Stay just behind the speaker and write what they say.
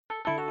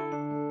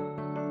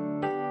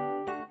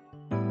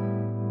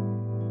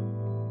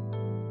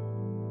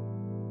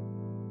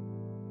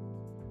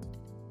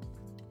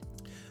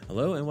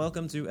Hello and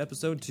welcome to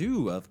episode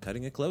 2 of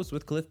Cutting It Close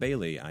with Cliff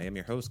Bailey. I am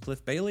your host,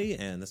 Cliff Bailey,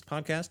 and this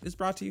podcast is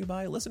brought to you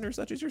by listeners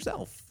such as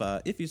yourself.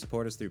 If you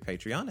support us through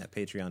Patreon at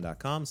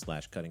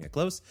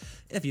patreon.com/cuttingitclose.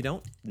 If you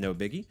don't, no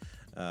biggie,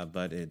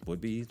 but it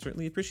would be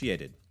certainly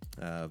appreciated.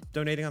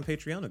 Donating on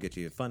Patreon will get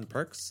you fun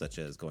perks such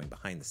as going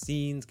behind the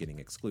scenes, getting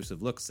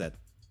exclusive looks at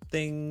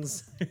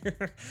things,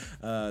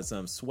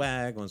 some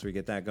swag once we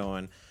get that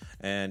going,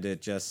 and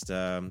it just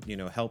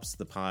helps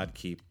the pod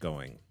keep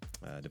going.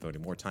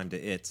 Devoting more time to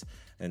it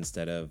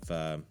instead of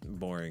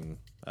boring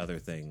other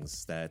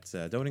things that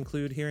don't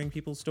include hearing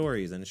people's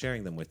stories and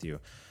sharing them with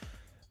you.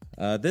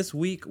 This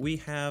week we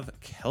have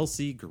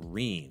Kelsie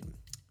Greene.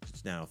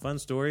 Now, fun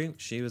story,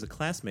 she was a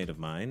classmate of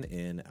mine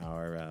in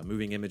our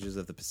Moving Images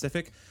of the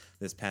Pacific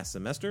this past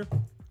semester.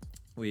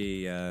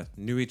 We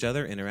knew each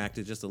other,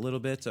 interacted just a little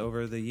bit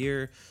over the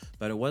year,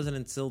 but it wasn't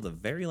until the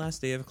very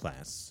last day of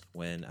class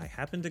when I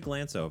happened to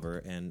glance over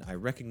and I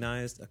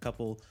recognized a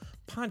couple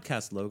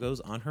podcast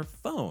logos on her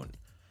phone.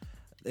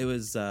 It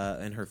was,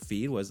 and her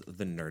feed was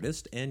The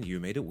Nerdist and You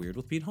Made It Weird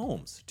with Pete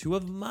Holmes, two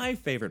of my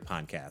favorite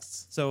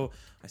podcasts. So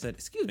I said,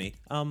 excuse me,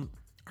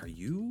 are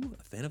you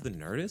a fan of The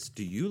Nerdist?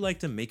 Do you like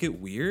to make it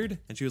weird?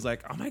 And she was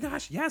like, oh my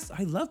gosh, yes,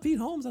 I love Pete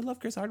Holmes. I love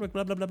Chris Hardwick,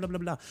 blah, blah, blah, blah, blah,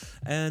 blah.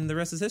 And the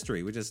rest is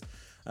history. We just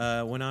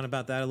went on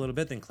about that a little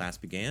bit. Then class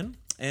began.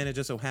 And it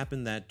just so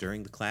happened that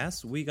during the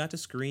class, we got to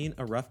screen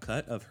a rough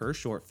cut of her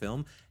short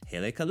film,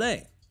 Hele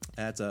Calais.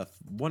 That's a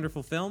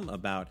wonderful film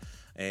about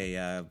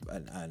a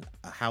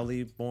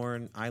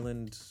Howley-born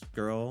island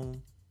girl.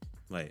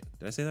 Wait,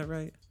 did I say that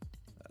right?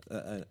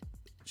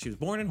 She was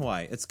born in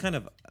Hawaii. It's kind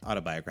of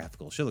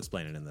autobiographical. She'll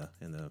explain it in the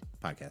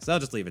podcast. So I'll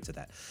just leave it to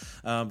that.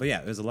 But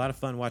yeah, it was a lot of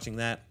fun watching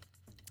that.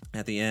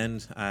 At the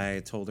end,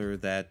 I told her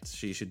that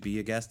she should be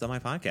a guest on my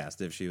podcast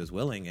if she was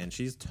willing, and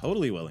she's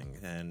totally willing.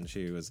 And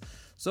she was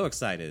so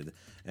excited,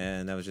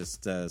 and that was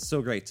just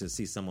so great to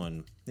see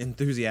someone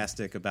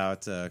enthusiastic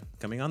about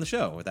coming on the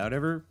show without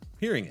ever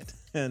hearing it.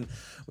 And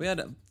we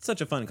had such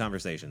a fun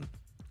conversation,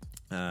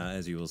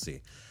 as you will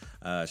see.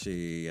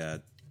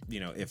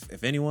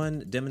 If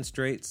anyone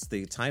demonstrates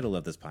the title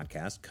of this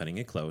podcast, Cutting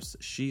It Close,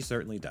 she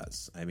certainly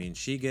does. I mean,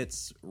 she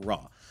gets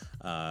raw.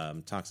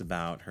 Talks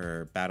about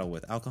her battle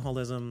with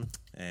alcoholism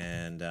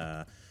and,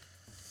 a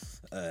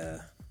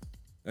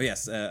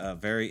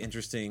very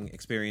interesting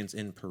experience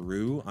in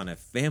Peru on a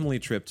family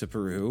trip to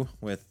Peru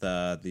with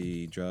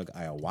the drug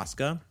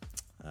ayahuasca.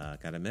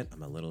 Gotta admit,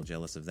 I'm a little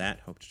jealous of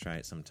that. Hope to try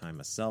it sometime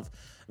myself.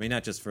 I mean,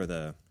 not just for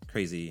the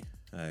crazy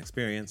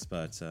experience,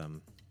 but,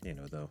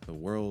 the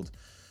world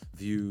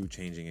view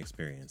changing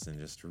experience, and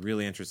just a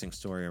really interesting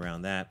story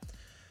around that,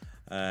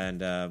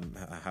 and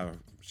how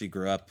she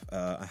grew up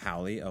a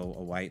Howley, a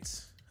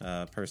white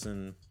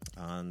person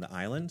on the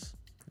island,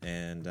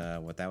 and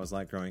what that was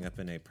like growing up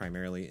in a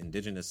primarily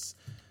indigenous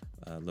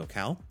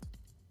locale.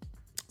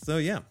 So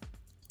yeah,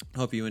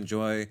 hope you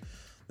enjoy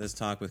this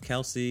talk with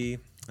Kelsie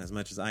as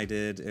much as I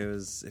did. It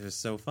was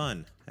so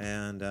fun,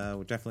 and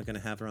we're definitely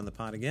going to have her on the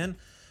pod again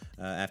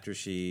after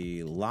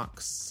she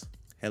locks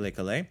Hele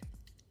Calais.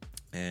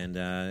 And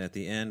at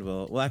the end,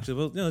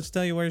 let's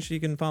tell you where she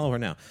can follow her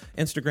now.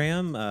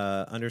 Instagram,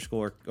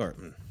 underscore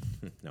comes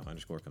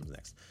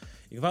next.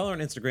 You can follow her on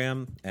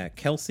Instagram at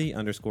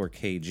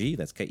Kelsie_KG.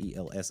 That's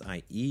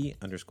KELSIE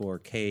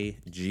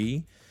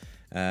 _KG.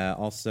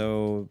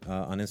 Also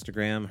on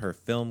Instagram, her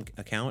film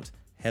account,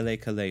 Hele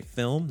Calais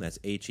Film. That's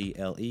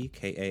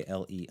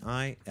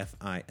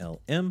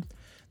HELEKALEIFILM.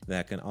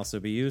 That can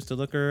also be used to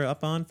look her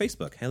up on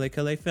Facebook, Hele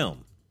Calais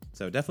Film.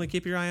 So definitely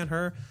keep your eye on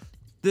her.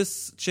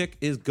 This chick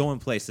is going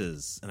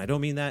places, and I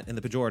don't mean that in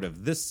the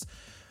pejorative. This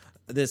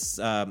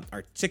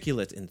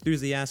articulate,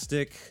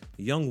 enthusiastic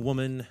young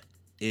woman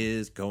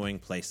is going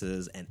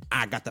places, and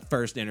I got the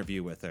first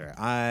interview with her.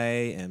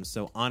 I am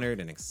so honored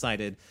and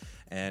excited,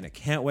 and I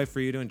can't wait for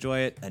you to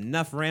enjoy it.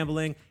 Enough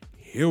rambling.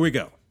 Here we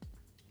go.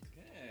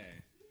 Okay.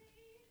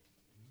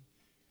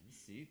 Let's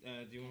see. Do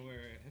you want to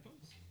wear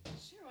headphones?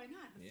 Sure, why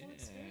not? The full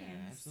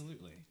experience.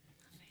 Absolutely.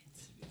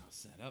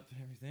 Set up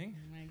everything.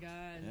 Oh my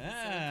god,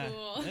 yeah, so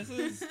cool.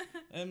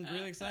 I'm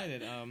really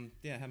excited. I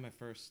had my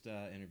first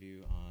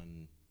interview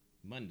on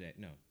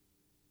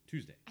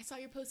Tuesday. I saw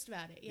your post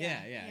about it.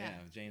 Yeah.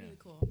 Jana. Really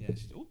cool. Yeah,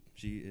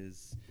 she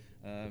is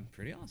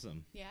pretty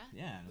awesome. Yeah?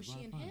 Yeah. Was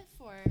she in HIF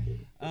or?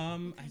 I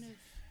don't know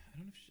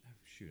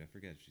if I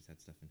forget if she's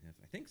had stuff in HIF.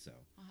 I think so.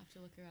 I'll have to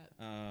look her up.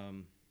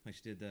 Like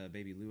she did the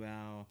Baby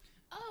Luau.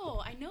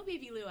 Oh, I know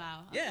Baby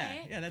Luau.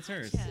 Okay. Yeah, that's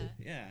hers.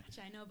 Yeah.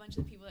 Gotcha. I know a bunch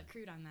of the people that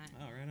crewed on that.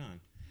 Oh, right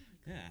on.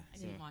 Yeah, I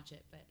didn't watch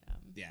it, but I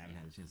haven't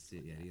had a chance to see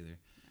it yet either.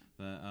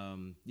 No.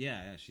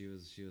 But she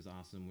was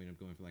awesome. We ended up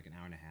going for like an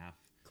hour and a half.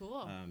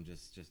 Cool.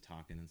 Just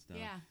talking and stuff.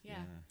 Yeah.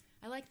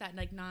 I like that,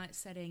 like not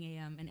setting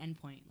an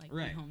endpoint like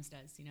right. Holmes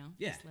does,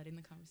 Yeah. Just letting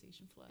the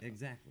conversation flow.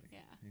 Exactly.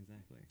 Yeah.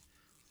 Exactly.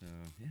 So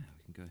we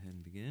can go ahead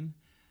and begin.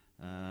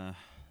 I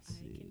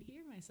can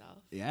hear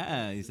myself.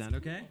 Yeah, you sound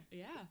okay? Cool.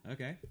 Yeah.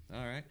 Okay.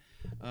 All right.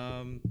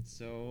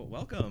 So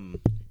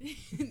welcome.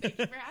 Thank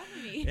you for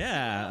having me.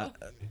 Yeah.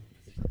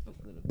 A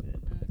little bit.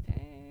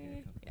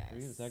 Okay.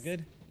 Yes. Is that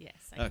good?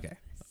 Yes. Okay.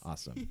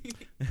 Awesome.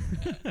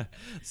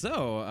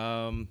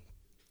 So,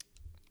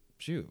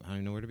 shoot, I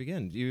don't know where to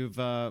begin. You've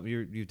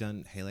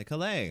done Hele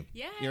Calais.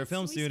 Yes, you're a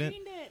film student.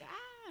 Screened it.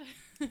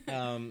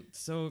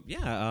 So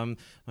yeah, why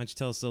don't you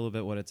tell us a little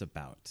bit what it's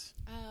about?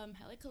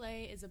 Hele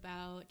Calais is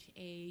about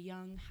a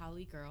young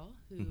Haole girl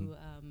who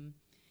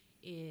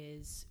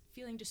is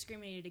feeling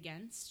discriminated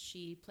against.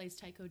 She plays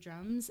taiko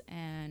drums,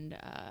 and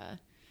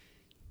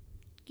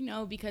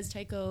because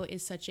taiko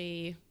is such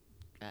a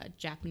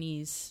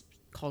Japanese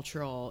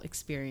cultural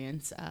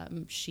experience,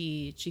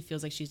 she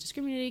feels like she's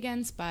discriminated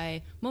against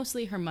by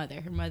mostly her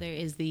mother. Her mother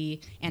is the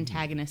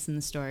antagonist in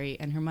the story,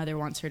 and her mother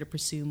wants her to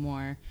pursue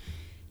more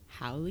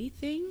Haole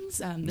things.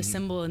 The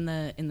symbol in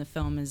the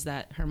film is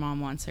that her mom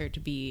wants her to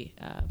be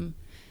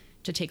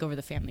to take over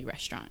the family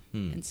restaurant,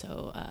 and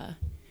so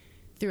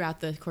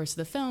throughout the course of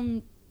the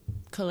film,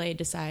 Calais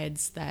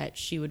decides that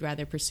she would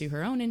rather pursue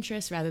her own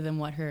interests rather than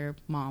what her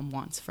mom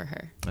wants for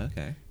her.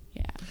 Okay.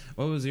 Yeah.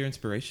 What was your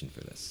inspiration for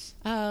this?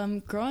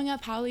 Growing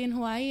up Haole in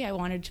Hawaii, I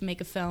wanted to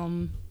make a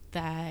film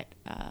that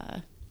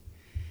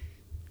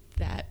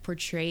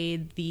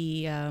portrayed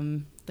the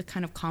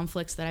kind of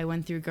conflicts that I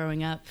went through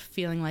growing up,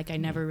 feeling like I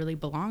never really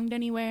belonged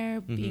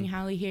anywhere, being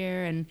Haole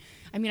here. And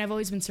I mean, I've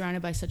always been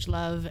surrounded by such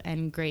love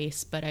and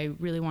grace, but I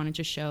really wanted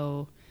to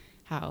show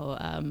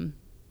how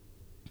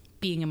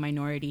being a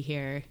minority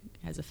here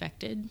has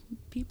affected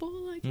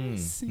people, I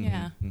guess.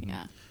 Yeah.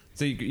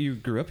 So you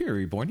grew up here? Or were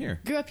you born here?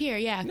 Grew up here,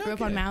 yeah. Grew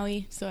up on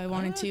Maui. So I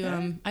wanted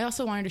to... I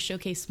also wanted to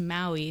showcase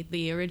Maui.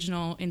 The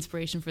original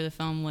inspiration for the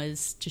film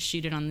was to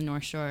shoot it on the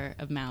North Shore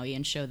of Maui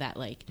and show that,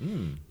 like,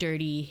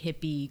 dirty,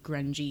 hippie,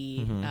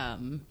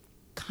 grungy,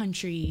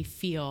 country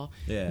feel.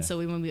 Yeah. And so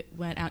when we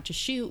went out to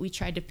shoot, we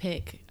tried to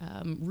pick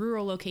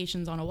rural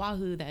locations on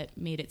Oahu that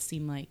made it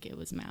seem like it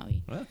was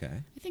Maui. Okay.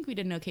 I think we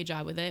did an okay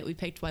job with it. We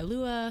picked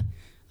Wailua,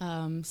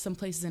 some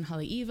places in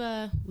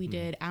Haleiwa. We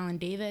did Allen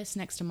Davis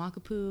next to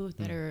Makapu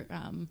that are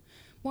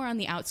more on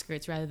the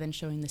outskirts rather than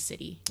showing the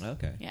city.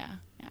 Okay. Yeah.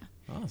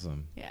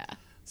 Awesome. Yeah.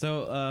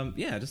 So,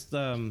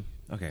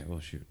 okay, well,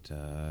 shoot.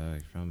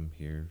 From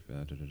here.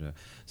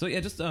 So, yeah,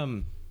 just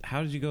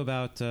how did you go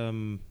about...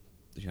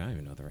 I don't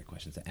even know the right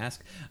questions to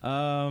ask.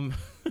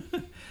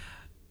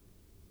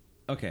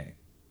 Okay.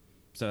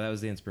 So that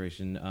was the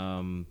inspiration.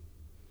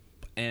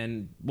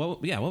 And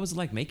what was it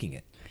like making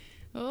it?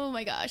 Oh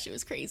my gosh, it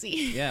was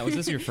crazy. Yeah, was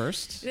this your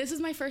first? This is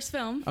my first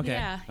film. Okay.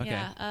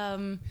 Yeah.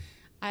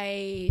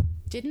 I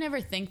didn't ever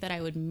think that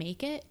I would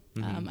make it.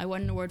 I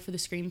won an award for the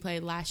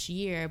screenplay last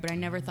year, but I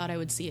never thought I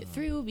would see it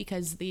through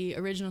because the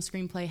original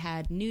screenplay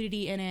had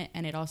nudity in it,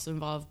 and it also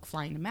involved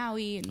flying to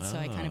Maui, and so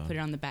I kind of put it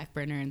on the back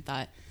burner and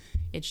thought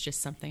it's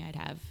just something I'd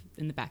have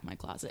in the back of my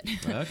closet.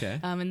 Okay.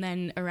 And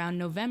then around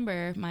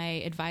November,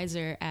 my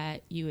advisor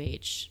at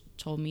UH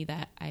told me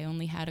that I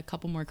only had a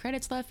couple more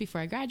credits left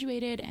before I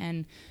graduated,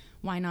 and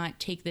why not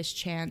take this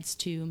chance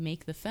to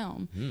make the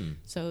film?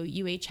 So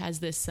UH has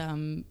this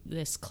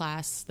this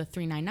class, the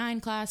 399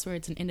 class, where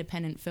it's an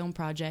independent film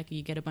project.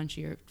 You get a bunch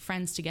of your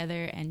friends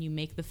together and you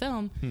make the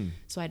film.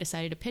 So I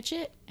decided to pitch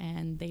it,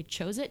 and they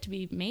chose it to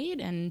be made,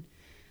 and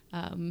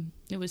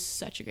it was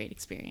such a great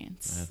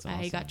experience. That's awesome.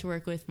 I got to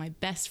work with my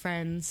best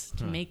friends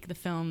to make the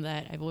film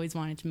that I've always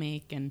wanted to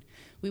make, and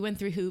we went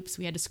through hoops.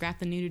 We had to scrap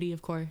the nudity,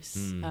 of course.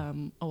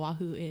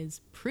 Oahu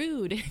is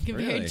prude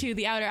compared to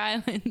the outer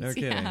islands. No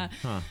kidding.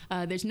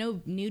 There's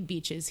no nude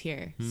beaches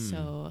here,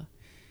 so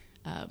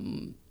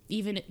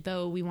even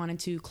though we wanted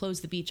to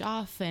close the beach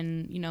off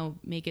and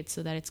make it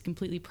so that it's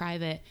completely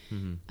private,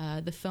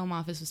 the film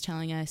office was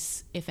telling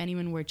us if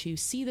anyone were to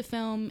see the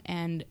film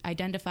and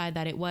identify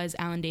that it was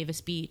Allen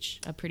Davis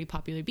Beach, a pretty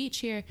popular beach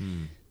here,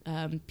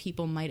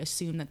 people might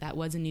assume that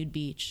was a nude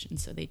beach, and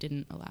so they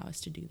didn't allow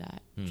us to do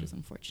that, which was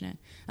unfortunate.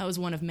 That was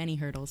one of many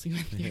hurdles we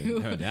went through.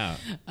 No doubt.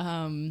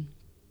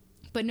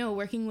 But no,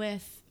 working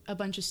with a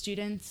bunch of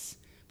students,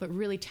 but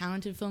really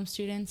talented film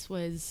students,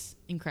 was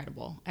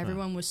incredible.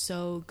 Everyone was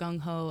so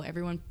gung-ho.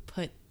 Everyone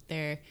put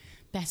their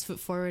best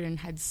foot forward and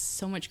had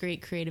so much great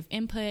creative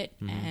input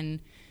and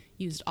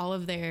used all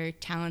of their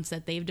talents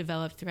that they've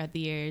developed throughout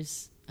the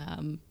years.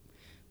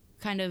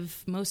 Kind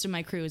of most of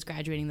my crew is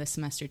graduating this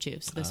semester too,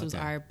 so this was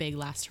our big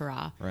last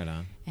hurrah. Right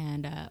on.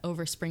 And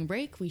over spring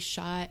break, we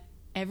shot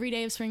every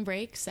day of spring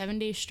break, 7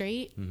 days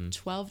straight,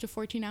 12 to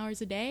 14 hours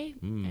a day.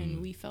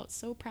 And we felt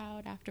so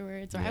proud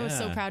afterwards. Or I was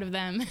so proud of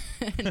them.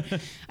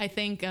 And I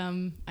think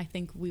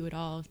we would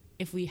all,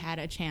 if we had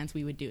a chance,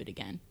 we would do it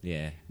again.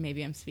 Yeah.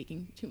 Maybe I'm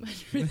speaking too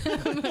much for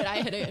them, but I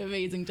had an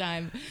amazing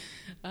time.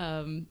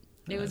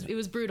 It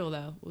was brutal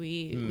though.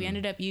 We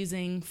ended up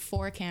using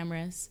 4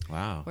 cameras.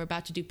 Wow. We're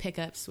about to do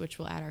pickups, which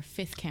will add our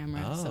 5th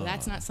camera. So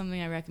that's not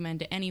something I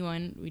recommend to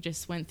anyone. We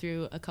just went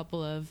through a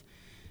couple of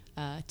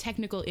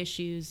technical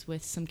issues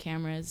with some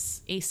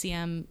cameras.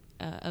 ACM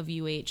of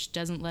UH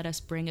doesn't let us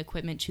bring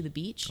equipment to the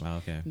beach. Wow,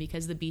 okay.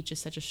 Because the beach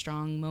is such a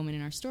strong moment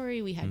in our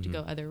story, we had to go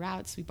other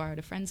routes. We borrowed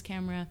a friend's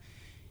camera,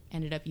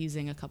 ended up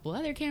using a couple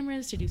other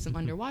cameras to do some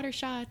underwater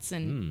shots,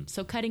 and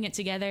so cutting it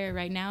together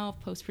right now,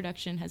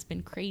 post-production has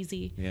been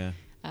crazy. Yeah.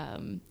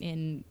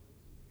 In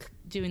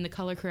doing the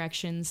color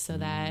corrections so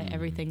that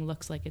everything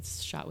looks like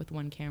it's shot with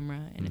one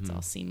camera and it's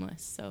all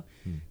seamless. So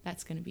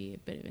that's going to be a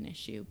bit of an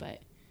issue,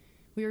 but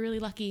we were really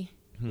lucky.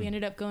 We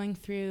ended up going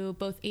through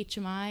both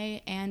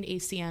HMI and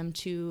ACM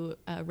to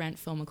rent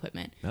film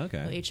equipment.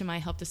 Okay. So HMI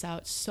helped us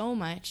out so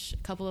much. A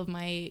couple of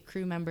my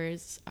crew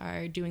members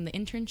are doing the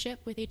internship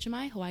with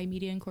HMI, Hawaii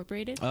Media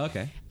Incorporated. Oh,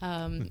 okay.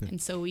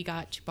 And so we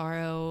got to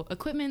borrow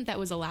equipment that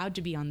was allowed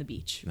to be on the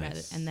beach,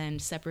 Nice. and then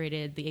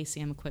separated the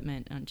ACM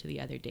equipment onto the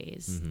other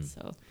days.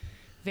 So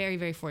very,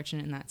 very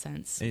fortunate in that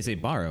sense. And you say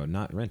borrow,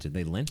 not rented.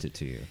 They lent it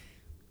to you.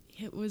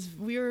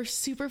 We were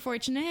super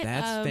fortunate.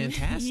 That's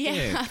fantastic.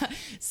 Yeah.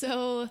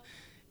 So,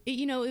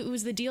 it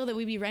was the deal that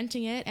we'd be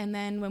renting it. And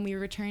then when we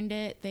returned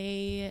it,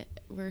 they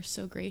were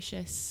so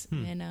gracious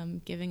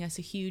in giving us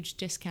a huge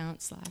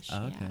discount /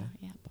 Okay.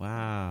 Yeah.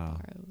 Wow.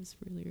 It was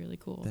really, really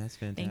cool. That's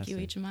fantastic.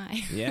 Thank you,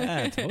 HMI.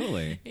 Yeah,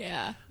 totally.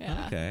 Yeah.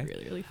 Okay.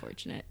 Really, really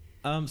fortunate.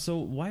 So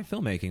why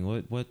filmmaking?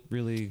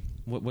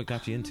 What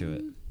got you into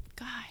it?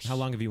 Gosh. How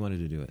long have you wanted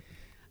to do it?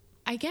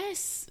 I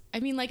guess,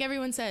 like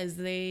everyone says,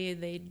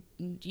 they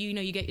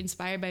you get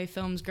inspired by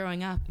films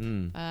growing up.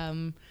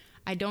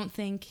 I don't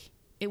think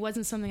it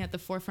wasn't something at the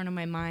forefront of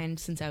my mind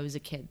since I was a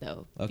kid,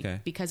 though. Okay.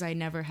 Because I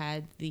never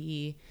had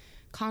the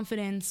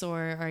confidence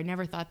or I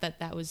never thought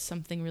that was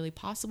something really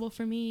possible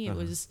for me. It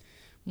was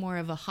more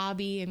of a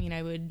hobby.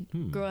 I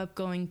would grow up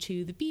going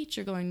to the beach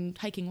or going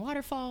hiking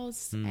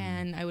waterfalls,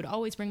 and I would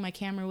always bring my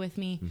camera with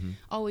me,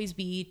 always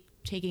be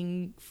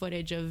taking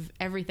footage of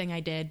everything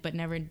I did, but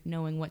never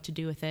knowing what to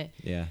do with it.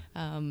 Yeah.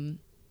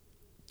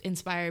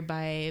 Inspired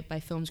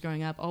by films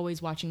growing up,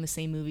 always watching the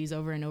same movies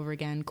over and over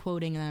again,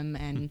 quoting them,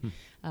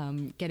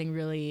 and getting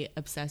really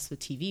obsessed with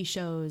TV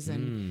shows.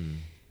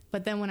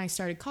 But then when I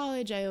started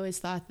college, I always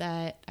thought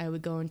that I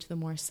would go into the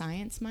more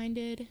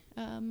science-minded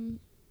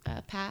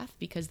path,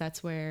 because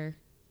that's where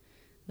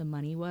the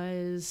money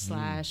was,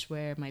 /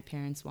 where my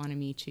parents wanted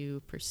me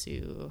to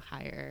pursue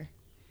higher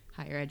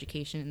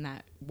education in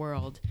that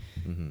world.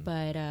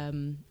 But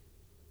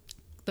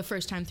the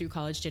first time through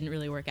college didn't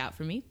really work out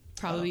for me,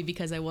 probably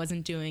because I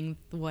wasn't doing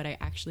what I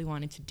actually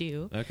wanted to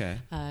do. Okay.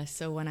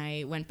 So when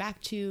I went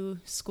back to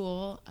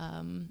school,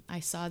 I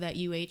saw that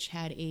UH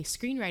had a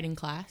screenwriting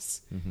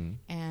class,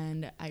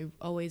 and I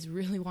always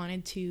really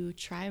wanted to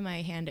try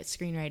my hand at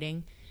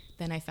screenwriting.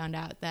 Then I found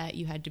out that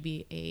you had to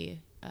be a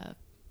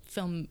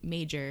film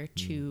major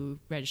to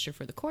register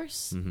for the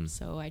course.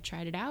 So I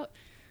tried it out.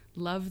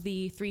 Love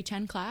the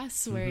 310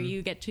 class where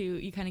you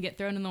kind of get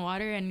thrown in the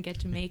water and get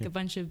to make a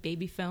bunch of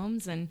baby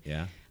films, and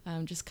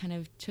just kind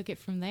of took it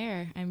from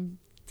there.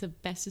 It's the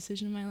best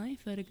decision of my life,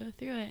 though, to go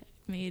through it.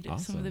 Made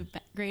some of the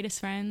greatest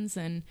friends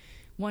and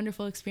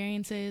wonderful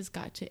experiences,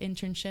 got to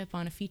internship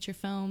on a feature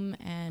film,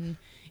 and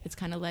it's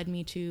kind of led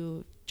me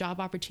to job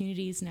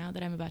opportunities now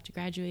that I'm about to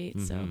graduate.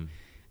 So I'm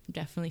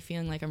definitely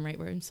feeling like I'm right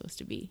where I'm supposed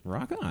to be.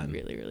 Rock on.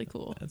 Really, really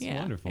cool. That's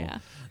wonderful. Yeah.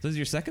 So this is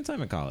your second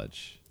time at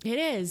college? It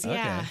is,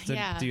 yeah. Okay.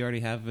 So do you already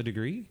have a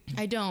degree?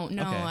 I don't,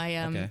 no.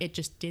 Okay. It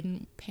just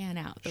didn't pan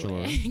out the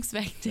way I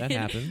expected. That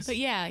happens. But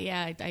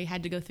yeah, I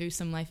had to go through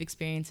some life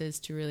experiences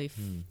to really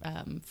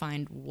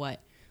find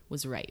what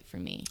was right for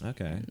me.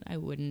 Okay. And I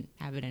wouldn't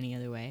have it any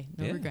other way.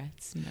 No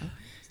regrets, no.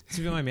 So if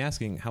you don't mind me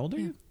asking, how old are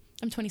you?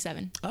 I'm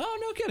 27. Oh,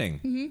 no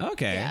kidding.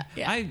 Okay.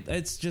 Yeah.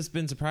 It's just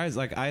been surprised.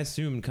 Like, I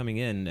assumed coming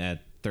in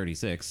at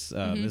 36,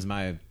 this is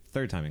my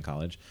third time in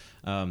college,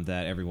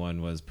 that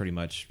everyone was pretty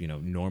much,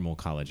 normal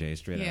college age,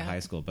 straight out of high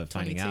school. But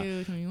finding out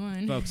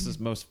 21. folks,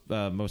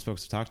 most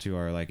folks to talk to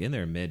are like in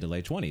their mid to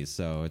late 20s.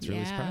 So it's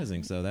really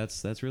surprising. So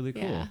that's really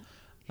cool. Yeah.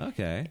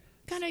 Okay.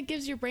 Kind of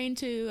gives your brain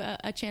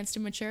a chance to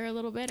mature a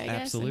little bit, I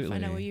guess, and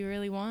find out what you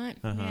really want.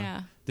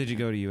 Yeah. Did you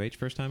go to UH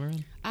first time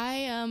around?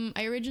 I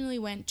originally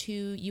went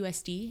to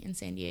USD in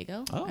San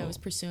Diego. Oh. I was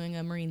pursuing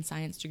a marine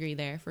science degree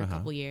there for a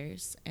couple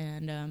years,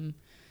 and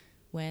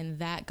when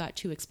that got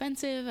too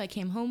expensive, I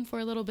came home for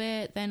a little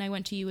bit. Then I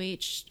went to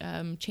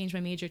UH, changed my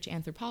major to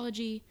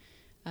anthropology,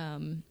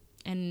 and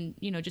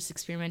just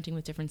experimenting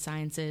with different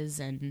sciences,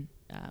 and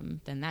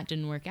then that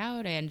didn't work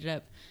out. I ended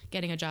up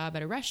getting a job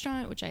at a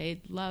restaurant, which I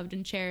loved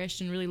and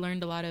cherished, and really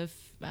learned a lot of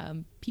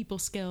people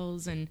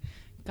skills, and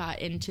got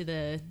into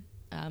the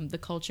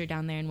culture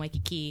down there in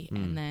Waikiki,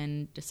 and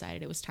then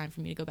decided it was time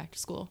for me to go back to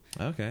school.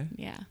 Okay.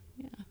 Yeah.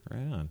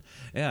 Right on.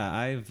 Yeah,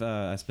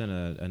 I spent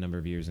a number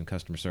of years in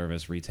customer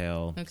service,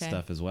 retail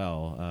stuff as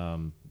well.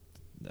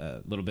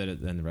 A little bit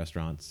in the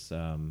restaurants,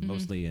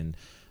 mostly in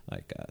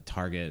like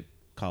Target,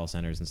 call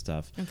centers and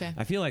stuff. Okay.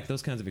 I feel like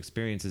those kinds of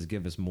experiences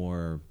give us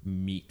more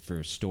meat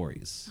for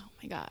stories. Oh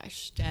my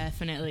gosh,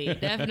 definitely.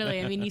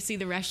 I mean, you see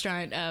the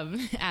restaurant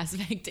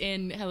aspect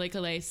in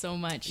Helikale so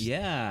much.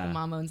 Yeah. The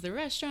mom owns the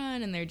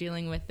restaurant, and they're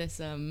dealing with this.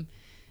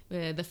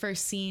 The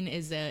first scene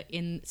is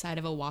inside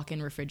of a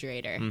walk-in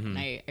refrigerator, and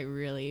I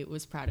really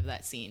was proud of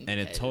that scene. And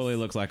it totally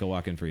looks like a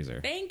walk-in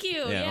freezer. Thank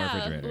you.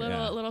 Yeah.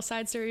 Little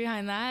side story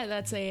behind that.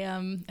 That's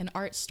an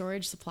art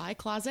storage supply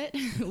closet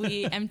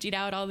we emptied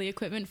out all the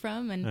equipment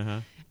from,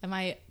 and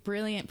my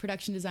brilliant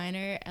production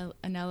designer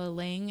Anella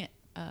Ling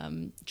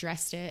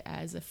dressed it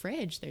as a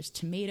fridge. There's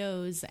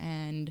tomatoes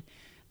and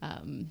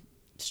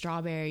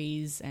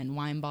strawberries and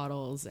wine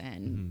bottles,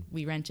 and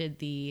we rented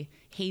the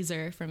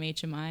hazer from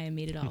HMI and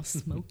made it all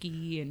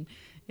smoky, and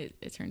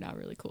it turned out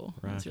really cool.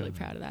 I was really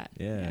proud of that.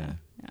 Yeah.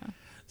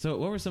 So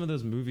what were some of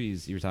those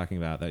movies you were talking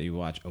about that you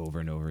watch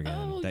over and over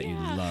again you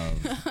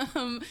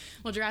love?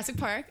 Well, Jurassic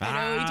Park. I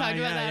know we talked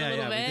about that a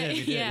little bit.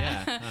 We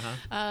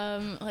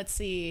did. Let's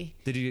see.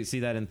 Did you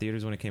see that in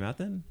theaters when it came out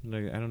then?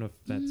 Like, I don't know if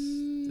that's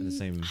in the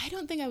same... I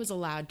don't think I was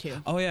allowed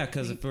to. Oh, yeah,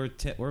 because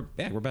we're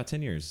about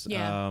 10 years.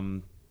 Yeah.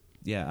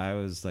 Yeah, I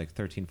was like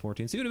 13,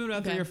 14. So you would have been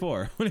about 3 or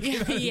 4 when it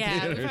came out in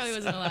theaters. We probably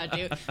wasn't allowed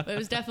to. But it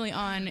was definitely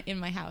on in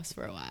my house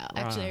for a while.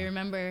 Actually, I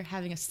remember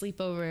having a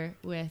sleepover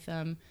with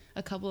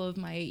a couple of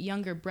my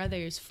younger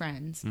brother's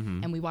friends,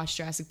 and we watched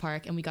Jurassic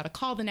Park, and we got a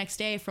call the next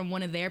day from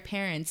one of their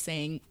parents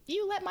saying,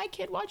 "You let my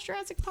kid watch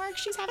Jurassic Park?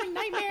 She's having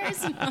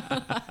nightmares."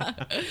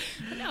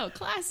 No,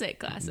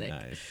 classic.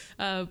 Nice.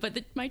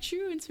 But my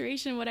true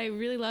inspiration, what I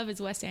really love, is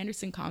Wes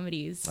Anderson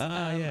comedies.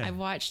 I've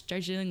watched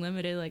Darjeeling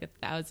Limited like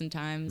 1,000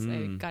 times.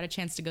 I got a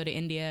chance to go to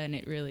India, and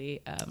it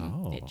really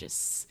it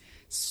just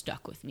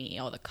stuck with me.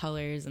 All the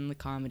colors and the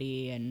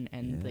comedy and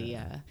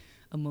the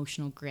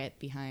emotional grit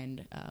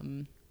behind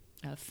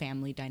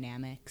family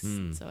dynamics.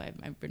 So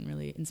I've been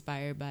really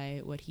inspired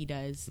by what he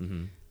does,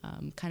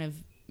 kind of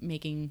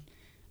making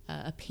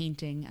a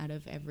painting out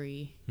of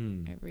every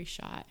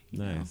shot.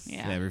 Nice.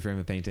 Yeah, every frame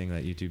of painting,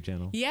 that YouTube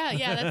channel.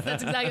 Yeah,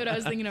 that's exactly what I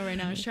was thinking of right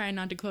now. I was trying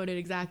not to quote it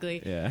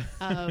exactly. Yeah.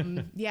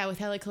 With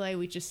Helle Calais,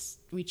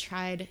 we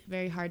tried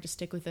very hard to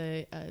stick with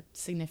a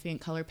significant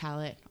color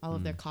palette, all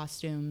of their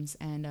costumes,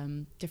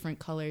 and different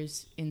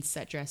colors in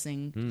set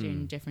dressing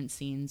in different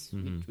scenes.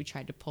 We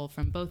tried to pull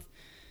from both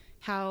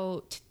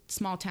how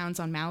small towns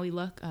on Maui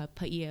look,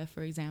 Paia,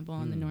 for example,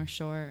 on the North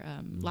Shore,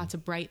 lots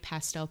of bright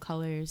pastel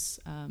colors,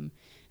 and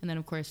then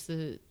of course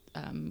the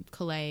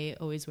Calais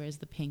always wears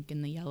the pink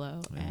and the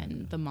yellow,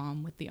 and the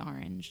mom with the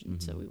orange,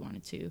 and so we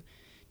wanted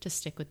to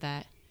stick with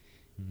that.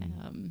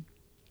 I'm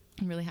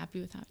really happy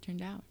with how it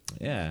turned out.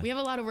 Yeah, we have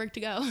a lot of work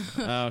to go.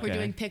 We're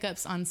doing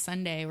pickups on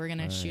Sunday. We're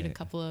gonna shoot a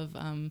couple of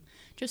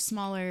just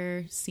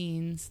smaller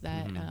scenes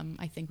that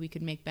I think we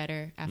could make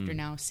better after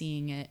now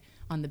seeing it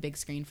on the big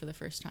screen for the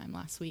first time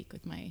last week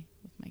with my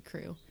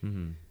crew.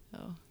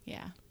 So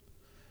yeah.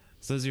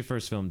 So this is your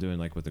first film doing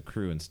like with the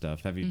crew and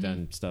stuff. Have you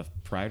done stuff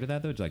prior to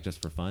that though, like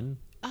just for fun?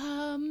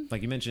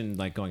 Like you mentioned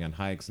like going on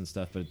hikes and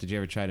stuff, but did you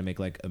ever try to make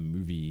like a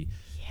movie?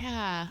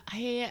 Yeah,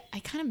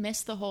 I kind of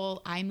missed the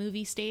whole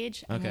iMovie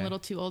stage. I'm a little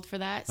too old for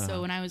that.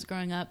 So when I was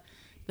growing up,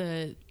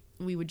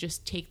 we would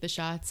just take the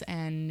shots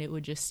and it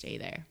would just stay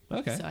there.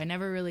 Okay. So I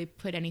never really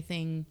put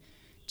anything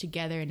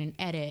together in an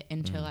edit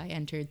until I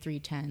entered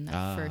 310,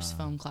 that first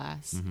film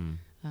class.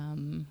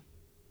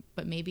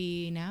 But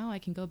maybe now I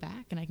can go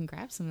back and I can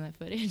grab some of that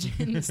footage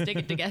and stick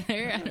it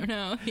together. I don't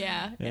know.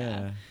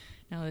 Yeah.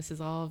 No, this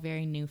is all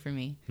very new for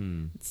me.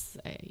 It's,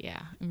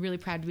 I'm really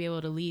proud to be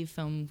able to leave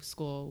film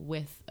school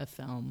with a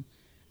film.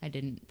 I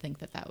didn't think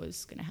that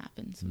was going to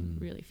happen, so I'm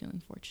really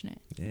feeling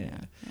fortunate. Yeah.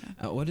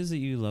 What is it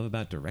you love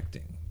about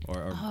directing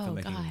or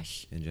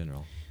filmmaking in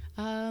general?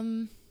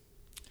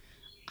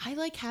 I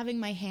like having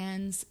my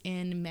hands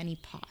in many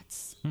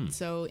pots.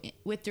 So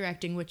with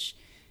directing, which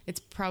it's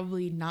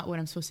probably not what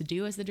I'm supposed to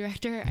do as the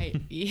director.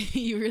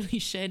 You really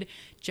should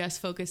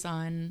just focus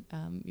on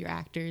your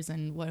actors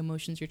and what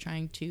emotions you're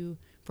trying to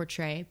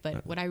portray.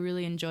 But what I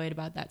really enjoyed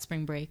about that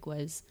spring break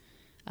was,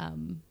 I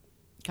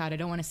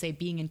don't want to say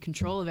being in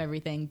control of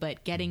everything,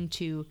 but getting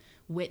to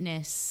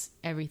witness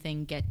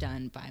everything get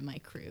done by my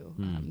crew.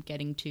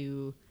 Getting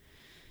to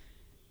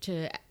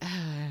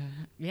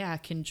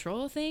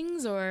control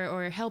things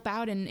or help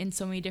out in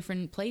so many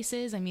different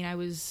places. I mean, I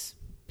was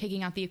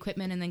picking out the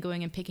equipment and then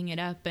going and picking it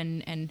up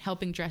and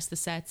helping dress the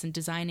sets and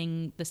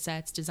designing the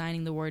sets,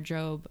 designing the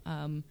wardrobe,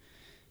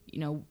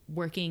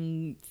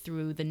 working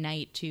through the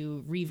night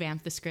to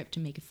revamp the script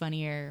to make it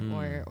funnier,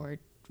 or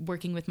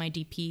working with my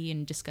DP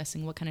and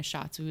discussing what kind of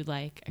shots we would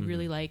like. I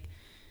really like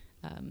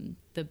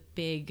the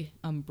big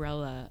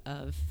umbrella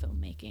of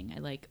filmmaking. I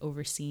like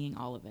overseeing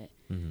all of it.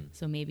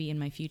 So maybe in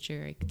my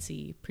future I could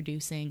see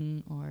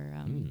producing, or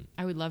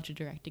I would love to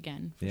direct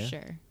again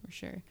for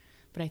sure.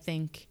 But I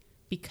think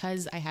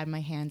because I had my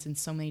hands in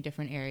so many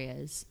different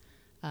areas,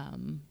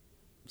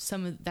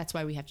 that's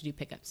why we have to do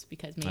pickups,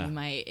 because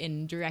maybe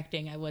in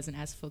directing I wasn't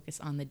as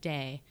focused on the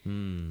day,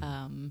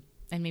 and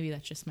maybe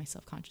that's just my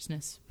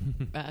self-consciousness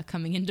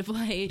coming into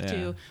play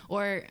too.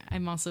 Or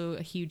I'm also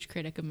a huge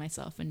critic of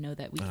myself and know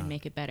that we can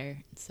make it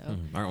better. So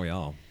aren't we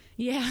all?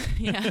 Yeah.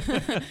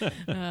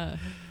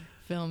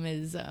 Film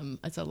is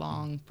it's a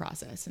long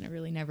process, and it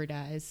really never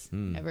dies,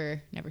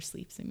 never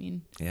sleeps. I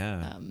mean,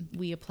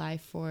 we apply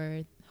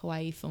for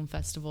Hawaii Film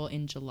Festival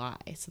in July,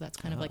 so that's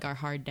kind of like our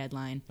hard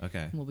deadline.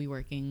 Okay, and we'll be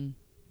working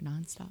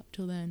nonstop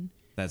till then.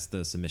 That's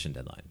the submission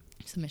deadline.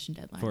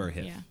 For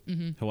HIF,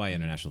 Hawaii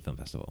International Film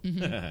Festival.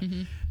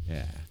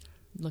 Yeah,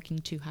 looking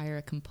to hire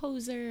a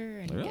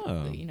composer and get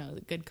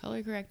the good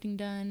color correcting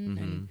done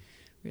and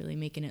really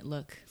making it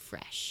look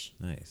fresh.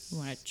 Nice. We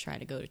want to try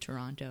to go to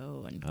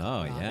Toronto and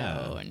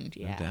Colorado, and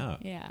no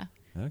doubt.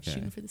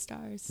 shooting for the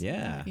stars.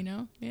 Yeah. You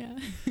know? Yeah.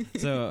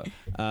 So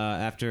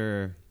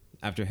after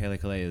Haley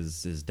Calais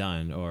is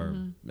done, or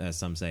as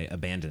some say,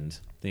 abandoned,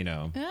 you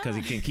know, because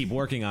he can keep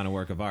working on a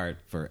work of art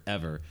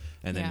forever,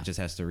 and then it just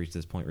has to reach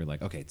this point where you're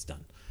like, okay, it's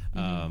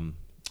done.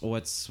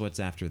 What's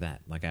after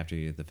that? Like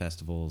after the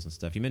festivals and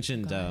stuff. You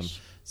mentioned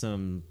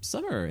some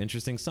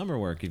interesting summer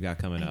work you've got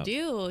coming up. I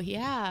do,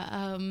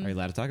 yeah. Are you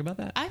allowed to talk about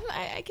that?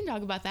 I can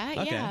talk about that,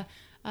 okay. yeah.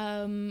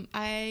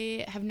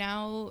 I have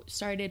now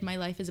started my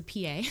life as a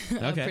PA,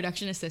 a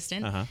production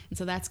assistant. And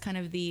so that's kind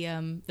of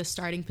the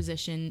starting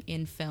position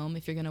in film.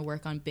 If you're going to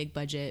work on big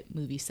budget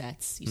movie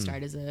sets, you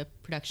start as a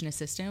production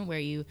assistant where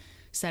you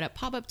set up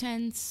pop-up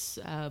tents,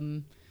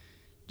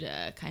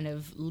 kind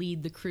of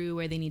lead the crew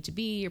where they need to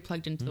be. You're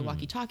plugged into the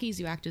walkie-talkies.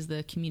 You act as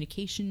the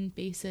communication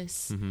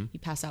basis. You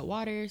pass out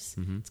waters.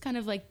 It's kind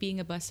of like being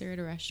a busser at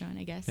a restaurant,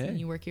 I guess, and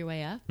you work your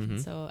way up.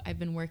 And so I've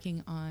been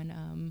working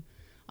on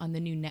the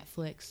new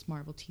Netflix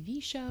Marvel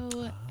TV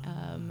show.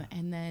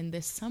 And then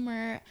this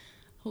summer,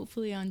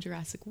 hopefully on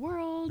Jurassic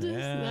World. So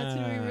that's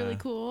going to be really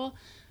cool.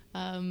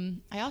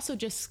 I also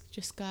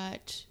just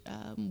got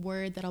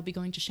word that I'll be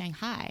going to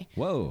Shanghai.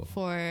 Whoa.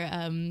 For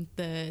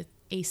the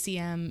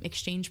ACM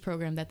exchange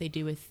program that they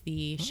do with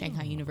the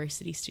Shanghai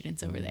University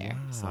students over there.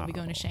 Wow. So I'll be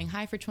going to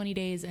Shanghai for 20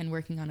 days and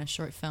working on a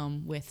short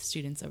film with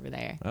students over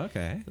there.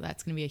 Okay. So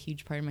that's going to be a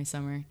huge part of my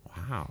summer.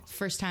 Wow.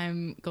 First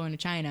time going to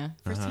China.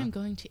 First time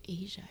going to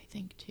Asia, I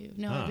think, too.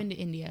 No, I've been to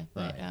India,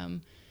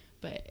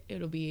 but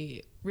it'll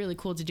be really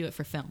cool to do it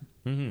for film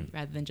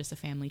rather than just a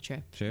family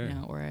trip, sure. You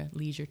know, or a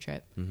leisure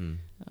trip.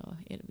 Oh,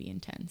 it'll be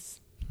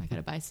intense. I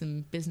gotta buy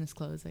some business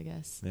clothes, I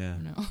guess. Yeah.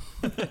 I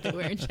don't know. To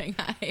wear in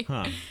Shanghai.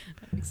 I'm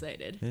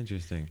excited.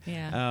 Interesting.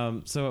 Yeah.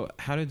 So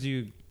how did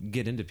you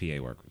get into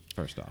PA work,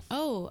 first off?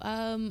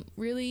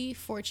 Really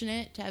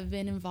fortunate to have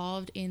been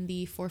involved in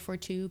the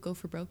 442 Go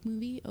for Broke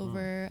movie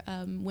over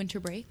winter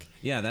break.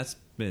 Yeah, that's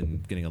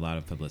been getting a lot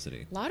of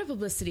publicity. A lot of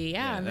publicity,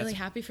 yeah. I'm really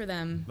happy for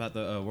them. About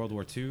the World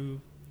War II?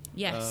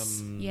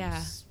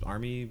 Yes,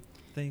 Army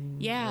thing?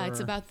 Yeah, it's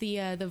about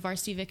the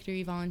Varsity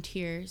Victory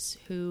Volunteers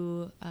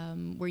who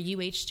were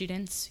UH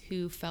students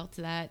who felt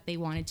that they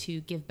wanted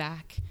to give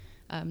back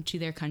to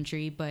their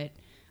country, but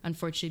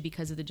unfortunately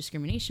because of the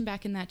discrimination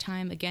back in that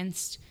time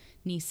against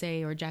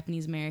Nisei or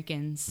Japanese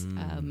Americans,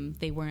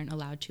 they weren't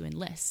allowed to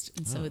enlist.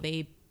 And so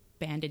they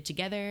banded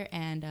together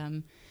and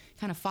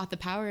kind of fought the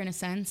power in a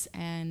sense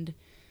and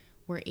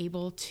were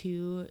able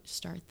to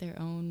start their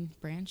own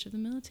branch of the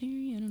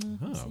military. I don't know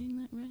if I'm saying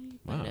that right.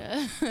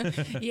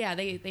 But yeah,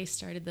 they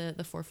started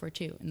the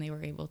 442 and they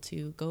were able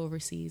to go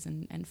overseas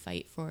and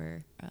fight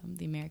for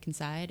the American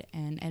side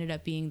and ended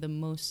up being the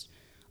most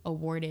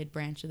awarded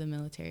branch of the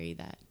military.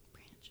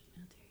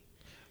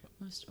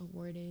 Most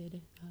awarded.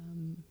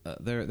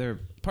 They're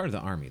part of the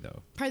Army,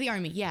 though. Part of the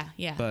Army, yeah.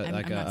 But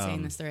I'm not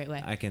saying this the right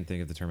way. I can't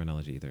think of the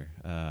terminology either.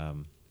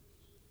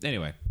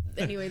 Anyway,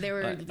 they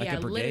were like a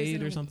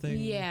brigade or something.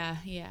 Yeah,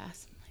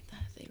 something like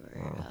that. They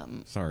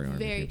were sorry,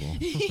 Army people.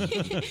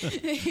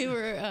 They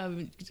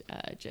were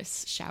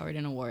just showered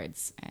in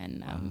awards,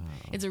 and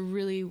it's a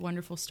really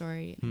wonderful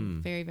story.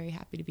 I'm very, very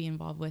happy to be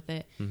involved with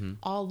it.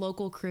 All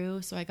local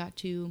crew, so I got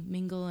to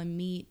mingle and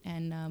meet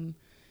and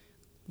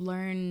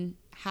learn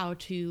how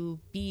to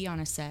be on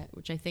a set,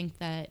 which I think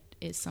that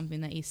is something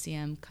that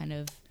ACM kind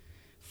of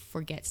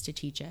forgets to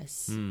teach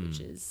us, which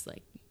is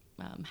like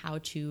how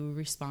to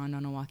respond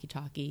on a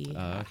walkie-talkie,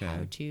 how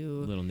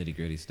to little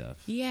nitty-gritty stuff.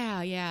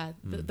 Yeah.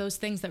 Those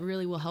things that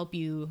really will help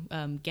you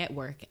get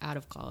work out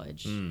of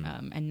college,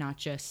 and not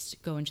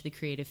just go into the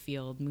creative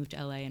field, move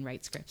to LA and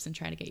write scripts and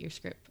try to get your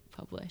script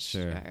published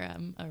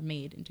or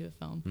made into a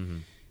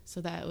film. So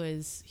that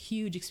was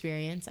huge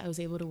experience. I was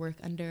able to work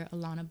under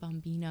Alana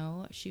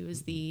Bombino. She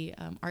was the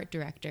art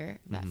director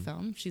of that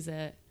film. She's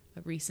a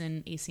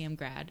recent ACM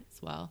grad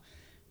as well.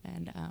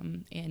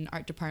 And in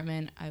art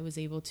department, I was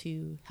able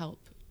to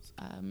help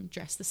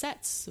dress the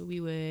sets. So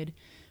we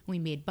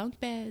made bunk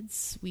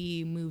beds,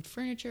 we moved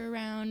furniture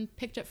around,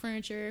 picked up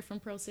furniture from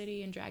Pearl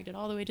City and dragged it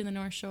all the way to the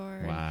North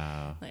Shore.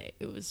 Wow. And,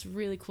 it was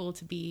really cool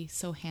to be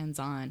so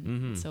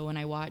hands-on. So when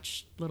I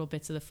watch little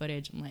bits of the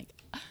footage, I'm like,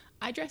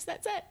 I dressed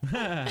that set.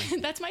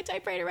 That's my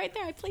typewriter right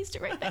there. I placed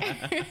it right there.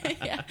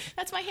 Yeah,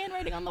 that's my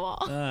handwriting on the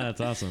wall.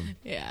 That's awesome.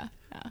 Yeah.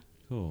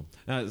 Cool.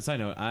 Side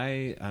note,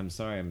 I'm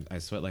sorry, I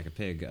sweat like a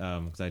pig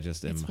because I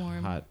just am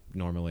hot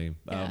normally.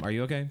 Are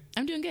you okay?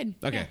 I'm doing good.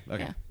 Okay.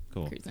 Yeah.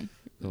 Cool. Cruising.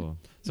 Cool.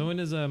 So when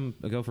is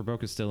Go for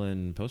Broke is still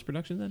in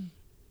post-production then?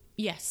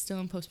 Yes, still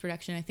in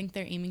post-production. I think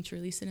they're aiming to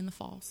release it in the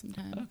fall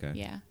sometime. Okay.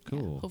 Yeah.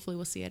 Cool. Yeah. Hopefully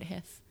we'll see it at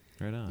HIF.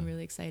 Right on. I'm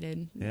really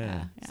excited.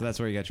 Yeah. So that's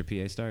where you got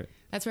your PA start?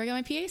 That's where I got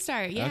my PA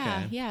start. Yeah.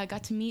 Okay. Yeah. I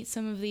got to meet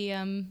some of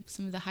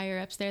the higher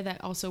ups there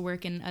that also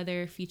work in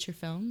other feature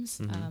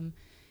films.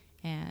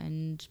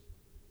 And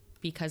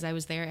because I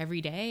was there every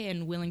day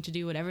and willing to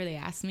do whatever they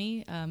asked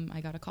me,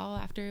 I got a call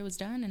after it was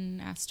done and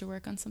asked to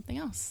work on something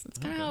else. That's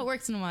kind of how it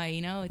works in a way,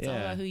 you know? It's all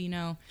about who you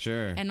know.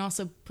 Sure. And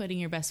also putting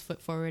your best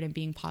foot forward and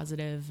being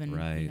positive and,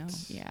 you know,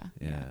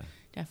 yeah.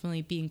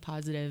 Definitely being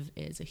positive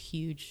is a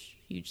huge,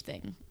 huge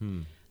thing.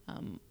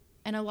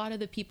 And And a lot of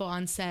the people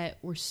on set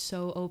were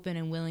so open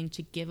and willing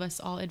to give us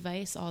all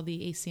advice, all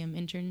the ACM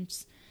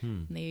interns.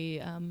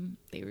 They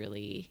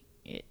really,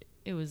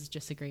 it was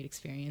just a great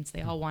experience.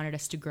 They all wanted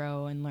us to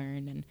grow and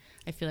learn. And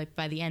I feel like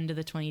by the end of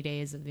the 20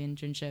 days of the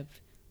internship,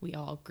 we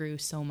all grew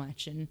so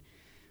much and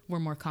were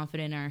more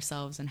confident in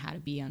ourselves and how to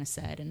be on a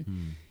set.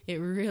 And it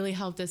really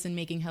helped us in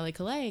making Helle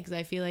Calais, because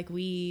I feel like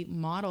we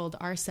modeled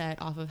our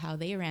set off of how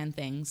they ran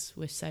things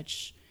with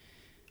such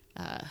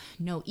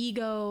no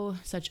ego,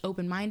 such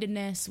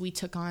open-mindedness. We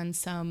took on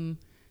some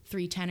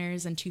 3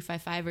 tenors and 2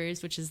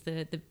 5/5ers, which is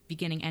the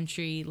beginning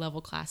entry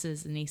level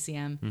classes in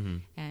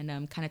ACM,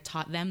 and kind of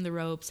taught them the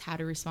ropes, how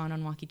to respond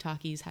on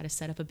walkie-talkies, how to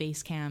set up a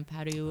base camp,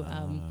 how to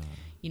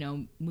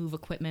move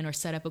equipment or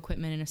set up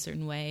equipment in a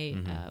certain way.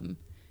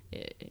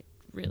 It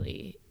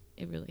really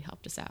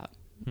helped us out.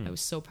 I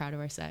was so proud of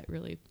our set,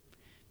 really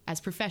as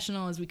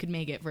professional as we could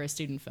make it for a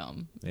student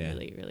film.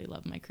 Really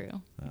love my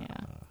crew.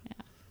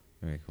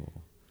 Very cool.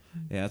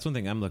 Yeah, that's one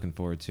thing I'm looking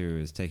forward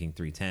to, is taking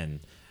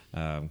 310,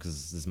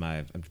 because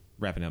I'm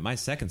wrapping up my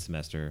second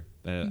semester.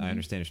 I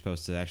understand you're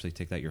supposed to actually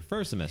take that your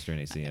first semester in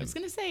ACM. I was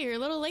going to say, you're a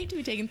little late to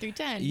be taking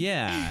 310.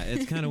 Yeah,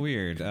 it's kind of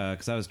weird,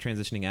 because I was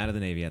transitioning out of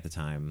the Navy at the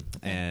time,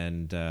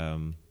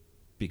 and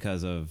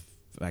because of,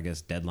 I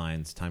guess,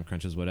 deadlines, time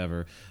crunches,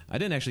 whatever, I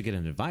didn't actually get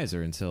an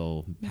advisor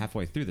until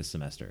halfway through the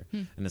semester.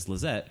 And it's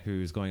Lizette,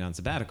 who's going on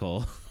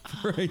sabbatical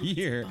for a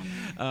year.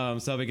 So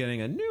I'll be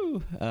getting a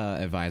new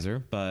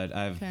advisor, but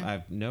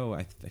I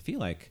feel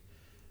like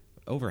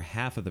over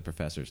half of the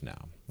professors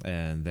now,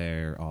 and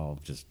they're all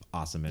just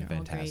awesome and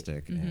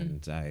fantastic.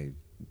 And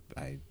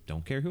I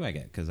don't care who I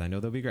get, because I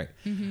know they'll be great.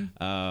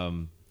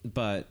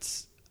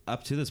 But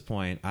up to this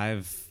point,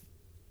 I've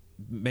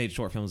made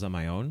short films on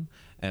my own.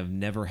 I've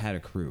never had a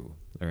crew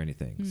or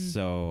anything.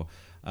 So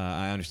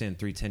I understand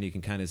 310, you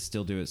can kind of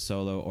still do it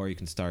solo, or you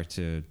can start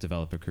to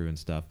develop a crew and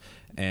stuff.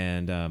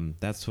 And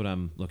that's what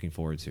I'm looking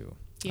forward to,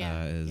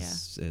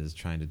 is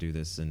trying to do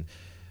this and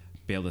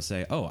be able to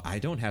say, oh, I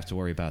don't have to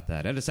worry about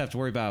that. I just have to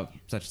worry about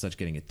such and such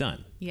getting it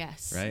done.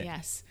 Yes. Right?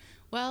 Yes.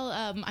 Well,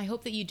 I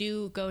hope that you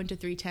do go into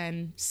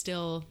 310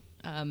 still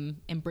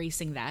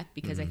embracing that,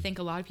 because I think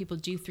a lot of people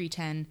do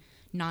 310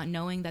 not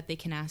knowing that they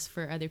can ask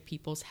for other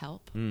people's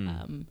help.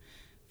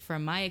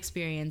 From my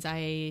experience,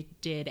 I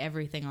did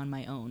everything on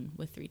my own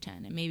with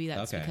 310. And maybe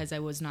that's because I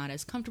was not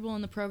as comfortable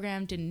in the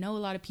program, didn't know a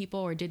lot of people,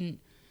 or didn't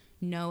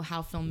know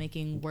how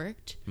filmmaking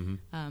worked.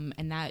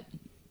 And that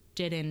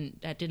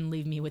didn't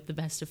leave me with the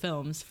best of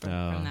films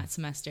from that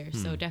semester.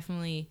 So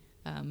definitely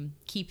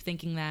keep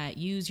thinking that.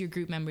 Use your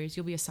group members.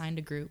 You'll be assigned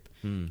a group,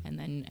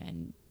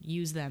 and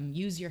use them.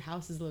 Use your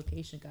house's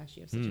location. Gosh,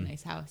 you have such a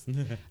nice house.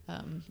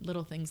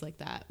 Little things like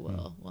that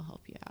will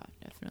help you out,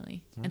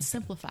 definitely. And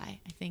simplify.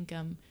 I think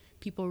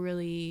people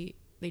really,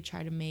 they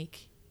try to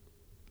make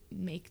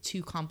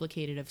too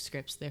complicated of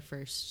scripts their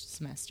first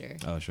semester.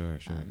 Oh, sure.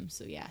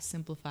 So yeah,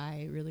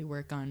 simplify. Really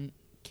work on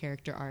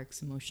character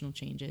arcs, emotional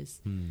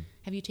changes.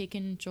 Have you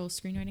taken Joel's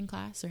screenwriting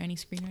class or any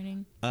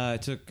screenwriting? I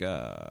took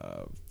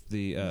the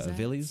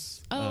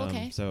Villies. Oh,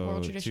 okay. So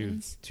Oral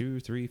traditions.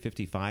 2, 3,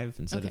 55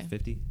 instead of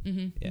 50.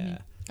 Yeah.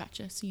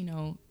 Gotcha. So you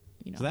know.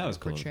 So that was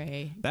cool.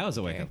 Portray. That was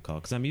a wake up call,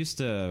 because I'm used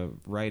to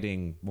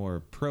writing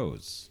more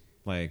prose,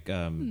 like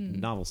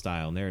novel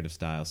style, narrative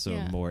style, so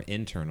more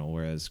internal,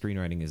 whereas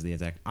screenwriting is the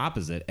exact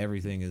opposite.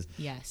 Everything is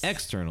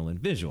external and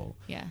visual.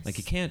 Like,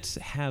 you can't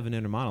have an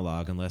inner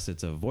monologue unless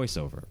it's a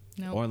voiceover,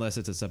 or unless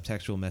it's a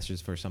subtextual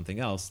message for something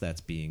else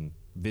that's being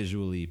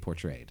visually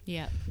portrayed.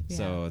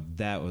 So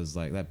that was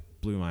like, that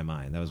blew my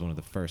mind. That was one of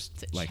the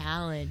first, it's a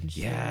challenge.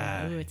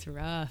 Ooh, it's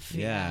rough.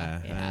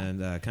 And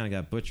kind of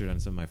got butchered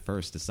on some of my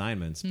first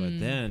assignments, but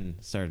then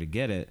started to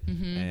get it,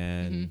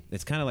 and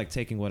it's kind of like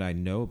taking what I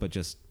know, but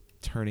just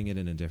turning it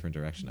in a different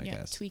direction, I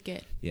guess. Tweak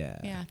it.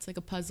 Yeah, it's like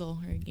a puzzle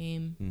or a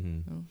game.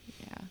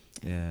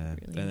 Really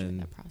and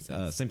that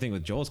process. Same thing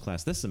with Joel's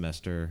class this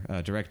semester,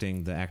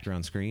 directing the actor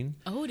on screen.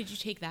 Oh, did you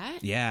take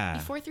that? Yeah.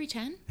 Before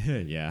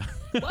 310? Yeah.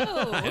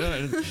 Whoa.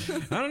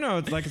 I don't know.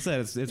 It's, like I said,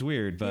 it's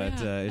weird, but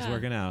it's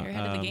working out. You're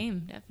ahead of the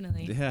game,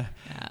 definitely.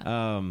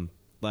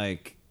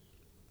 Like,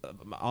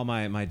 all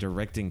my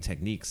directing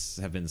techniques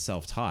have been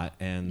self-taught,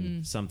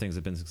 and some things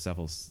have been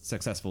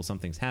successful, some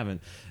things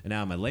haven't. And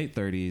now in my late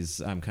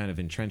 30s, I'm kind of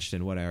entrenched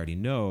in what I already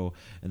know,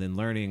 and then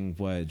learning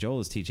what Joel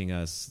is teaching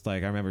us.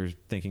 Like, I remember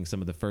thinking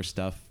some of the first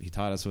stuff he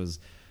taught us was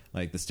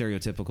like the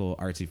stereotypical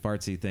artsy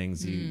fartsy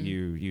things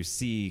you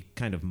see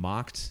kind of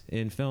mocked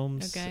in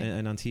films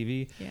and on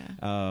TV.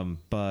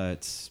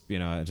 But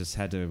I just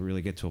had to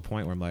really get to a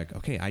point where I'm like,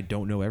 okay, I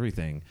don't know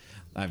everything.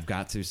 I've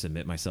got to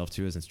submit myself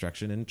to his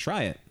instruction and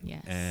try it.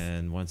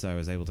 And once I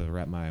was able to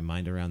wrap my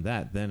mind around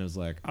that, then it was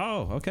like,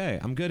 oh, okay,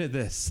 I'm good at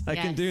this. I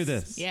can do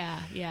this.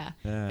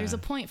 There's a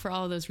point for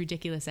all of those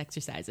ridiculous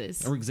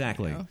exercises.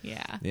 Exactly.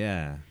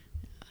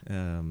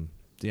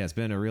 It's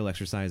been a real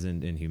exercise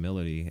in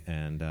humility,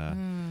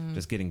 and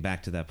just getting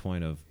back to that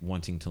point of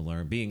wanting to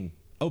learn, being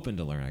open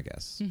to learn, I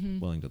guess,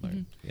 willing to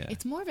learn.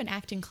 It's more of an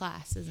acting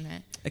class, isn't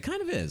it? It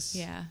kind of is.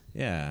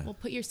 Well,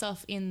 put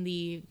yourself in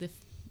the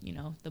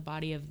the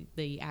body of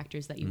the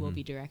actors that you will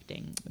be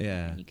directing.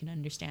 Yeah. And you can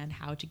understand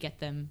how to get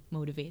them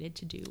motivated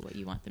to do what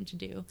you want them to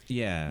do.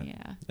 Yeah.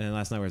 And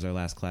last night was our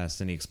last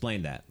class, and he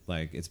explained that.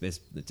 Like, it's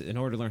in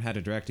order to learn how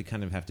to direct, you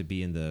kind of have to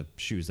be in the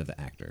shoes of the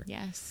actor.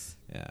 Yes.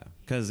 Yeah.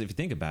 Because if you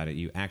think about it,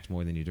 you act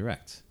more than you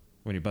direct.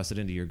 When you're busted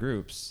into your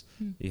groups,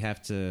 you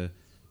have to,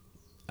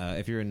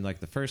 if you're in like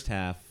the first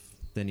half,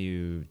 then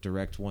you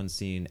direct one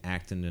scene,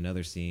 act in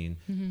another scene,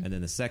 and then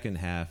the second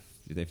half,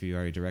 if you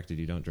already directed,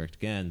 you don't direct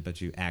again,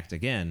 but you act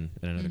again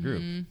in another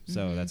group.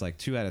 So that's like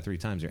 2 out of 3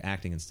 times you're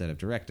acting instead of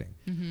directing.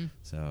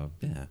 So,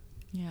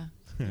 Yeah,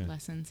 good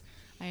lessons.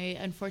 I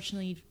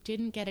unfortunately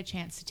didn't get a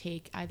chance to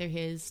take either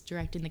his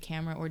directing the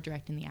camera or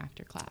directing the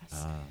actor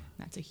class.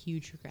 That's a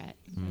huge regret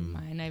of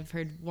mine. I've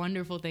heard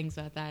wonderful things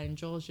about that, and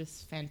Joel's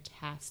just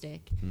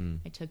fantastic.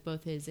 I took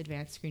both his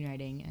advanced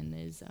screenwriting and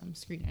his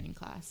screenwriting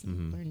class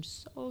and learned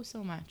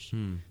so much.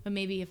 But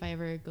maybe if I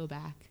ever go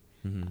back,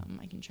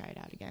 I can try it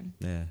out again.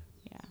 Yeah.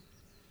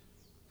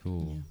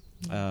 Cool.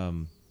 Yeah.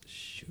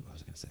 Shoot, what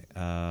was I going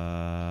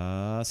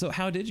to say? So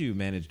how did you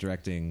manage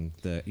directing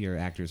your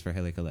actors for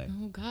Hele Calais?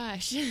 Oh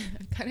gosh,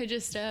 kind of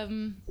just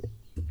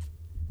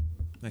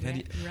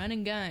like run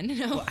and gun.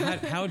 Well,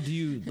 how do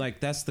you, like,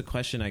 that's the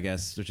question, I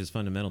guess, which is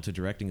fundamental to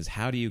directing, is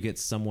how do you get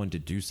someone to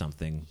do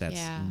something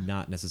that's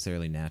not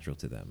necessarily natural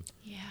to them?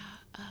 Yeah,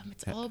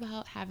 it's all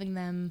about having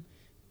them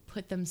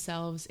put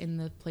themselves in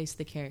the place of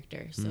the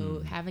character.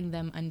 So having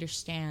them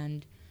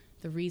understand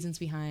the reasons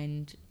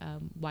behind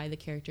why the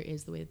character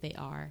is the way that they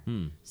are.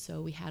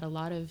 So we had a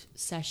lot of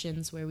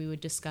sessions where we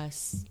would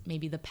discuss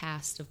maybe the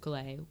past of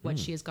Calais, what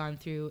she has gone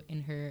through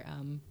in her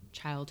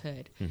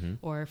childhood,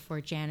 or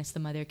for Janice, the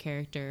mother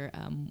character,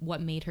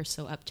 what made her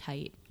so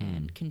uptight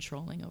and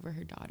controlling over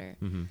her daughter.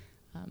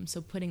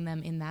 So putting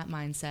them in that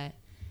mindset,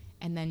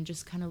 and then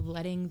just kind of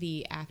letting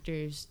the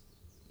actors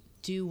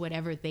do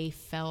whatever they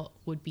felt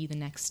would be the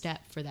next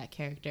step for that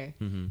character.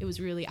 It was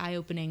really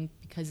eye-opening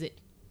because it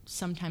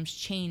sometimes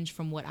changed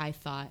from what I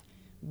thought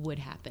would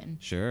happen.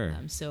 Sure.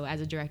 So as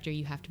a director,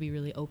 you have to be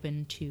really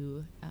open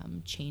to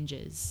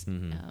changes,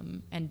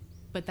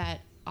 but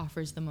that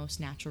offers the most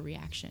natural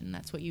reaction.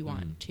 That's what you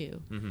want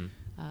too.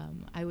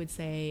 I would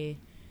say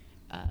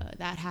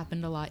that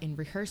happened a lot in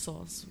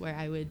rehearsals, where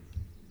I would,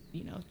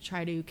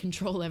 try to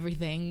control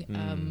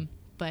everything,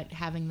 but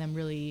having them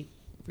really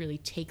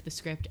take the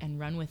script and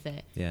run with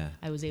it.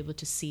 I was able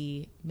to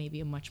see maybe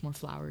a much more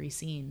flowery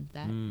scene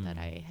that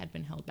I had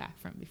been held back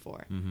from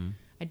before.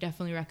 I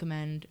definitely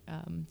recommend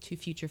to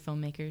future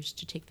filmmakers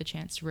to take the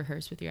chance to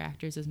rehearse with your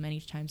actors as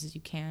many times as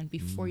you can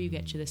before you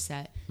get to the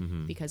set,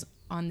 because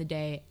on the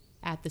day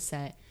at the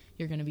set,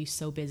 you're going to be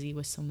so busy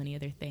with so many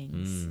other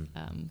things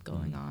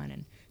going on,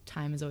 and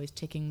time is always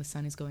ticking, the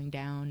sun is going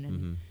down,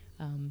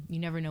 and you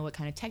never know what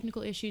kind of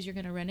technical issues you're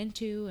going to run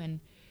into. And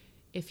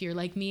if you're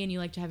like me and you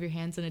like to have your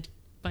hands in a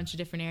bunch of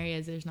different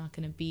areas, there's not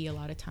going to be a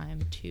lot of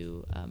time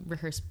to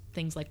rehearse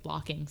things like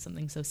blocking,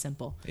 something so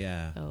simple.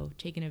 So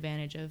taking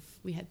advantage of,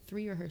 we had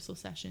 3 rehearsal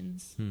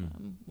sessions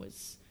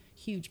was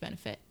huge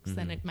benefit, because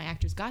then my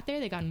actors got there,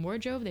 they got in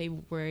wardrobe, they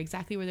were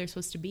exactly where they're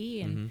supposed to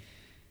be, and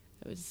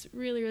I was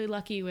really, really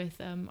lucky with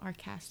our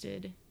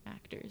casted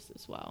actors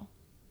as well.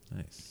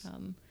 Nice.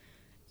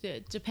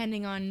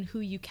 Depending on who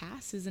you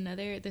cast is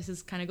another, this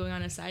is kind of going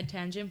on a side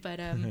tangent, but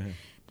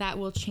that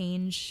will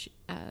change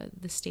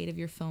the state of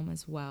your film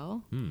as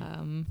well.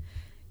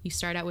 You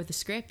start out with a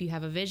script, you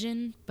have a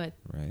vision, but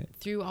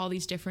through all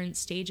these different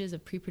stages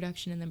of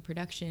pre-production and then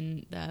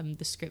production,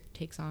 the script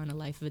takes on a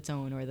life of its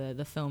own, or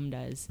the film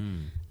does.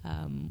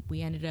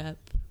 We ended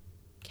up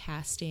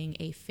casting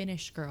a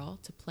Finnish girl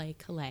to play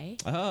Calais,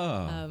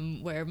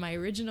 where my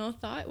original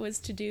thought was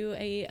to do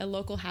a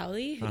local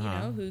haole,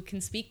 who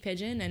can speak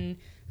Pidgin and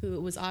who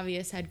it was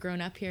obvious had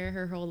grown up here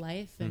her whole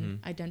life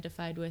and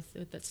identified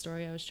with that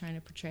story I was trying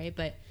to portray.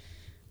 But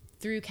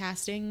through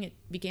casting, it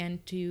began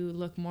to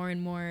look more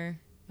and more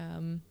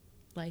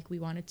like we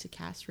wanted to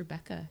cast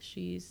Rebecca.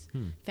 She's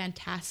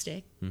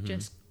fantastic,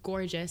 just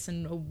gorgeous,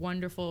 and a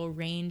wonderful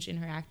range in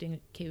her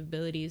acting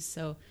capabilities.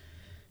 So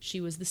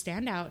she was the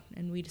standout,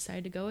 and we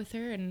decided to go with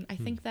her. And I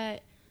think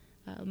that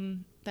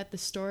that the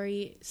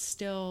story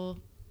still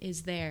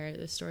is there.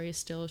 The story is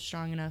still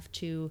strong enough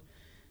to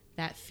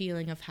that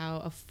feeling of how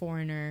a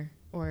foreigner,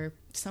 or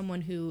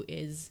someone who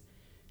is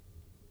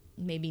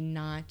maybe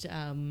not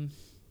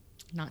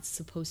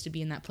supposed to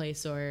be in that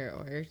place,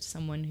 or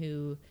someone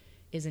who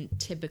isn't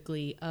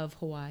typically of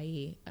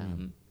Hawaii,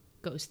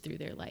 goes through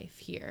their life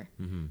here.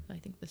 I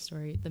think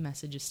the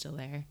message is still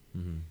there.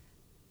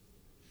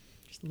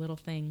 Just little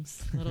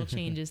things, little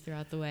changes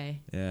throughout the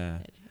way.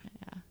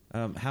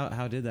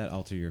 How did that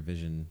alter your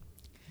vision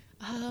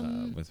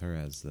with her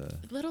as the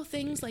little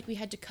things? Like we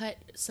had to cut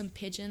some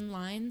Pidgin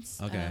lines,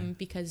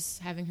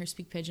 because having her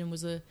speak Pidgin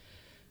was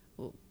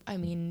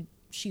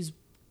she's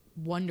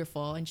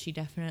wonderful, and she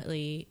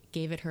definitely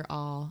gave it her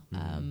all,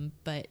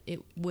 but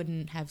it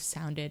wouldn't have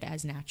sounded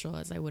as natural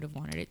as I would have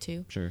wanted it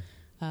to. Sure.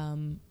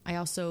 I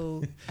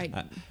also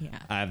I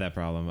have that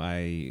problem.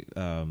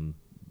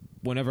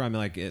 whenever I'm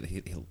like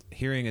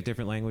hearing a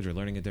different language or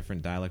learning a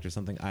different dialect or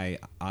something, I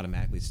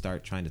automatically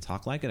start trying to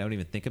talk like it. I don't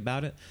even think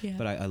about it,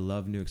 but I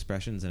love new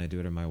expressions, and I do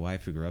it to my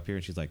wife who grew up here,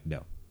 and she's like,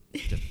 no.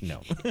 Just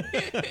no.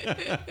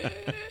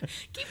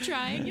 Keep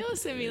trying, you'll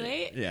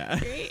assimilate. Yeah.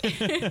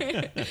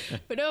 Great.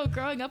 But no,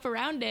 growing up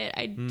around it,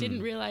 I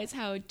didn't realize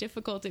how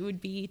difficult it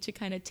would be to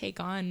kind of take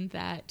on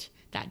that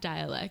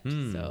dialect.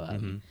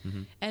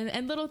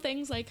 And little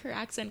things like her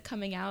accent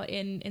coming out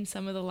in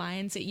some of the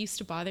lines, it used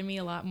to bother me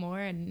a lot more,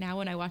 and now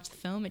when I watch the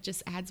film, it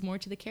just adds more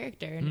to the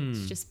character, and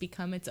it's just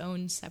become its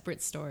own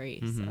separate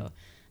story. So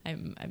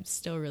I'm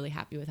still really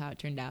happy with how it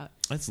turned out.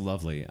 That's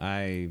lovely.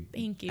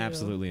 Thank you.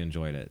 Absolutely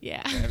enjoyed it.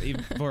 Yeah.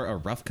 Even for a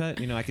rough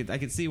cut, I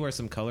could see where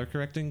some color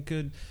correcting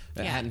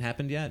hadn't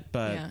happened yet,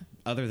 but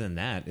other than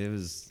that, it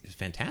was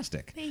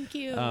fantastic. Thank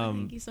you.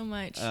 Thank you so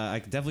much. I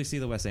could definitely see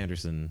the Wes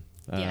Anderson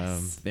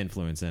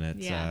influence in it,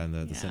 and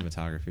the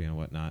cinematography and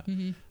whatnot.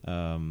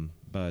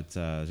 But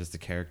just the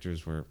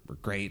characters were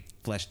great,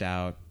 fleshed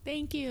out.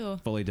 Thank you.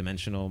 Fully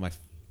dimensional. My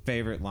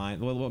favorite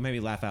line, well, what made me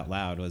laugh out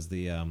loud was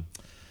the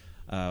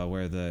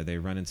where they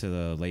run into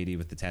the lady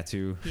with the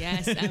tattoo.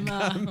 Yes,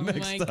 Emma. Oh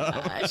my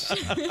gosh.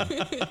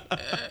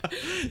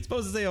 It's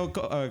supposed to say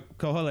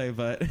Kohole,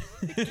 but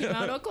came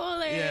out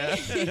Okole. Yeah,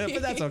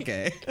 but that's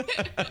okay.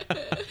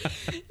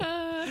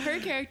 Her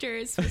character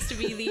is supposed to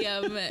be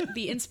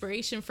the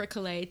inspiration for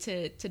Calais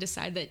to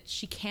decide that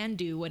she can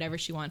do whatever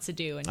she wants to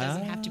do and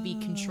doesn't have to be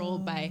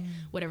controlled by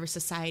whatever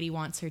society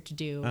wants her to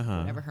do,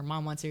 whatever her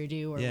mom wants her to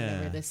do, or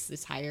whatever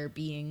this higher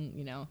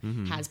being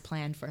has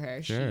planned for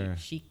her. Sure.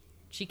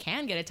 She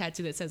can get a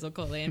tattoo that says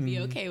Okole and be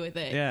okay with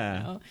it.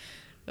 Yeah.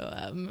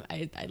 So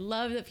I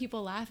love that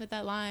people laugh at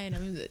that line.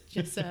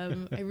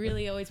 I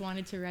really always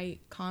wanted to write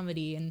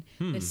comedy, and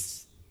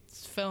this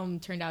film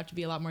turned out to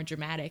be a lot more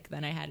dramatic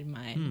than I had in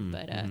mind.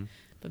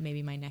 But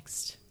maybe my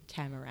next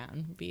time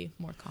around would be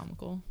more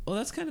comical. Well,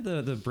 that's kind of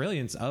the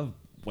brilliance of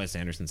Wes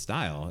Anderson's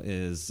style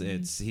is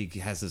he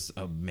has this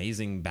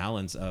amazing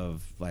balance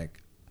of like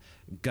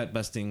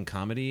gut-busting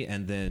comedy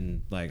and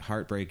then like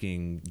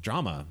heartbreaking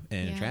drama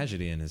and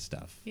tragedy in his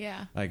stuff.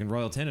 Yeah, like in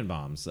Royal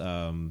Tenenbaums,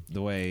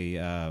 the way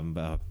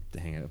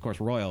of course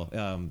Royal,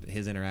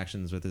 his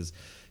interactions with his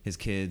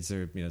kids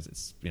are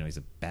he's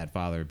a bad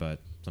father, but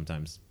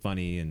sometimes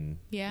funny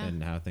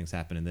and how things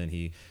happen, and then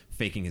he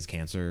faking his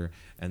cancer,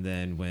 and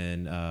then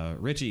when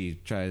Richie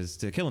tries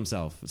to kill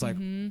himself, it's like,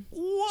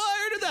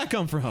 where did that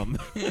come from?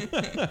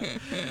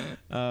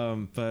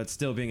 But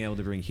still being able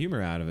to bring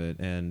humor out of it,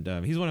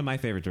 and he's one of my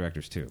favorite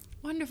directors too.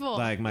 Wonderful.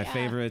 Like my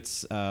favorite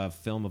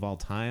film of all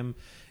time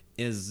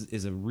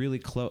is a really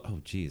close.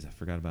 Oh geez, I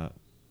forgot about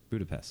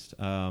Budapest.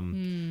 Well,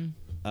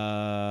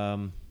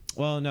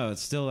 no,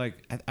 it's still like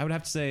I would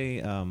have to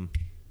say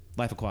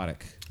Life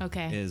Aquatic.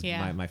 Okay, is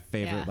my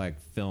favorite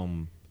like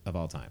film of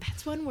all time.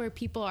 That's one where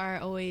people are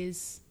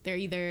always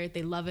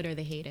they love it or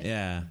they hate it.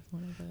 Yeah,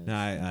 no,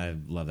 I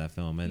love that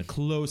film, and a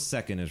close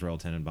second is Royal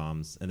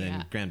Tenenbaums, and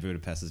then Grand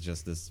Budapest is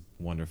just this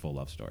wonderful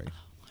love story.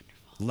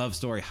 Love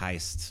story,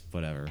 heist,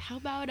 whatever. How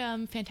about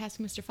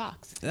Fantastic Mr.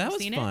 Fox? That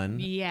was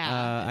fun. It?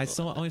 Yeah. I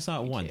only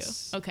saw it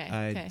once. Okay.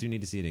 I do need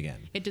to see it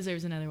again. It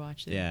deserves another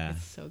watch. Though. Yeah.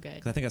 It's so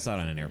good. I think I saw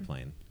it on an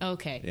airplane.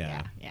 Okay.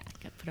 Yeah.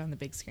 Got put on the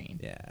big screen.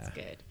 Yeah. It's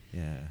good.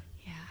 Yeah.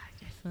 Yeah,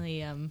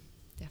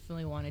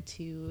 definitely wanted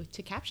to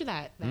capture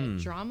that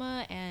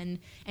drama and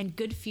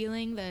good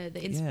feeling,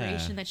 the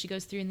inspiration that she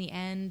goes through in the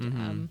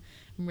end.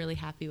 I'm really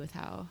happy with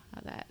how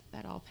that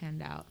all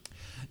panned out.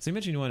 So you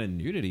mentioned you wanted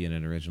nudity in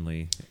it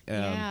originally.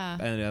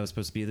 And it was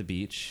supposed to be the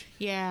beach.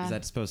 Yeah. Is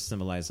that supposed to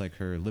symbolize like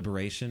her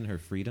liberation, her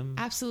freedom?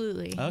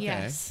 Absolutely. Okay.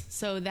 Yes.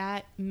 So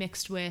that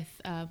mixed with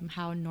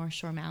how North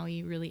Shore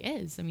Maui really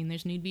is. I mean,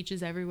 there's nude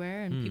beaches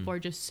everywhere, and people are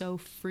just so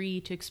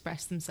free to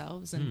express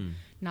themselves and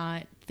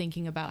not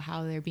thinking about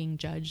how they're being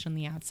judged on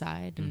the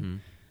outside. And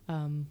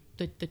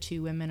the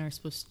two women are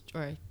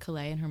or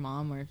Calais and her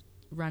mom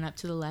run up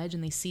to the ledge,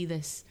 and they see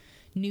this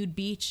nude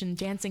beach and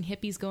dancing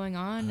hippies going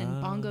on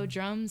and bongo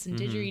drums and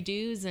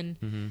didgeridoos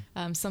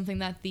and something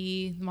that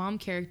the mom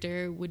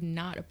character would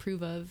not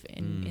approve of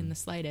in the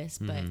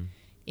slightest. But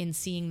in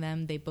seeing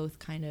them, they both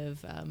kind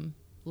of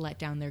let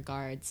down their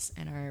guards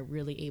and are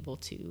really able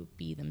to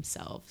be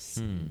themselves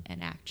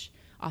and act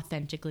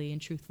authentically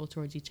and truthful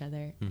towards each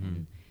other.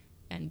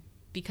 And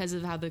because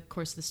of how the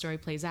course of the story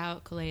plays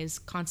out, Calais is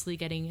constantly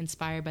getting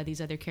inspired by these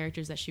other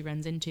characters that she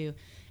runs into,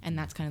 and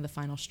that's kind of the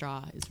final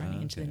straw, is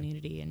running into the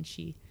nudity, and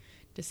she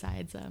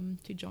decides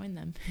to join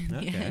them in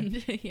the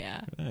end. Yeah.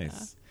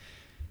 Nice.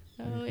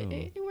 So cool.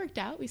 it worked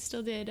out. We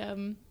still did,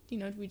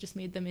 we just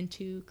made them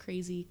into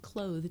crazy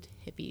clothed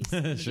hippies.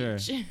 Sure.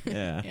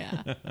 Yeah.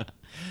 Yeah.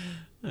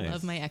 Nice.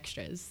 Love my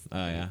extras. Oh,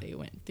 yeah. They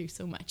went through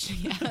so much.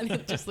 Yeah. They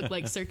just looked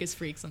like circus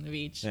freaks on the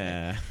beach.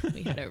 Yeah.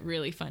 We had a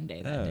really fun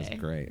day that day. That was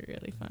great.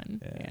 Really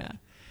fun. Yeah.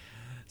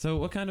 So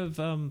what kind of,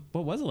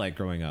 what was it like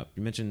growing up?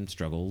 You mentioned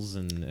struggles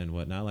and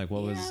whatnot. Like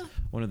what was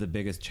one of the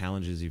biggest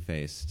challenges you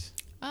faced?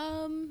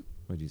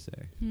 What'd you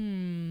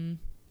say?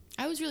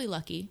 I was really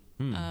lucky.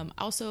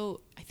 Also,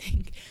 I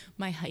think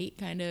my height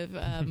kind of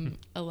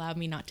allowed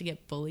me not to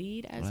get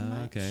bullied as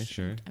much. Okay,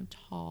 sure. I'm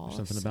tall.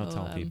 There's something about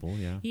tall people,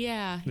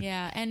 Yeah.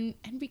 And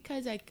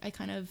because I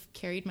kind of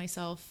carried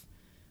myself,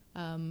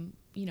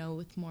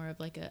 with more of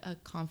like a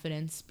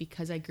confidence,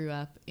 because I grew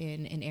up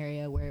in an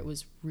area where it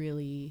was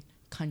really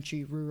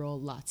country, rural,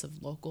 lots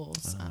of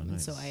locals.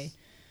 Nice. So I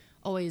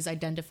always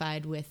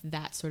identified with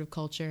that sort of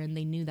culture, and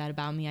they knew that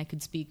about me. I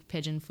could speak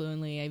Pidgin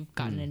fluently. I've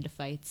gotten into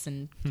fights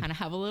and kind of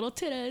have a little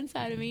titta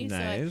inside of me.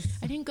 Nice. So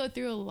I didn't go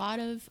through a lot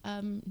of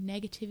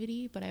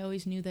negativity, but I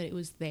always knew that it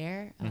was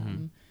there.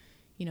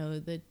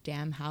 The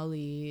Damn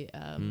Howley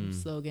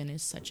slogan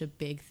is such a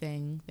big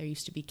thing. There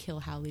used to be Kill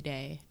Howley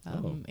Day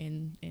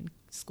in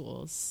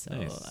schools. So,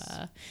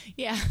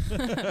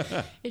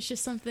 nice. It's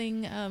just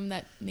something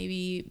that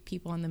maybe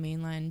people on the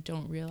mainland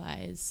don't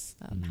realize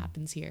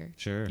happens here.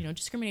 Sure.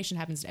 Discrimination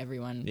happens to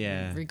everyone,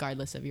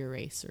 regardless of your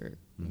race or,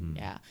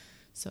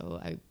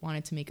 So I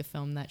wanted to make a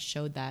film that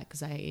showed that,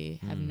 because I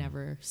have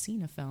never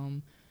seen a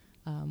film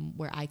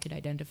where I could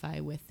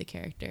identify with the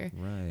character.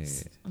 Right.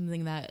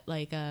 Something that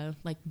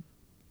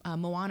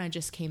Moana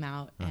just came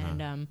out,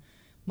 and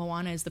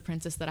Moana is the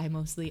princess that I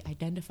mostly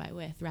identify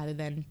with, rather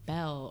than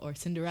Belle or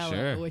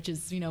Cinderella, which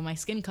is my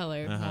skin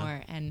color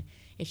more. And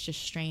it's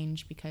just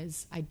strange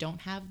because I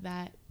don't have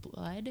that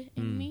blood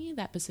in me,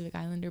 that Pacific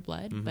Islander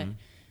blood, but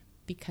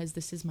because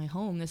this is my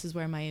home, this is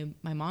where my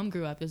mom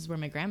grew up, this is where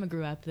my grandma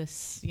grew up,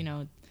 this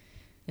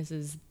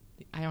is,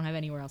 I don't have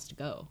anywhere else to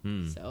go.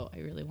 So I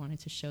really wanted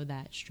to show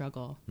that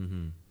struggle.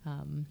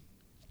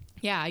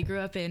 I grew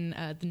up in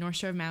the North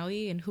Shore of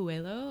Maui in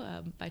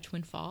Huelo by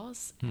Twin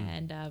Falls,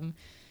 and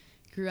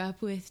grew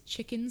up with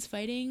chickens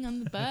fighting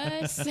on the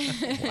bus.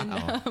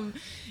 And,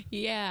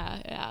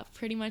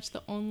 pretty much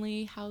the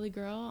only Howley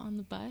girl on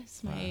the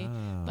bus. My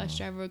bus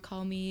driver would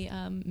call me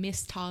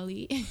Miss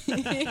Tolly.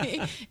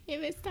 Hey,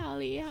 Miss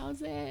Tolly,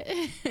 how's it?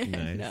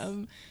 Nice.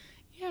 And,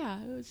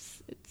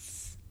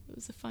 it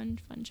was a fun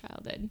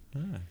childhood.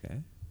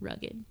 Okay.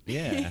 Rugged.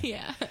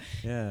 Yeah.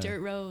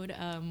 Dirt road,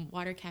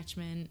 water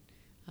catchment.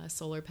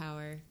 Solar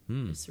power,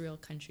 just real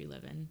country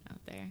living out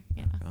there.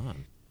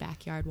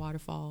 Backyard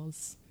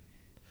waterfalls.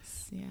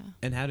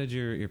 And how did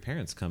your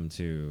parents come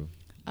to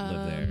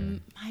live there?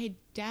 My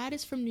dad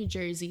is from New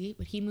Jersey,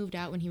 but he moved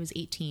out when he was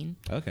 18.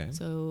 Okay.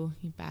 So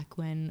back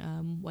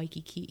when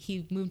Waikiki,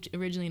 he moved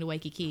originally to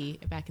Waikiki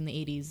back in the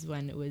 80s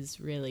when it was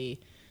really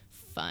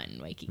fun,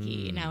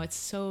 Waikiki. Now it's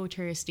so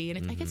touristy,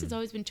 and I guess it's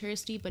always been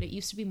touristy, but it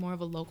used to be more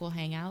of a local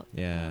hangout.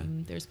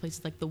 There's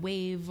places like the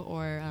Wave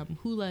or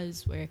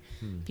Hulas where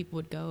people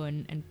would go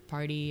and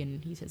party,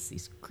 and he says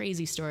these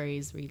crazy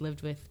stories where he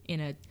lived in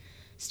a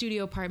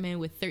studio apartment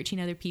with 13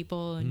 other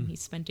people, and he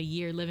spent a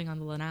year living on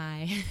the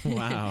lanai.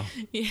 Wow.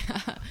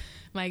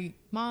 My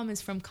mom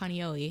is from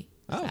Kaneohe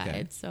side,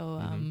 okay.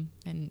 So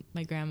and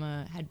my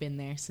grandma had been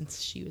there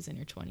since she was in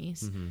her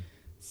 20s.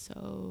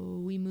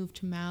 So we moved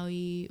to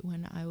Maui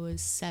when I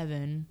was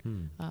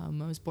 7. I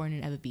was born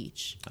in Eva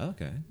Beach.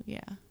 Okay.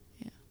 Yeah.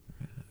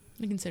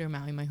 I consider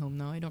Maui my home,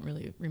 though. I don't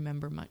really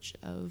remember much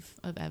of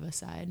Eva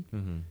side.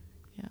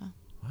 Yeah.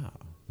 Wow,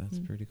 that's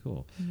pretty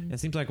cool. It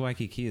seems like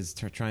Waikiki is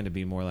trying to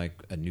be more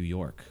like a New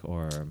York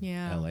or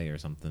LA or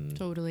something.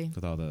 Totally.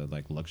 With all the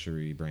like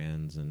luxury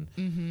brands and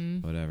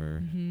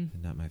whatever.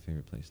 Not my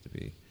favorite place to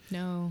be.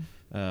 No.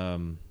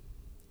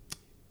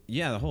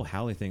 The whole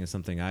Howley thing is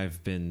something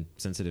I've been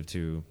sensitive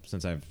to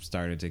since I've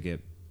started to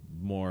get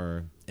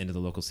more into the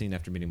local scene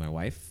after meeting my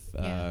wife.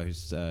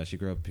 She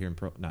grew up here in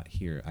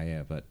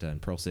but in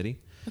Pearl City.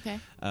 Okay.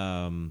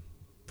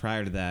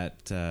 Prior to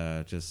that,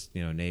 just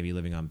Navy,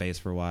 living on base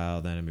for a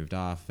while. Then I moved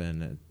off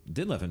and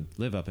did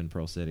live up in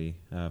Pearl City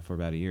for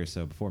about a year or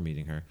so before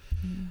meeting her.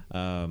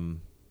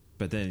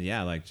 But then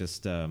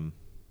just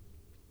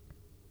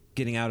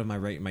getting out of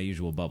my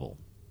usual bubble,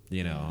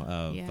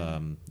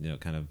 kind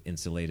of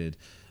insulated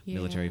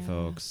military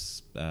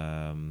folks.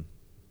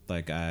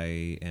 Like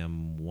I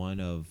am one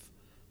of,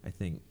 I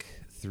think,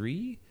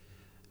 3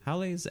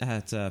 Howleys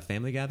at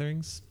family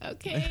gatherings.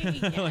 Okay,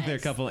 yes, like there are a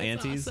couple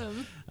that's aunties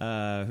awesome.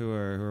 Who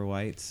are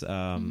white.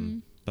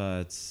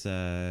 But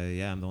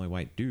I'm the only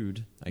white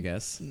dude, I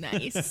guess.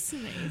 Nice.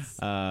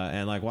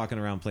 And like walking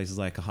around places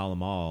like Kahala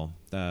Mall,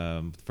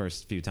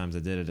 first few times I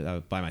did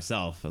it by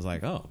myself, I was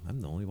like, oh,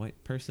 I'm the only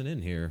white person in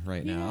here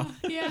right now.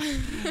 Yeah.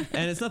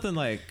 And it's nothing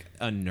like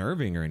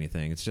unnerving or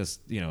anything. It's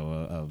just,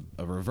 a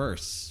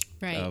reverse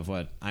of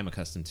what I'm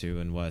accustomed to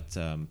and what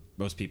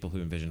most people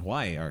who envision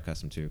Hawaii are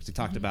accustomed to. Because he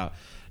talked about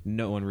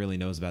no one really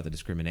knows about the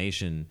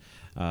discrimination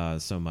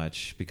so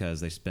much because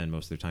they spend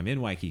most of their time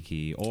in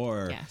Waikiki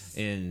or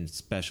in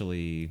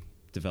specially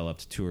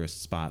developed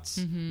tourist spots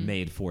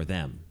made for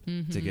them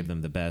to give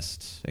them the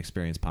best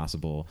experience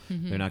possible.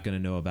 They're not going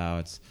to know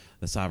about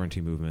the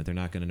sovereignty movement. They're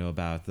not going to know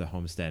about the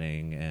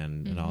homesteading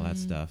and all that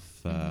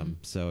stuff.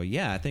 So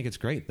I think it's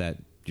great that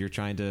you're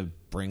trying to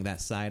bring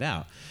that side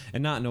out,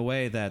 and not in a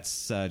way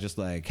that's just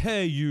like,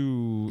 hey,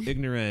 you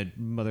ignorant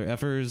mother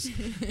effers,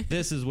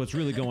 this is what's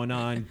really going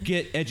on,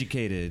 get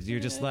educated. You're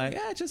just like,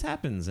 it just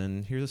happens,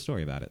 and here's a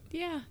story about it.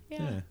 Yeah.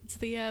 It's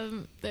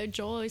the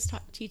Joel always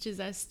teaches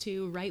us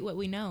to write what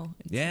we know.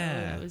 And yeah.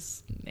 So that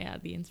was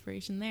the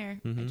inspiration there.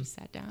 I just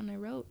sat down and I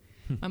wrote.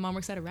 My mom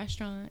works at a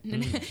restaurant,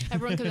 and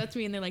everyone comes up to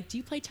me and they're like, do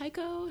you play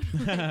taiko?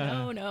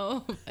 I'm like,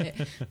 no.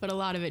 But a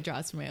lot of it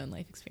draws from my own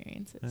life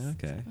experiences.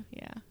 Okay. So,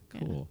 yeah.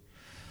 Cool.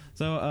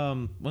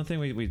 So one thing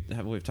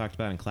we've talked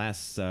about in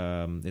class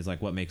is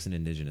like what makes an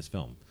indigenous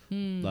film.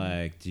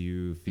 Like, do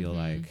you feel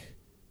like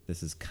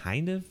this is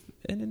kind of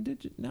an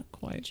indigenous? Not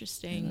quite.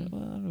 Interesting.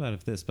 Well, I don't know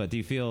about this, but do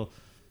you feel?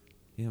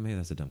 Maybe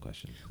that's a dumb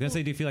question. I was gonna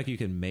say, do you feel like you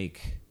can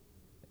make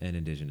an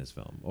indigenous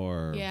film,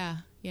 or Yeah.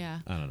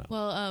 I don't know.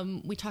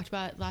 Well, we talked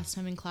about last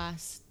time in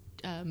class,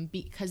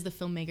 because the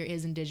filmmaker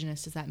is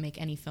indigenous, does that make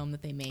any film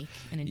that they make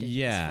an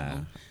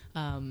indigenous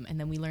film? And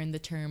then we learned the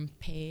term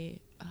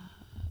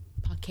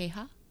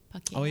Pakeha.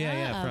 Oh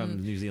yeah,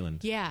 from New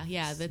Zealand.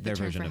 Yeah, the their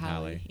term version for of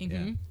Haole.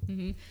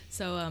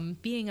 So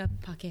being a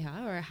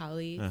Pakeha or a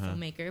Haole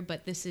filmmaker,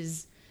 but this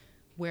is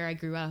where I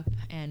grew up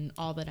and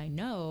all that I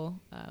know,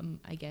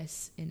 I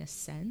guess in a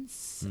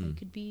sense I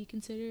could be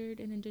considered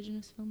an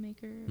indigenous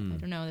filmmaker. I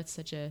don't know, that's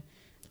such a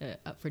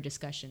up for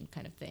discussion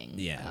kind of thing.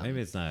 Yeah,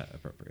 maybe it's not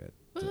appropriate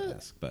to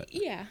ask, but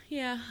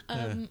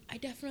I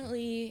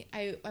definitely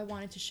I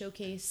wanted to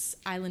showcase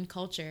island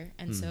culture,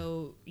 and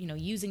so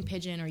using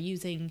pidgin or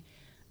using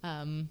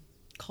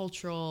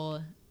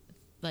cultural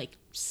like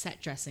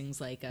set dressings,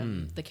 like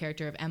the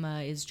character of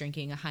Emma is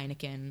drinking a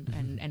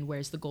Heineken and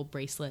wears the gold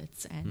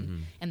bracelets,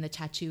 and the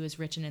tattoo is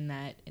written in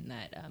that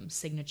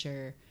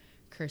signature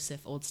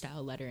cursive old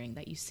style lettering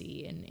that you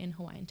see in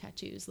Hawaiian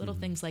tattoos, little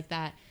things like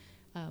that.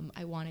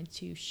 I wanted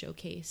to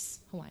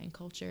showcase Hawaiian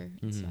culture,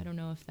 and so I don't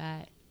know if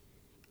that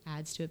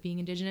adds to it being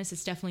indigenous.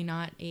 It's definitely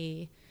not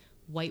a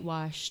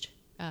whitewashed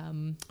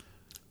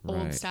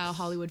old style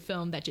Hollywood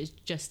film that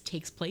just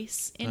takes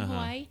place in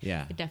Hawaii.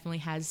 Yeah, it definitely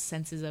has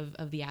senses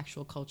of the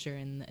actual culture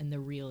and the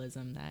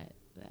realism that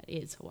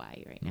is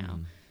Hawaii right now.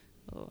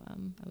 So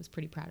I was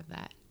pretty proud of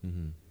that.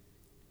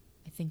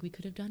 I think we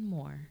could have done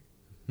more,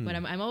 but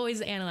I'm always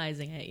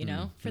analyzing it,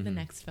 for the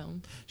next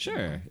film.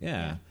 Sure,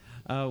 yeah.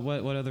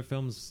 What other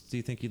films do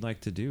you think you'd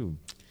like to do?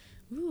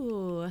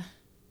 Ooh.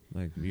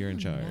 Like, you're in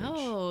charge.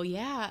 Oh,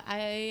 yeah.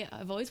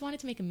 I've always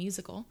wanted to make a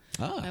musical.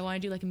 I want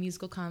to do like a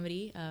musical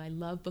comedy. I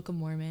love Book of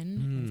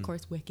Mormon, of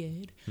course,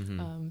 Wicked.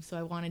 So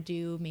I want to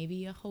do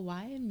maybe a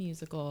Hawaiian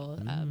musical.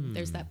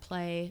 There's that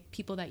play,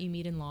 People That You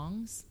Meet in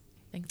Longs.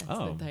 I think that's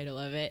the title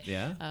of it.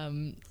 Yeah.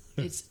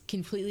 It's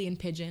completely in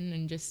pidgin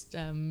and just,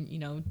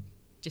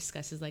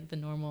 discusses like the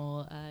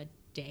normal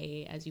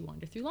day as you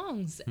wander through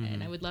Longs.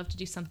 And I would love to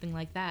do something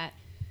like that.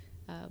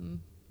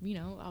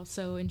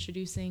 Also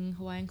introducing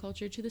Hawaiian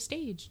culture to the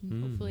stage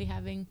and hopefully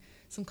having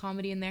some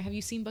comedy in there. Have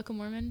you seen Book of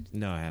Mormon?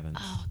 No, I haven't.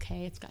 Oh,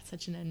 okay. It's got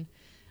such an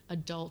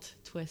adult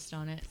twist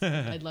on it.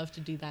 I'd love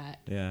to do that.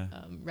 Yeah.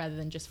 Rather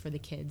than just for the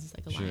kids,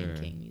 like a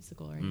Lion King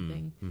musical or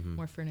anything.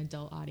 More for an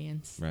adult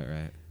audience.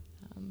 Right.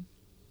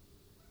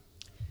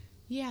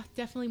 Yeah,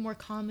 definitely more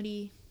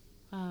comedy.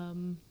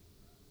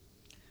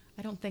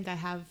 I don't think I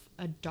have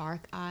a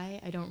dark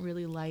eye. I don't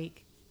really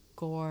like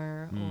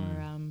gore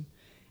or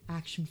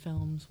action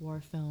films,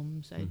 war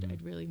films.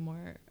 I'd really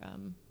more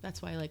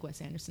that's why I like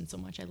Wes Anderson so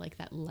much. I like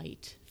that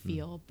light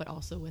feel, but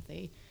also with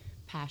a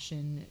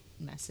passion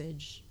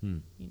message.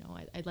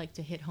 I'd like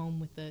to hit home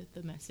with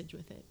the message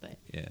with it, but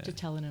to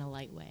tell it in a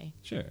light way.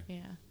 Sure.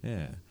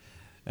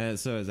 Yeah.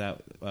 So is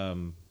that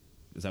what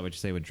you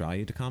say would draw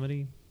you to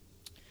comedy?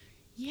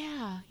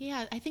 Yeah.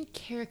 I think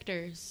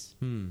characters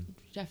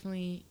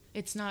definitely.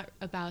 It's not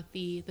about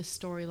the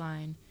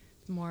storyline.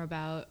 It's more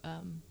about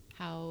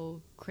how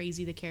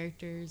crazy the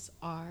characters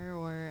are,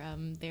 or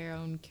their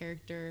own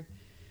character,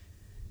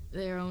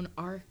 their own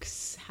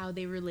arcs, how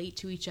they relate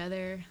to each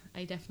other.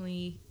 I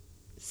definitely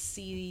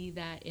see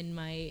that in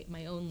my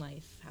own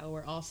life, how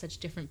we're all such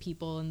different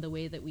people, and the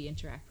way that we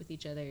interact with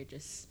each other,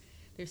 just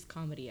there's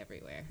comedy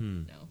everywhere.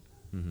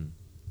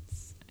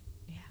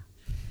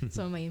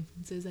 Some of my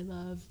influences, I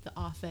love The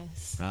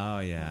Office. Oh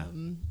yeah.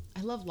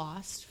 I love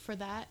Lost for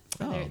that,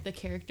 for the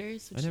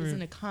characters, which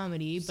isn't a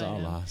comedy, but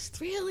Lost.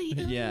 Really?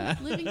 Yeah.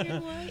 Living here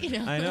in Hawaii?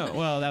 I know.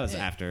 Well, that was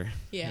after.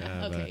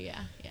 Yeah.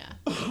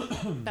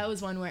 That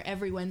was one where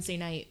every Wednesday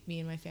night, me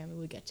and my family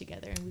would get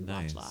together and we'd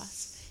watch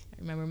Lost. I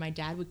remember my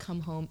dad would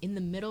come home in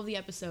the middle of the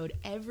episode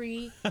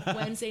every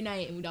Wednesday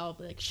night, and we'd all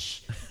be like,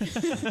 "Shh,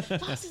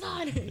 Lost is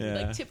on!" And we'd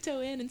like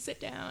tiptoe in and sit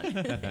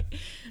down.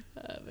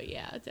 But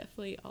yeah,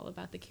 definitely all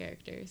about the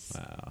characters.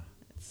 Wow.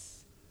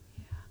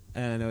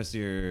 And I noticed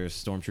your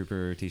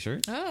Stormtrooper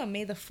t-shirt. Oh,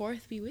 may the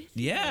 4th be with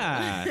you.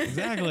 Yeah,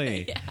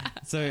 exactly. Yeah.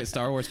 So,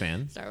 Star Wars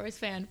fan. Star Wars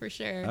fan for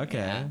sure.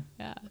 Okay.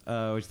 Yeah.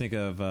 What'd you think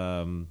of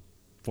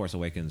Force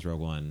Awakens,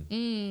 Rogue One?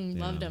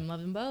 Loved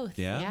them both.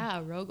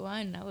 Yeah, Rogue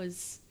One.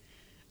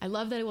 I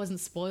love that it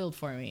wasn't spoiled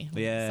for me.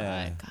 God,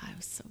 it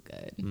was so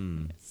good.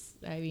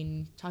 I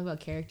mean, talk about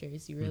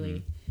characters. You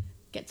really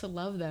get to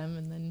love them,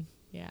 and then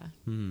yeah,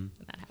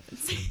 that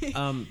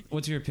happens.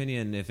 What's your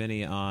opinion, if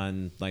any,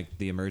 on like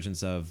the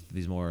emergence of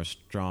these more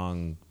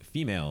strong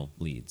female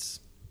leads?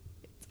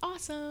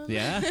 Awesome.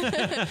 Yeah.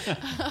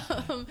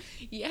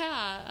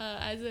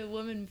 As a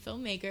woman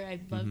filmmaker,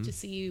 I'd love to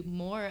see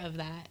more of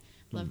that.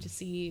 Love to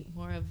see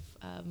more of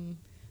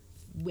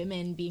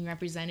women being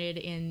represented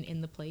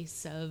in the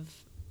place of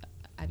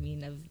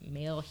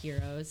male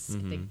heroes.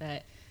 I think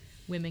that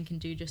women can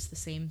do just the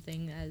same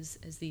thing as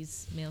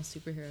these male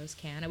superheroes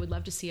can. I would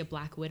love to see a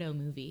Black Widow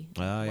movie.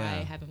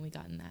 Why haven't we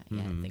gotten that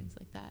yet? Things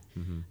like that.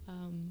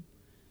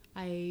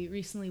 I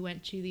recently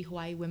went to the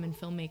Hawaii Women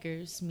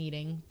Filmmakers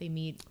meeting. They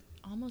meet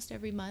almost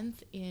every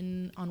month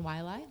on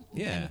Wailea.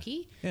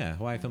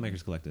 Hawaii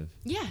Filmmakers Collective.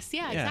 Yes,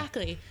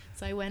 exactly.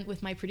 So I went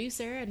with my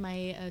producer and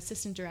my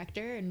assistant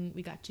director, and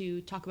we got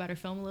to talk about our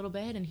film a little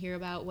bit and hear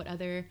about what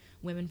other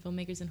women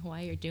filmmakers in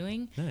Hawaii are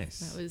doing. Nice.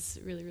 That was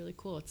really, really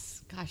cool.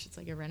 It's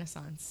like a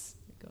renaissance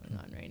going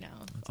on right now.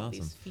 That's all awesome.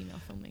 These female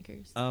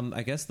filmmakers.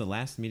 I guess the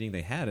last meeting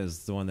they had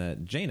is the one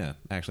that Jaina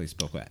actually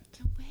spoke at.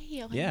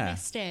 No way. I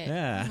missed it.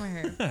 Yeah.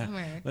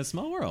 Bummer. A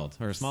small world,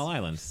 or a small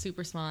island.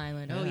 Super small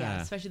island. Oh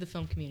yeah, especially the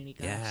film community.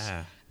 Gosh.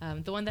 Yeah.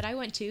 The one that I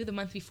went to the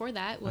month before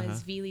that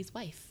was Vili's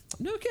wife.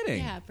 No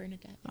kidding. Yeah,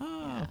 Bernadette.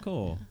 Oh,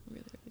 cool. Yeah,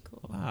 really, really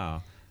cool.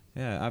 Wow.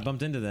 Yeah, I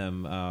bumped into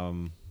them a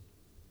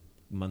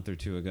month or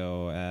two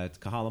ago at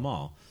Kahala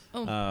Mall.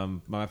 Oh.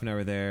 My wife and I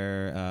were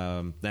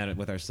there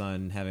with our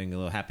son having a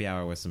little happy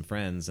hour with some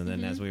friends, and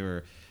then as we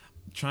were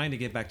trying to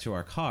get back to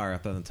our car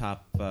up on the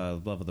top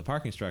level of the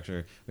parking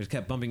structure, we just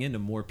kept bumping into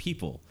more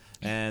people.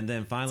 And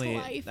then finally,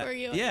 it's Hawaii for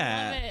you.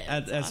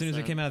 As soon as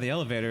we came out of the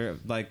elevator,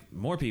 like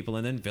more people,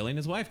 and then Billy and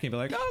his wife came,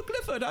 like, "Oh,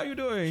 Clifford, how you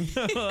doing?"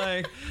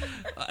 Like,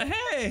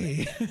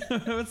 "Hey,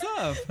 what's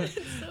up?" It's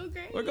so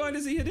great. "We're going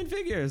to see Hidden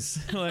Figures."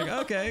 Like,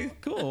 okay,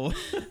 cool.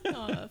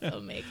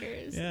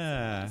 Filmmakers.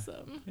 Yeah. That's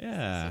awesome.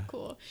 Yeah. So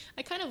cool.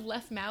 I kind of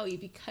left Maui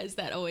because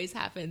that always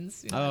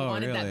happens. Oh, I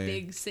wanted that really?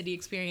 big city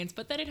experience,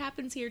 but then it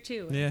happens here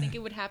too. Yeah. I think it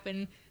would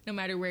happen no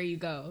matter where you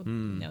go.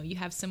 You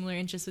have similar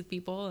interests with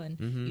people, and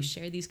you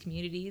share these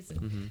communities,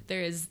 and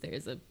there's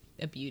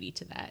a beauty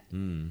to that.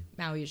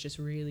 Maui is just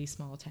really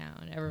small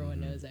town. Everyone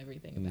knows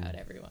everything about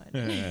everyone.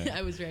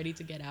 I was ready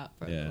to get out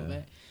for a little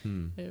bit.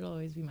 But it'll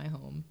always be my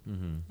home.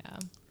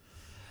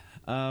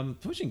 Yeah.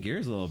 Switching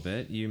gears a little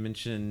bit, you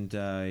mentioned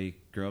you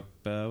grew up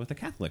with a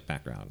Catholic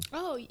background.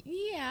 Oh,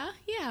 yeah.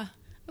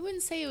 I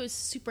wouldn't say it was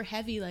super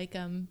heavy like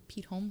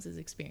Pete Holmes's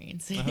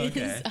experience is.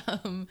 Okay.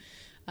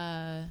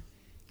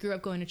 Grew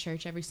up going to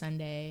church every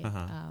Sunday.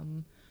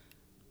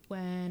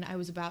 When I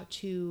was about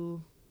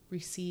to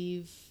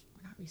be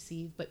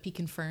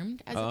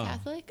confirmed as a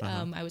Catholic,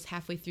 I was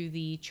halfway through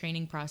the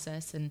training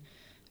process, and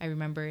I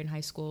remember in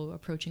high school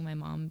approaching my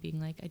mom being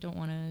like, I don't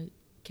want to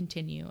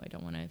continue. I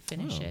don't want to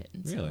finish it.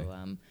 And really? so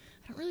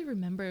I don't really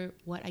remember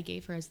what I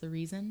gave her as the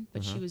reason,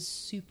 but she was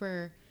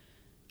super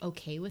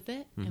okay with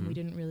it, and we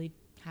didn't really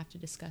have to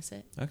discuss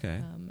it.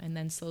 Okay. And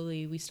then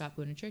slowly we stopped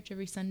going to church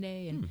every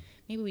Sunday, and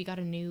maybe we got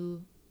a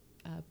new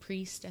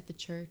priest at the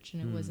church,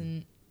 and it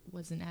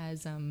wasn't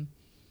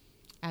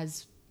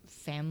as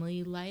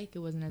family like. It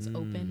wasn't as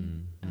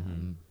open.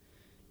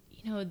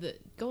 The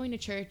going to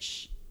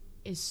church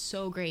is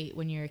so great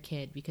when you're a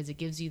kid because it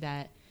gives you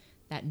that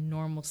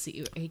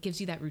normalcy. It gives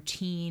you that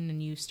routine,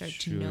 and you start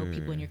to know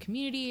people in your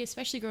community.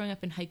 Especially growing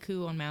up in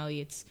Haiku on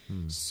Maui, it's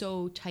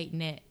so tight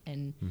knit,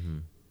 and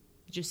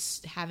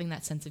just having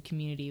that sense of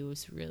community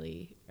was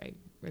really I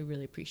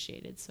really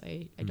appreciated. So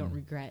I don't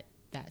regret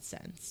that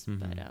sense,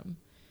 but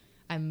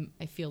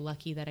I feel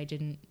lucky that I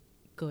didn't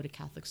go to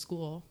Catholic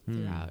school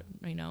throughout.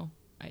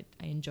 I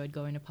enjoyed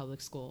going to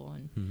public school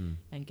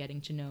and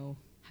getting to know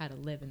how to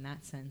live in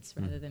that sense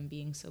rather than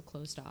being so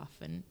closed off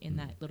and in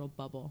that little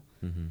bubble.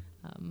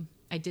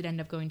 I did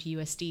end up going to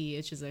USD,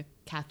 which is a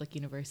Catholic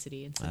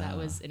university, and so that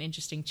was an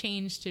interesting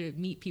change to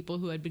meet people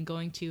who had been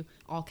going to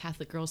all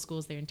Catholic girls'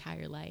 schools their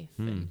entire life,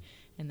 and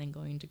then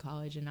going to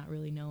college and not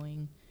really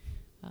knowing,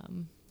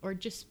 or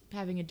just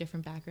having a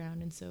different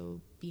background, and so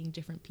being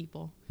different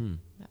people.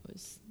 That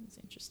was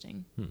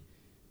interesting.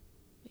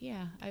 But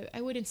yeah,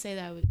 I wouldn't say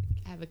that I would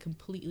have a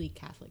completely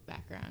Catholic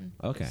background.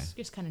 Okay.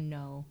 Just kind of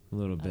know a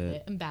little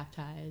bit. I'm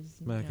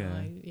baptized. Okay.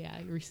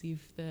 I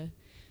received the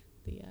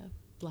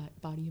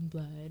body and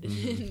blood,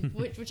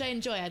 which I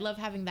enjoy. I love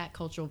having that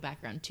cultural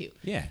background too.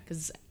 Yeah.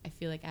 Because I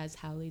feel like as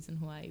Haoles in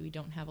Hawaii, we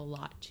don't have a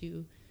lot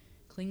to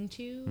cling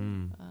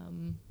to.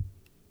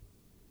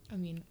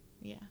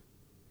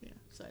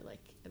 So I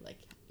like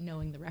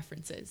knowing the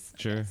references.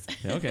 Sure.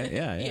 Okay.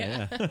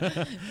 Yeah.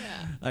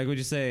 Like, would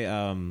you say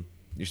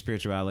your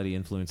spirituality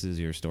influences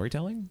your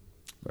storytelling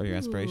or your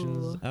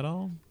aspirations at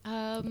all,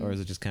 or is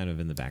it just kind of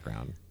in the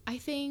background? I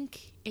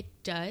think it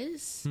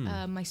does.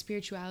 My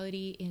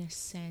spirituality, in a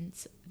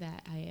sense,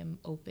 that I am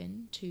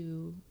open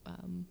to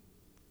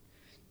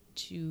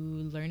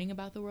learning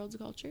about the world's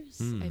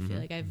cultures. I feel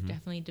like I've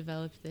definitely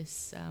developed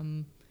this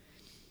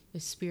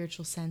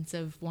spiritual sense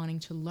of wanting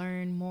to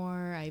learn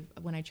more.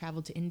 When I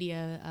traveled to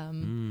India,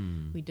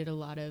 we did a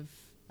lot of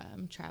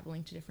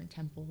traveling to different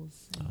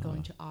temples and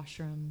going to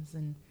ashrams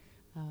and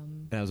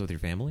That was with your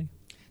family?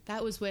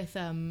 That was with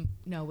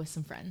with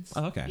some friends.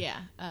 Oh, okay.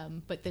 Yeah.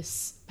 But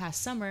this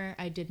past summer,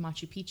 I did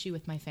Machu Picchu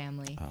with my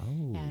family,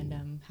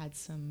 and had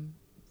some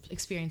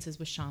experiences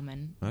with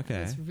shaman. Okay.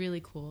 It was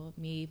really cool.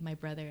 Me, my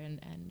brother,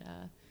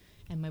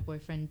 and my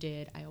boyfriend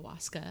did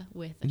ayahuasca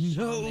with a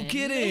shaman. No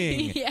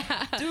kidding.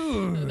 Yeah.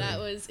 Dude. So that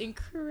was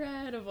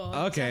incredible.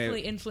 Okay. It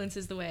definitely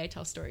influences the way I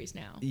tell stories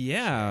now.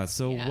 Yeah.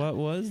 So Yeah. what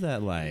was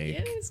that like?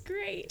 It was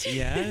great.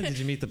 Yeah. Did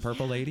you meet the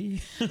purple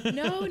lady?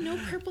 No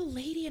purple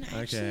lady. And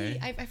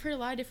I've heard a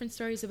lot of different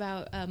stories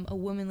about a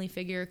womanly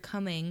figure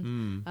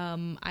coming.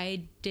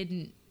 I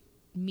didn't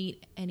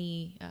meet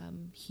any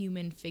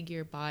human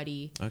figure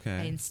body. Okay.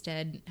 I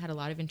instead had a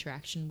lot of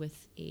interaction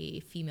with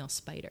a female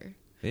spider.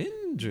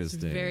 Interesting.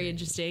 It's very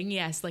interesting.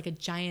 Yes, like a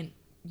giant,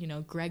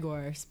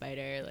 Gregor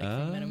spider, like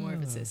from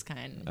Metamorphosis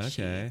kind.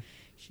 Okay.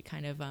 She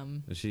kind of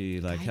Was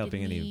she like guided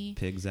helping any me.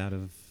 pigs out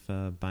of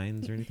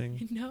binds or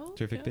anything? No.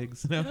 Terrific no.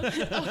 pigs? No.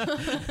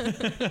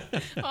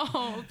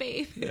 Oh,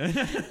 babe.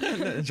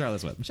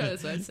 Charlotte's Web.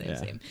 Charlotte's Web,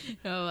 same.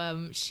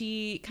 No,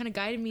 she kind of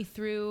guided me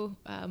through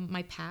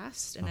my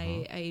past, and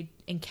I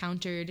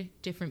encountered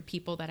different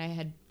people that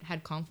I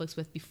had conflicts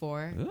with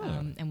before,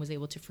 and was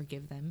able to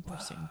forgive them for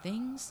certain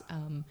things.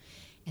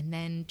 And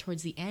then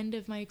towards the end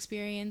of my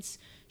experience,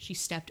 she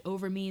stepped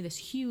over me, this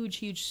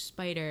huge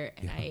spider,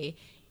 and I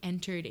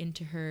entered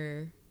into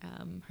her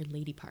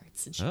lady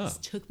parts, and she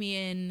just took me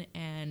in,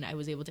 and I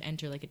was able to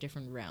enter like a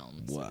different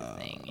realm sort of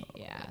thing.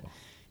 Yeah.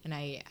 And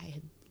I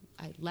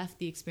left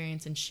the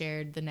experience and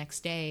shared the next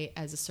day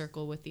as a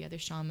circle with the other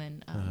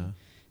shaman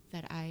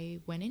that I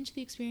went into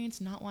the experience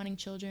not wanting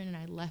children, and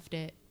I left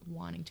it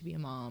wanting to be a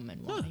mom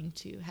and wanting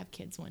to have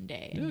kids one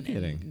day. No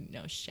kidding.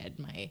 And shed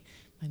my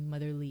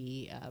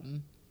motherly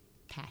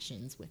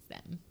passions with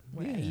them.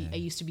 Where Yeah. I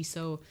used to be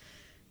so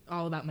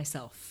all about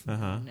myself,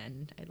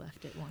 and I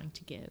left it wanting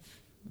to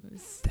give.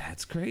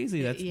 That's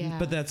crazy.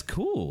 But that's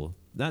cool.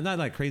 Not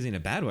like crazy in a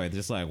bad way.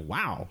 Just like,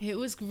 wow. It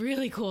was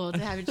really cool to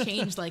have it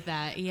changed like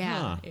that. Yeah.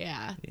 Huh.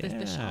 Yeah.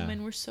 The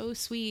shaman were so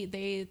sweet.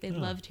 They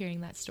loved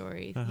hearing that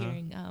story,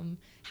 hearing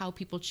how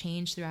people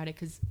changed throughout it,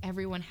 because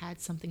everyone had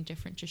something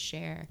different to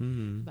share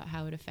about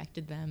how it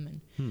affected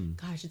them. And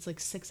gosh, it's like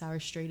 6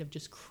 hours straight of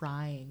just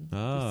crying.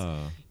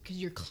 Because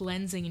you're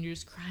cleansing and you're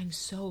just crying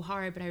so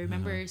hard. But I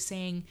remember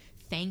saying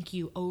thank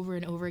you over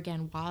and over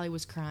again while I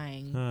was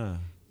crying.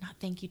 Not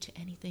thank you to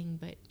anything,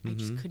 but I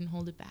just couldn't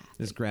hold it back.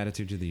 Is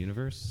gratitude to the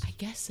universe? I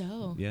guess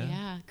so.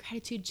 Yeah.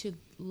 Gratitude to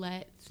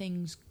let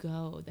things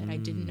go that I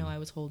didn't know I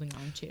was holding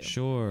on to.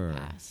 Sure.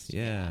 Past.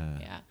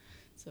 Yeah.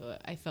 So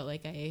I felt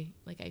like I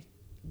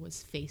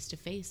was face to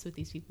face with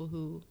these people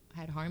who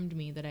had harmed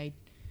me, that I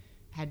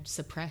had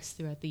suppressed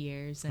throughout the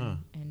years,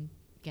 and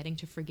getting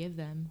to forgive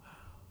them.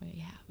 Wow.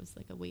 Yeah, it was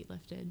like a weight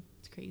lifted.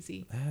 It's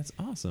crazy. That's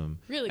awesome.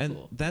 Really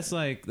cool. That's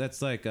like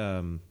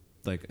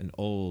an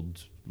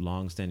old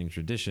long-standing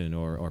tradition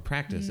or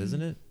practice,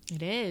 isn't it?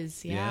 It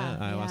is, yeah.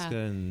 Ayahuasca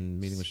and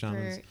meeting with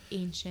shamans. Super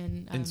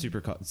ancient. In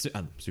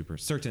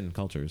certain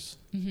cultures.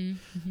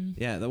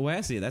 Yeah, the way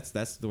I see it,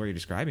 that's the way you're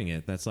describing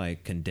it. That's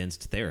like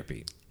condensed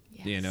therapy.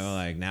 Yes.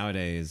 Like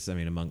nowadays, I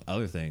mean, among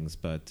other things,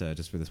 but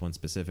just for this one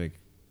specific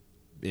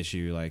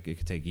issue, like it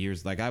could take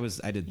years. Like I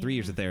did 3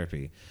 years of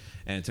therapy,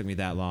 and it took me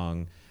that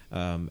long.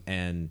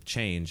 And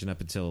change, and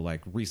up until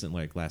like recent,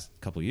 like last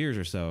couple of years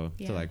or so,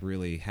 to like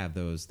really have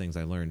those things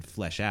I learned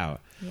flesh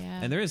out.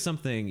 And there is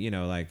something,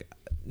 like,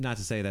 not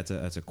to say that's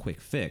a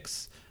quick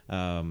fix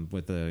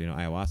with the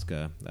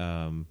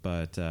ayahuasca,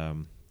 but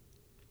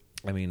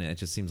I mean, it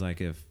just seems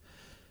like if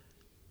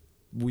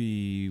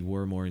we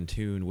were more in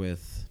tune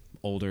with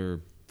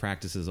older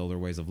practices, older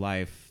ways of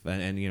life,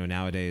 and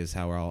nowadays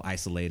how we're all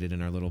isolated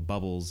in our little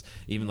bubbles,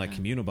 even like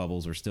communal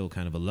bubbles, we're still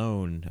kind of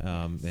alone,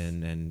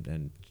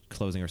 and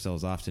closing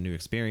ourselves off to new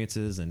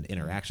experiences and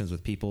interactions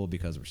with people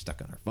because we're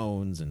stuck on our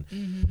phones and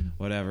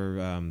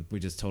whatever. We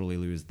just totally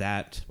lose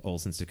that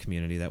old sense of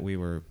community that we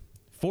were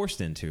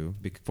forced into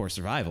for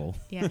survival,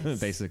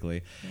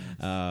 basically.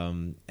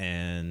 Yes.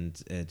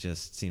 And it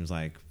just seems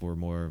like we're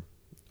more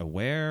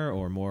aware,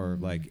 or more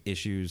like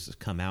issues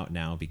come out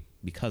now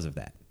because of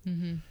that.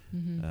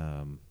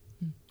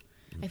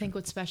 I think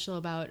what's special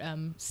about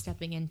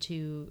stepping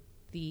into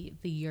the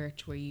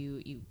yurt where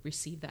you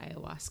receive the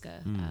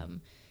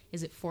ayahuasca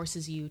is it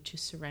forces you to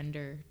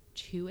surrender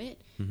to it,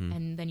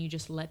 and then you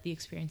just let the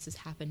experiences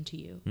happen to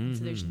you.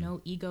 So there's no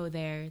ego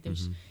there.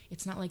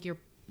 It's not like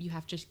you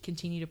have to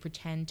continue to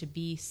pretend to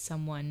be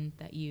someone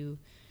that you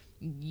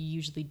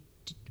usually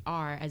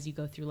are as you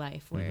go through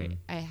life. Where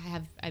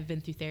I've been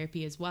through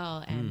therapy as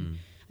well, and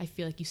I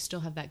feel like you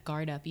still have that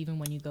guard up even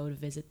when you go to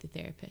visit the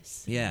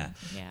therapist. Yeah.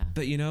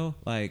 But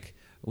like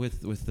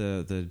with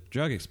the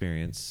drug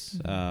experience,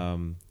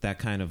 that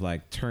kind of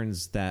like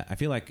turns that, I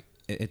feel like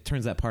it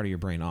turns that part of your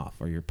brain off,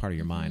 or your part of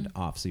your mind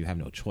off, so you have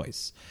no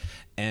choice.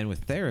 And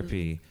with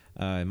therapy,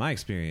 in my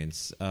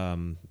experience,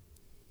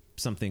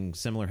 something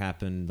similar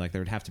happened. Like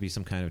there would have to be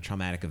some kind of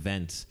traumatic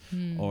event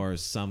or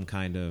some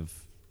kind of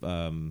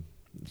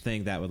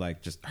thing that would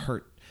like just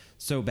hurt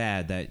so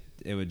bad that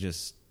it would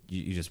just,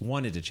 you just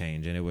wanted to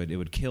change, and it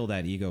would kill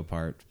that ego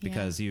part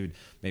because you'd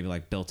maybe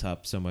like built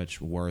up so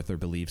much worth or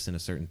beliefs in a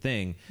certain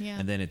thing,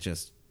 and then it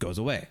just goes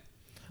away.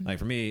 Like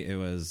for me, it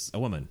was a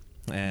woman.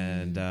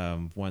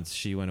 And once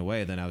she went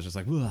away, then I was just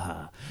like,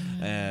 wah.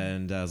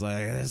 And I was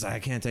like, I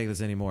can't take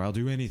this anymore. I'll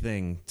do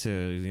anything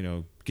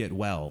to, get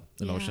well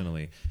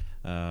emotionally.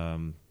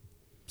 So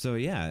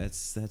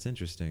that's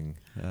interesting.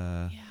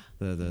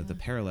 The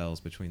parallels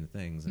between the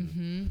things.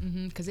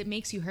 Because it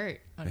makes you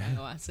hurt on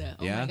ayahuasca.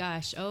 Oh my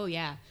gosh. Oh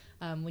yeah.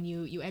 When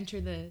you enter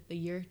the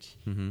yurt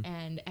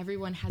and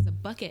everyone has a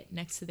bucket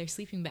next to their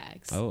sleeping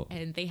bags. Oh.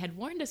 And they had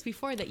warned us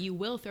before that you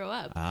will throw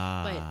up.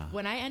 But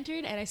when I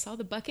entered and I saw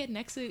the bucket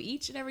next to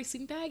each and every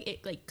sleeping bag,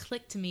 it like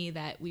clicked to me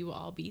that we will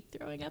all be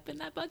throwing up in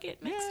that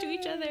bucket next to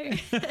each other.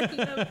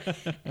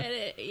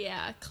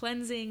 And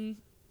cleansing.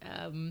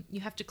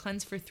 You have to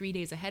cleanse for 3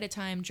 days ahead of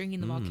time,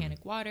 drinking the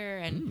volcanic water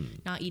and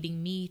not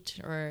eating meat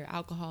or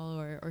alcohol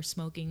or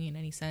smoking in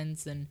any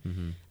sense. And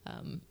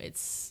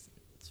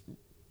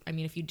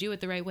if you do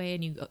it the right way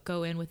and you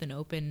go in with an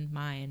open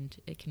mind,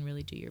 it can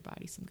really do your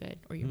body some good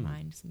or your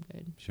mind some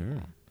good. Sure.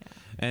 Yeah.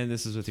 And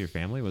this is with your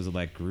family? Was it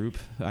like group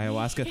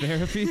ayahuasca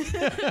therapy?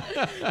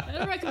 I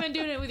don't recommend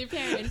doing it with your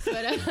parents,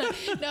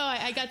 but no,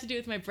 I got to do it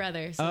with my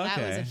brother. So that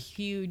was a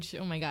huge,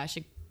 oh my gosh,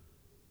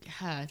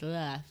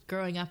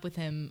 growing up with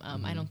him,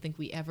 I don't think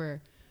we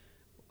ever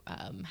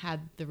had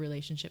the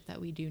relationship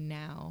that we do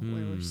now,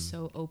 where we're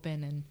so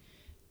open. And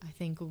I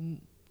think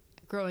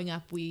growing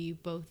up, we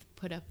both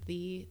put up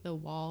the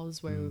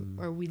walls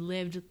where we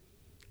lived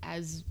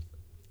as,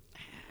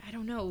 I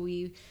don't know,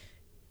 we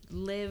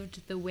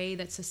lived the way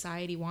that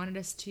society wanted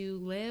us to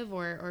live,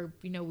 or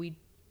we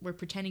were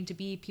pretending to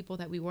be people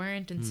that we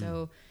weren't. And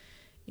so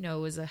it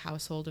was a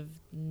household of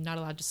not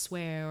allowed to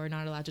swear or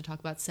not allowed to talk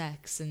about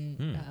sex and,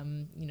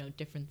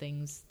 different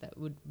things that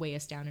would weigh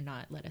us down and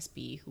not let us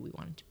be who we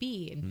wanted to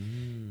be.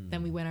 And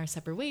then we went our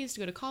separate ways to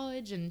go to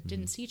college and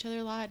didn't see each other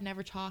a lot,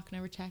 never talk,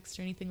 never text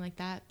or anything like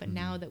that. But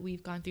now that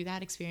we've gone through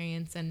that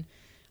experience and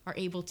are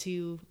able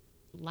to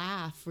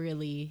laugh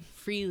really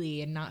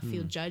freely and not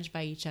feel judged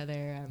by each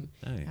other,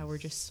 now we're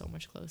just so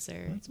much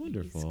closer. That's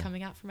wonderful. He's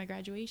coming out for my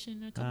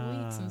graduation in a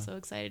couple weeks. I'm so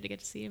excited to get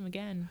to see him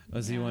again.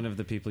 Was he one of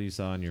the people you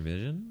saw in your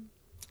vision?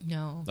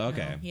 No.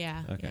 Okay. No.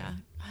 Yeah. Okay.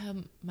 Yeah.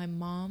 My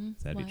mom.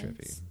 That'd be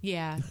trippy.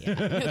 Yeah.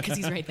 Because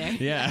he's right there.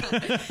 Yeah.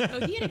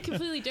 He had a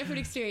completely different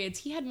experience.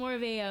 He had more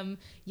of a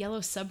yellow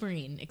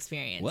submarine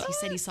experience. What? He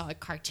said he saw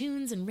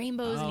cartoons and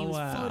rainbows, and he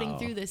was floating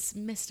through this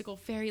mystical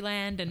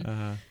fairyland. And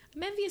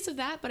I'm envious of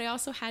that, but I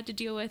also had to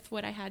deal with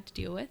what I had to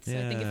deal with. So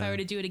I think if I were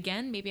to do it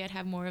again, maybe I'd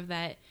have more of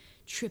that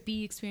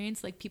trippy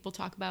experience, like people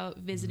talk about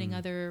visiting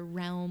other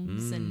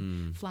realms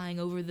and flying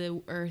over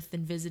the earth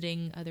and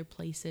visiting other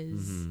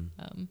places.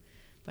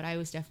 But I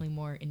was definitely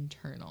more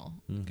internal,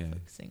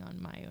 focusing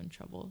on my own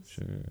troubles.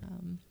 Sure.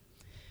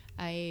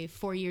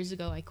 4 years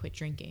ago, I quit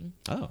drinking.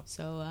 Oh.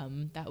 So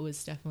that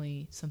was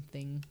definitely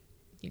something,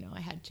 I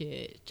had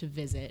to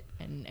visit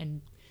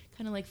and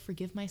kind of like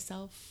forgive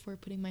myself for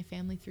putting my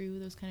family through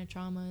those kind of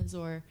traumas,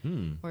 or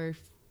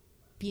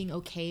being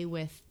okay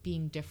with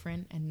being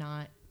different and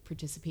not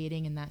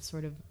participating in that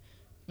sort of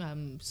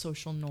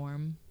social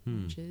norm,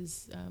 which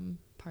is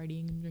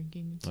partying and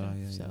drinking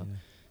and stuff.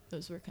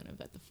 Those were kind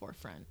of at the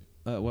forefront.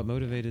 What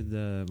motivated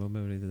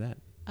that?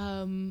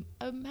 I'm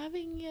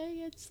having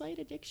a slight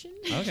addiction.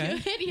 Okay.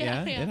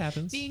 Yeah, it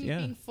happens.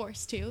 Being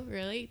forced to,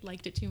 really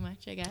liked it too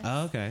much, I guess.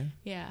 Oh, okay.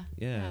 Yeah.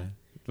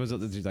 Was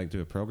it, did you like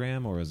do a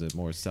program, or is it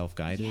more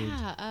self-guided?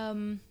 Yeah.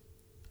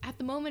 At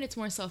the moment, it's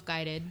more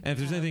self-guided. And if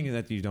there's anything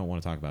that you don't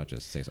want to talk about,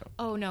 just say so.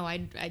 Oh no,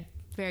 I'm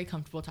very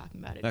comfortable talking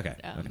about it. Okay.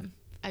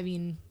 I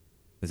mean,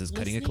 this is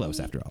cutting it close,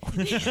 after all.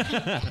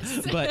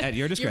 Yes. But at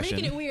your discretion.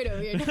 You're making it weird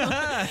over here now.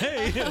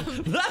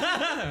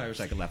 I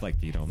wish I could laugh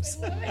like Pete Holmes.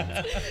 When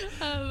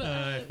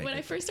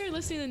I first started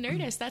listening to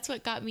Nerdist, that's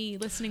what got me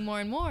listening more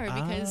and more,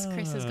 because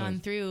Chris has gone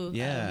through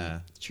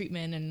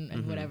treatment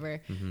and whatever.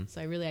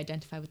 So I really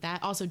identify with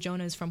that. Also,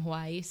 Jonah's from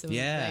Hawaii. So,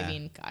 I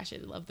mean, gosh, I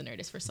loved the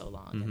Nerdist for so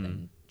long. And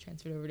then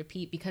transferred over to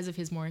Pete because of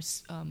his more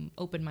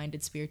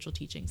open-minded spiritual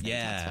teachings that he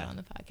talks about on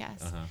the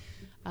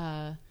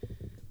podcast.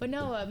 But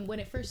no,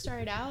 when it first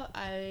started out,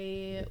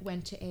 I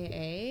went to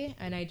AA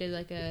and I did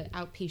like a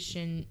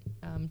outpatient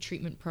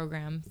treatment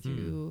program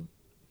through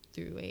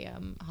a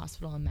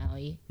hospital in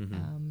Maui.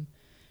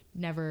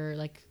 Never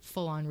like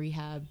full on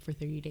rehab for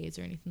 30 days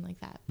or anything like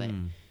that. But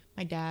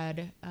my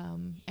dad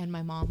and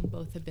my mom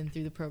both have been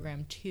through the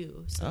program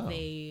too, so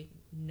they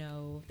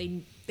knew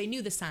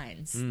the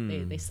signs.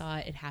 They saw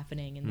it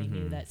happening, and they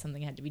knew that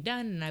something had to be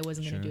done, and I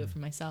wasn't going to do it for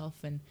myself.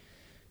 And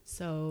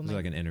so was it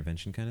like an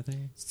intervention kind of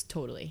thing?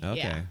 Totally.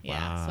 Okay.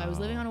 Yeah. Wow. So I was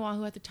living on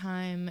Oahu at the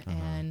time,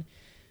 and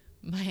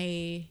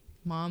my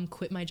mom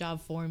quit my job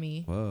for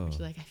me. Whoa. Which,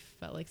 like, I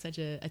felt like such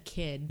a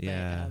kid,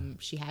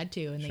 but she had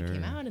to, and they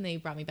came out and they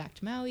brought me back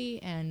to Maui,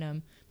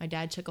 and my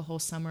dad took a whole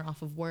summer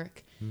off of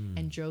work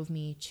and drove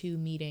me 2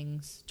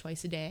 meetings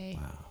twice a day,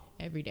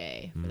 every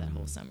day for that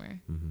whole summer,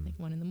 like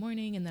one in the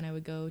morning, and then I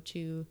would go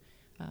to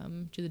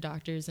the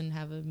doctors and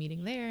have a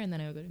meeting there, and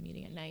then I would go to a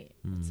meeting at night.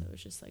 And so it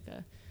was just like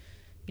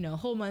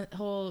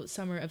whole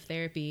summer of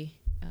therapy.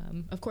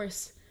 Of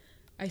course,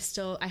 I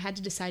had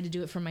to decide to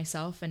do it for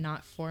myself and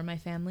not for my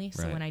family.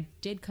 So when I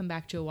did come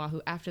back to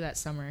Oahu after that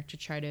summer to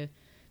try to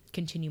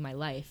continue my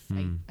life,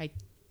 I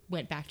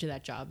went back to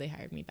that job. They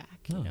hired me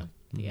back.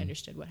 They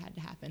understood what had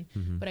to happen.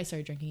 But I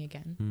started drinking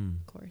again,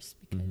 of course,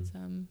 because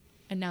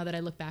and now that I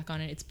look back on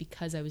it, it's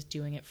because I was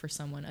doing it for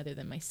someone other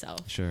than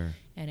myself. Sure.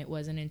 And it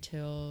wasn't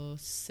until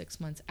 6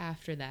 months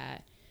after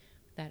that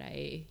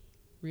I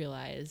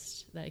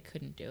realized that I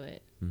couldn't do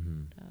it.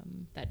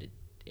 That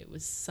it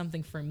was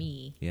something for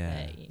me.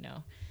 Yeah.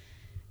 That,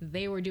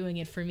 they were doing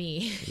it for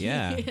me.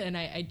 Yeah. And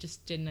I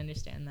just didn't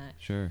understand that.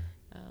 Sure.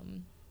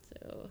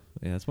 So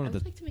yeah, that's one of the.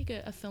 I would like to make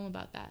a film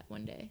about that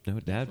one day. No,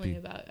 that'd be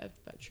about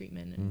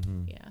treatment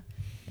and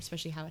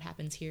especially how it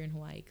happens here in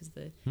Hawaii, because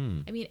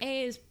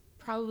AA is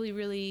probably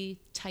really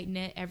tight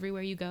knit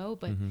everywhere you go,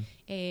 but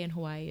AA in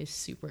Hawaii is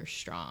super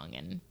strong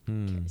and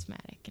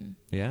charismatic and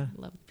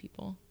love the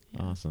people.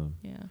 Yeah. Awesome.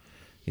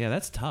 Yeah,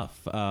 that's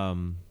tough.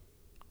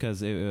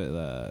 Because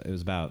it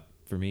was about,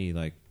 for me,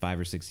 like 5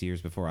 or 6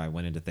 years before I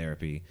went into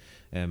therapy,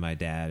 and my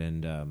dad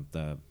and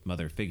the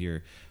mother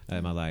figure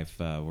in my life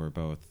were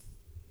both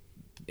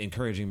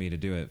encouraging me to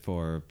do it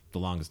for the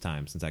longest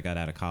time since I got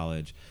out of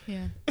college.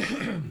 Yeah.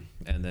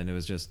 And then it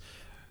was just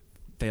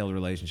failed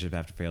relationship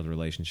after failed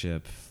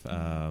relationship.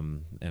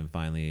 And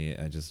finally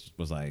I just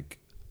was like,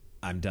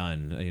 I'm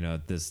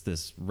done.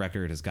 This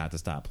record has got to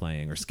stop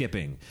playing or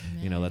skipping.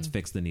 Let's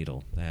fix the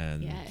needle.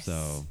 And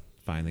so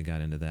finally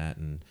got into that.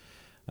 And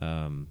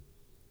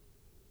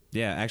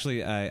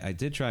actually I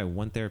did try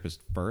one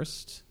therapist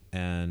first,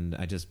 and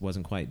I just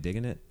wasn't quite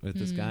digging it with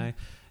this guy.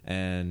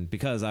 And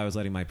because I was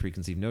letting my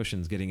preconceived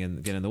notions get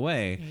in the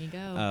way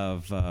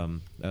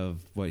of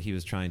what he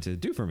was trying to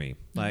do for me.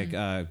 Like,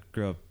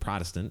 grew up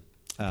Protestant,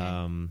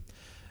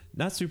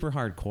 not super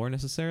hardcore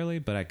necessarily,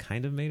 but I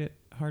kind of made it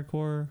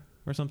hardcore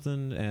or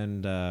something.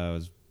 And,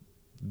 was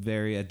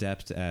very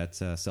adept at,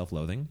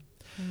 self-loathing.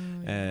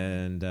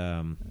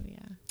 And,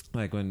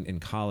 like when in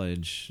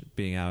college,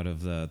 being out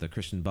of the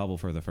Christian bubble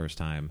for the first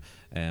time,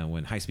 and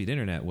when high-speed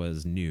internet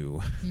was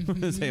new,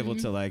 was able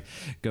to like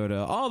go to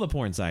all the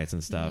porn sites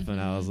and stuff.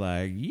 And I was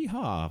like,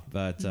 yeehaw.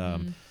 But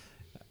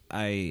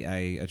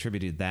I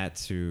attributed that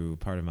to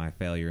part of my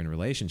failure in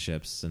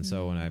relationships. And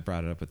so when I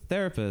brought it up with a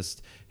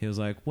therapist, he was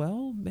like,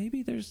 well,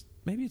 maybe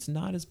it's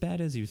not as bad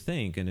as you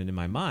think. And in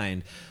my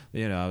mind,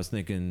 I was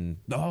thinking,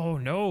 oh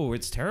no,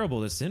 it's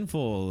terrible. It's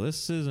sinful.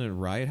 This isn't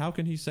right. How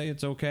can he say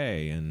it's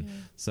okay? And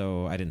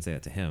so I didn't say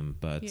that to him,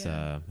 but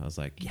I was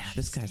like,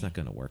 this guy's not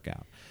going to work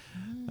out.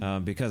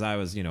 Because I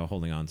was,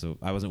 holding on to,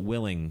 I wasn't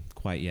willing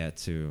quite yet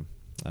to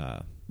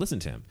listen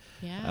to him.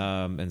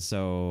 And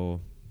so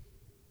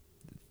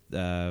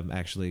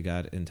actually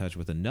got in touch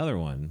with another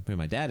one who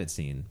my dad had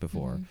seen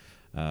before.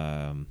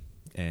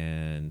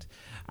 And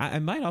I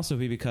might also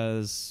be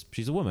because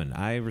she's a woman.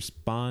 I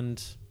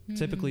respond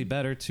typically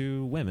better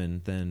to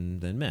women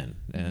than men.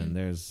 And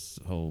there's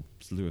a whole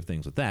slew of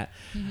things with that.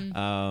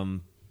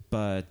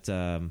 But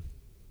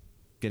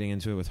getting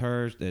into it with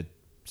her, it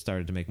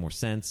started to make more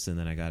sense. And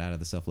then I got out of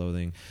the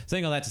self-loathing.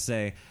 Saying all that to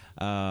say,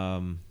 what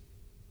am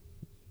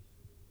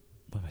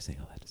I saying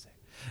all that to say?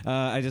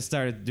 I just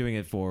started doing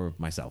it for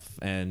myself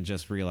and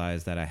just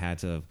realized that I had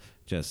to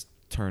just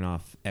turn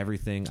off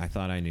everything I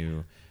thought I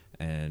knew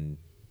and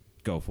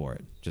go for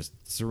it. Just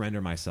surrender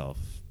myself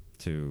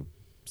to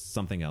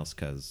something else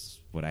because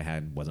what I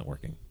had wasn't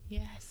working.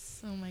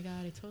 Yes. Oh my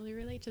God. I totally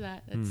relate to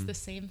that. It's the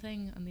same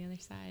thing on the other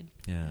side.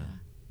 Yeah.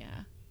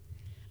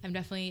 I'm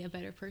definitely a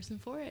better person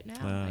for it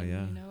now.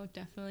 I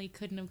definitely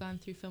couldn't have gone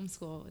through film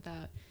school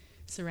without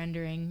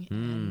surrendering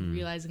and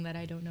realizing that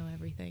I don't know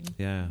everything.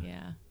 Yeah.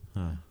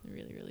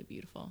 Really, really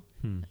beautiful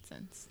in that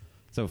sense.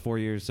 So 4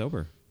 years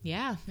sober.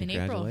 Yeah, in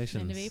April.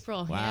 End of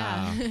April.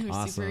 Wow. Yeah.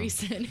 Awesome. Super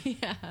recent.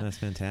 Yeah. That's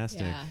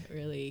fantastic. Yeah,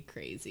 really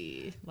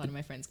crazy. A lot of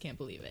my friends can't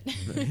believe it.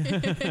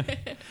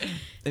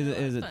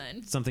 Is it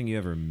something you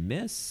ever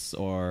miss,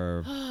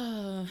 or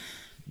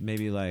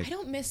maybe like... I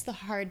don't miss the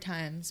hard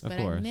times, but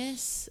I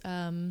miss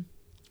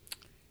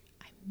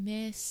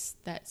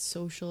that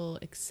social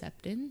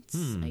acceptance,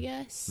 I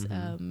guess.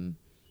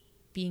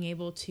 Being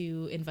able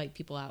to invite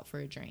people out for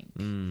a drink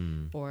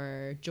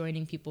or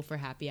joining people for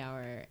happy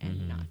hour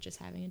and not just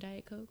having a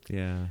Diet Coke.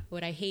 Yeah.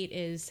 What I hate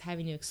is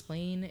having to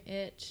explain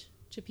it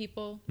to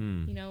people,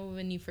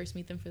 when you first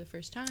meet them for the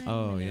first time.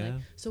 Oh, and yeah. like,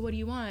 so what do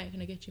you want?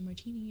 Can I get you a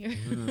martini or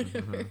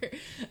whatever?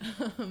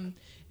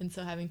 And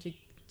so having to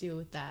deal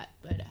with that.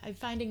 But I'm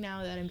finding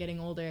now that I'm getting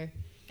older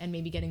and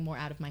maybe getting more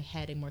out of my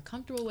head and more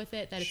comfortable with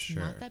it, that it's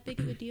not that big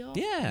of a deal.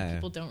 Yeah. And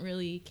people don't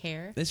really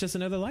care. It's just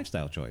another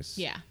lifestyle choice.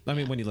 Yeah. I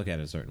mean, when you look at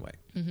it a certain way.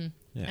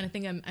 Yeah. And I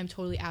think I'm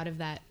totally out of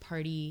that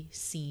party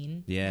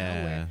scene. Yeah.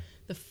 Now, where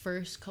the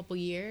first couple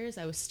years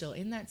I was still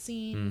in that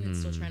scene and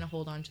still trying to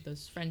hold on to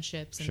those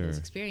friendships and those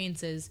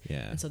experiences.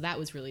 Yeah. And so that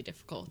was really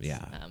difficult.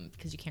 Yeah.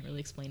 Because you can't really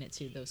explain it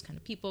to those kind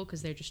of people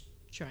because they're just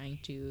trying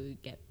to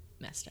get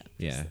messed up.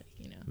 Yeah.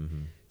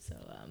 So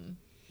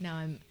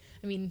now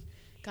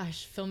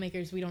gosh,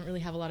 filmmakers, we don't really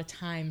have a lot of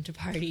time to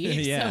party.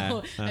 Yeah.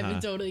 So I've been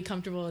totally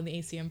comfortable in the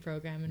ACM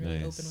program and really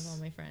Nice. open with all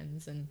my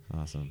friends. And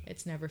Awesome.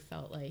 it's never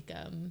felt like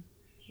I'm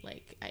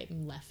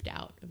left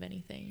out of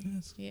anything.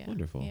 That's Yeah.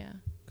 wonderful. Yeah.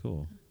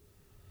 Cool.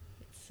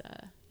 It's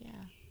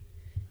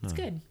it's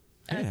good.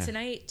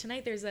 Yeah.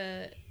 Tonight there's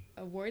a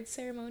awards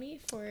ceremony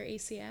for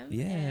ACM.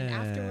 Yeah. And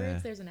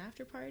afterwards there's an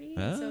after party.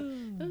 Oh. So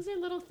those are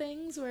little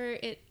things where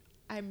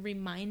I'm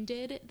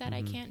reminded that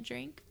I can't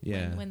drink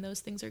when those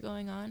things are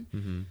going on.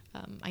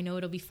 Mm-hmm. I know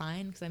it'll be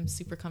fine because I'm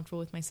super comfortable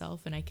with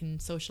myself and I can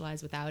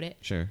socialize without it.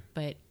 Sure.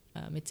 But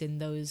it's in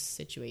those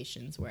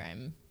situations where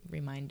I'm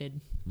reminded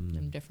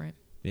I'm different.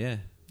 Yeah.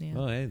 Yeah.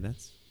 Well, hey,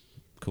 that's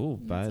cool.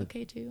 That's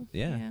okay too.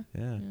 Yeah.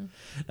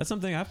 That's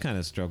something I've kind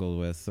of struggled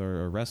with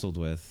or wrestled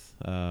with.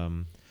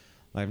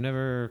 I've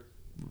never,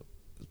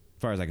 as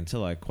far as I can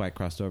tell, I quite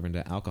crossed over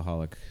into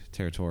alcoholic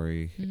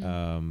territory.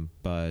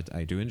 But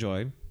I do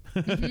enjoy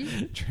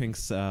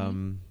drinks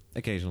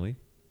occasionally,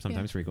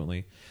 sometimes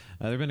frequently.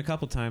 There have been a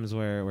couple times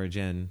where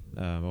Jen,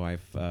 my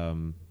wife,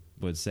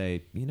 would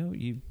say,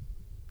 you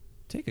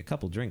take a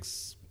couple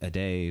drinks a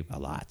day a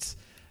lot.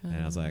 And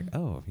I was like,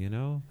 oh,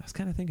 I was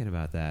kind of thinking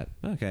about that.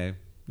 Okay.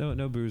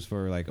 No booze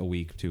for like a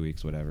week, 2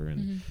 weeks, whatever.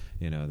 And,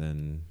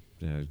 then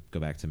go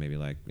back to maybe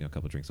like, a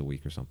couple drinks a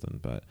week or something.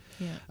 But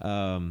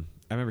I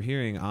remember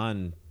hearing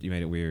on You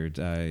Made It Weird,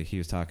 he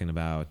was talking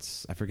about,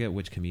 I forget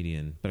which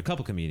comedian, but a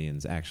couple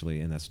comedians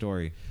actually in that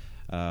story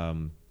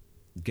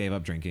gave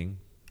up drinking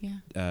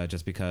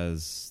just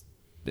because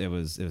it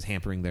was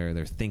hampering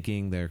their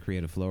thinking, their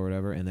creative flow or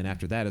whatever. And then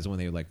after that is when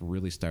they like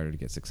really started to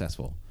get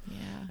successful. Yeah.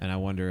 And I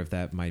wonder if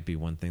that might be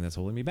one thing that's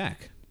holding me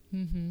back.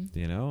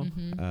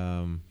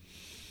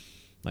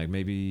 Like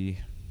maybe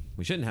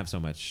we shouldn't have so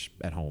much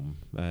at home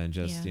and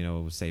just,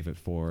 save it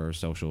for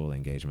social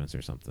engagements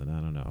or something.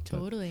 I don't know.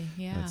 Totally.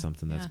 Yeah. That's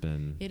something that's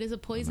been, it is a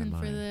poison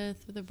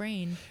for the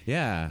brain.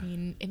 Yeah. I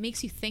mean, it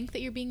makes you think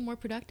that you're being more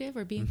productive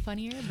or being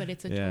funnier, but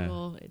it's a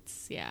total,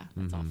 it's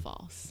all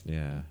false.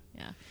 Yeah.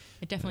 Yeah.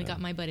 It definitely got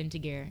my butt into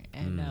gear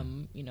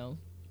and,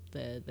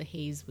 the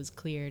haze was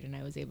cleared and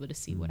I was able to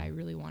see what I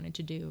really wanted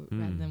to do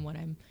rather than what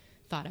I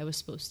thought I was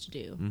supposed to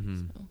do.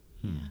 So,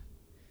 yeah.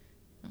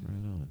 Right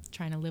on.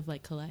 Trying to live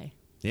like Calais.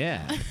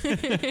 Yeah.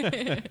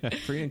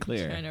 Free and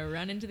clear. Trying to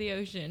run into the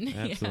ocean.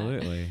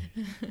 Absolutely.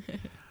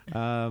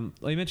 Well,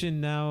 you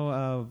mentioned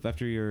now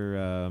after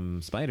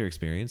your spider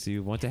experience,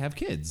 you want to have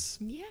kids.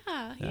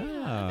 Yeah.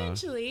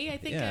 Eventually. I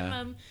think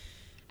I'm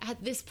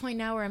at this point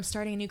now where I'm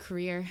starting a new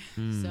career.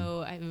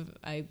 So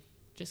I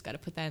just got to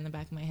put that in the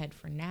back of my head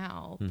for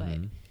now. But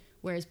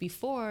whereas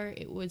before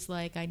it was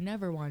like I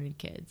never wanted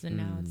kids. And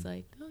now it's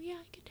like, oh yeah,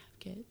 I could have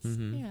kids.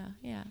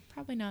 Yeah.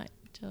 Probably not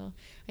till,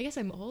 I guess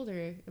I'm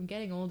older. I'm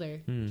getting older,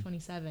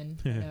 27.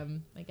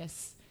 But, I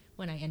guess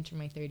when I enter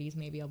my 30s,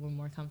 maybe I'll be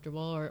more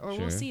comfortable or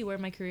we'll see where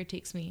my career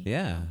takes me.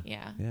 Yeah,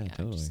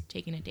 totally. Just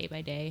taking it day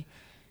by day.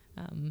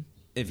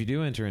 If you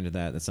do enter into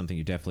that, that's something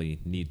you definitely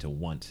need to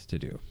want to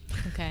do.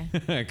 Okay.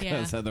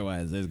 Because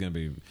otherwise it's going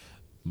to be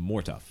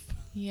more tough.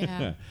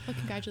 Yeah. Well,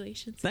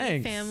 congratulations.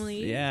 Thanks.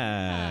 Family.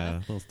 Yeah.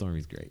 Little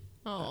Stormy's great.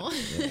 Oh.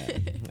 Yeah.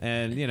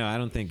 And, I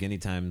don't think any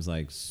time's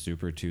like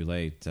super too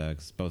late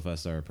because both of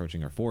us are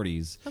approaching our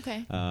 40s.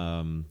 Okay.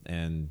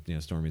 And,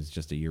 Stormy's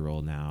just a year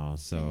old now.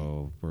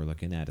 So we're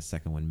looking at a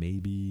second one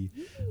maybe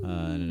in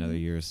another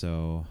year or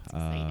so.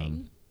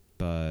 Exciting.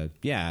 But,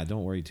 yeah,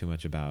 don't worry too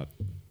much about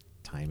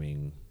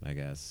timing, I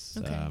guess.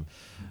 Okay.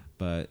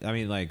 But I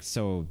mean, is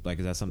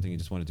that something you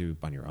just want to do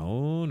on your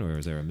own, or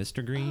is there a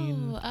Mr.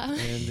 Greene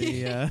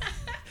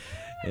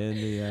in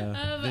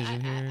the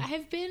vision here?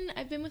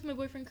 I've been with my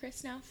boyfriend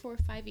Chris now for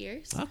 5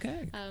 years.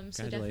 Okay.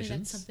 So definitely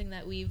that's something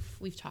that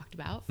we've talked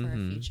about for our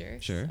future.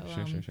 Sure.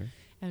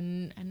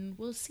 And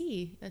we'll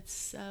see.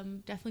 That's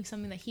definitely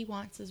something that he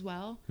wants as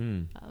well.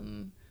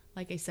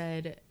 Like I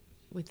said,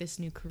 with this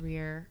new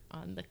career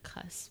on the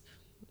cusp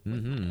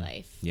with my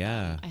life,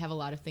 I have a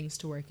lot of things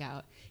to work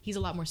out. He's a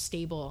lot more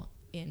stable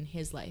in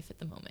his life at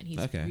the moment.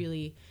 He's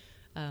really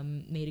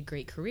made a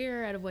great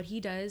career out of what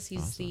he does.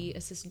 He's the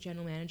assistant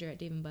general manager at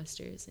Dave &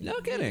 Buster's. And no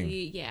kidding.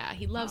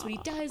 He loves what he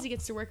does. He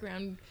gets to work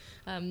around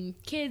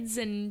kids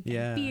and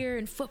beer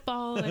and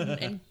football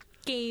and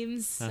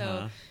games.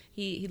 So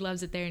he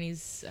loves it there, and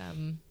he's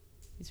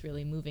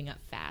really moving up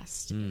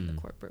fast in the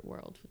corporate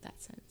world with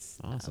that sense.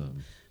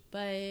 Awesome.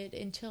 But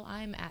until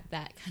I'm at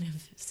that kind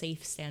of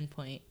safe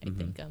standpoint, I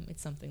think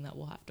it's something that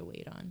we'll have to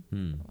wait on for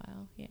a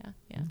while. Yeah.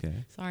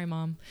 Okay. Sorry,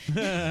 Mom.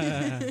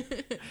 Hey,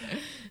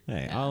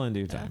 all in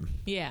due time.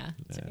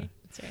 That's right.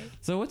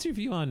 So what's your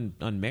view on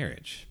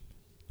marriage?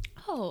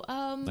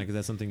 Is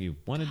that something you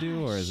want to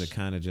do, or is it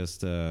kind of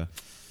just a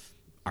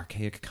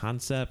archaic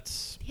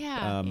concept?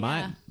 I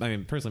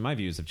mean, personally, my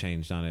views have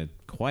changed on it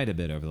quite a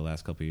bit over the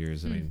last couple of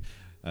years. I mean,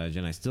 Jen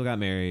and I still got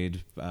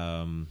married.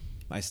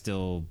 I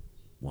still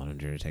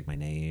wanted her to take my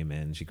name,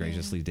 and she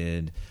graciously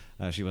did.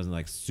 She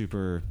wasn't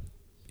super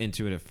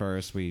into it at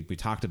first. We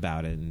talked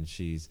about it, and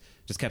she's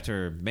just kept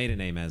her maiden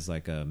name as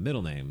a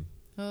middle name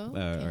or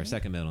a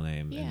second middle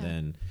name, and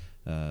then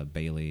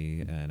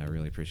Bailey, and I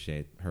really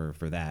appreciate her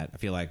for that. I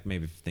feel like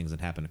maybe if things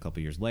had happened a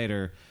couple years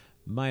later,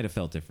 might have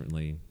felt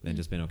differently and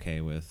just been okay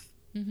with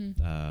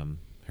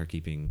her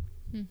keeping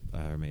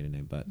her maiden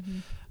name. But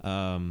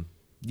I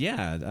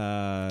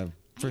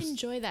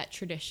enjoy that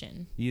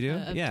tradition. You do?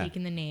 Of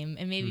taking the name,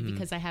 and maybe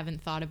because I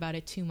haven't thought about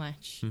it too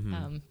much,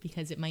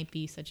 because it might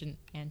be such an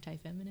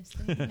anti-feminist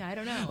thing. I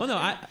don't know. Well,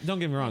 no, don't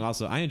get me wrong.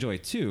 Also, I enjoy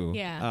it too.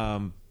 Yeah.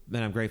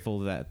 And I'm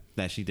grateful that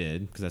she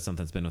did, because that's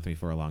something that's been with me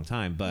for a long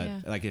time.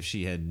 But like, if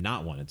she had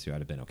not wanted to, I'd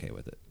have been okay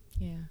with it.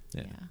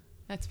 Yeah.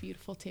 That's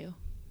beautiful too.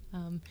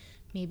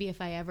 Maybe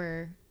if I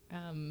ever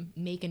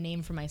make a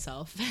name for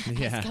myself as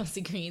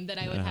Kelsie Greene, that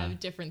I would have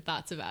different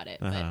thoughts about it.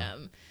 But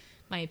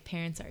my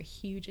parents are a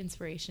huge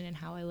inspiration in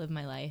how I live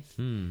my life.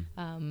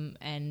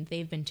 And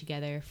they've been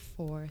together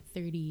for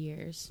 30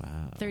 years,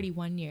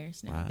 31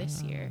 years now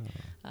this year.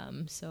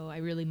 So I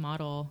really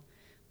model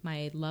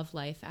my love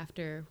life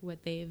after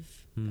what they've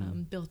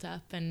built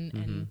up,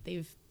 and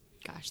they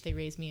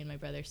raised me and my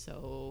brother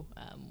so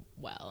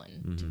well,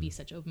 and to be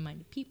such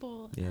open-minded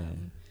people.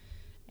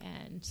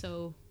 And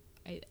so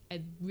I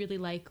really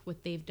like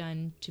what they've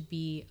done to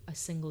be a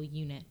single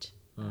unit.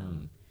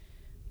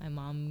 My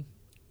mom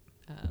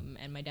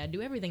and my dad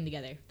do everything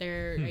together.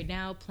 They're right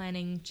now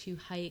planning to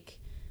hike,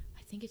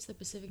 I think it's the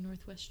Pacific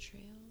Northwest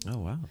Trail. Oh,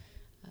 wow.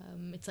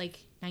 It's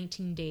like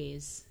 19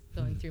 days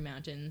going through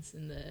mountains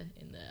in the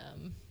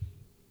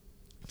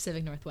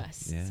Pacific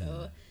Northwest.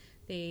 So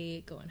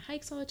they go on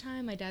hikes all the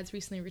time. My dad's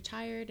recently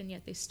retired, and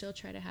yet they still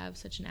try to have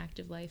such an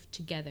active life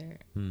together.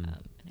 And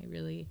I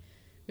really,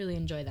 really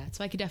enjoy that.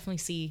 So I could definitely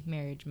see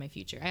marriage in my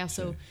future. I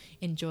also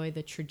enjoy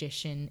the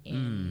tradition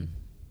in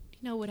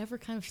whatever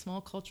kind of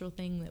small cultural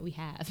thing that we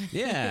have.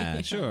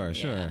 Sure.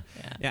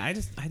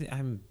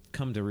 I'm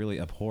come to really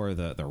abhor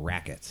the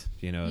racket,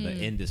 the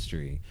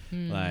industry.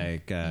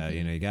 Like,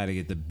 you got to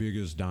get the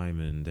biggest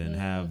diamond and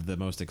have the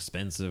most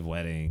expensive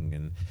wedding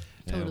and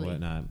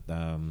whatnot.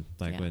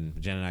 When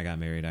Jen and I got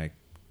married, I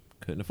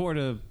couldn't afford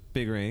a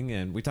big ring,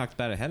 and we talked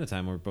about it ahead of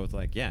time. We're both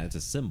like, it's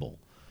a symbol.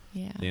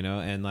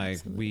 And like,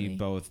 absolutely. We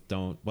both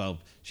don't. Well,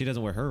 she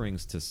doesn't wear her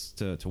rings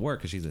to work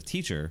because she's a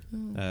teacher,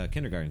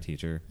 kindergarten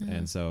teacher,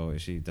 and so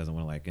she doesn't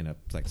want to like end up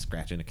like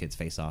scratching a kid's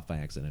face off by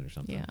accident or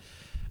something.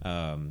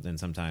 And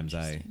sometimes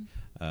I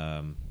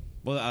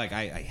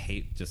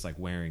hate just like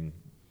wearing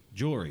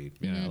jewelry,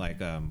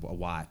 like a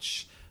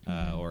watch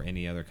or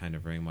any other kind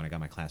of ring. When I got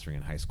my class ring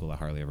in high school, I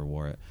hardly ever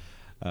wore it.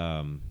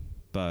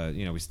 But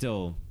we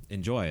still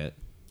enjoy it.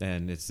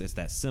 And it's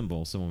that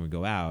symbol. So when we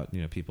go out,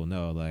 people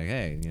know like,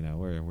 hey,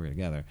 we're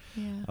together.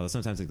 Although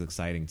sometimes it's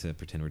exciting to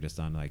pretend we're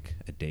just on like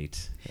a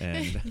date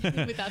and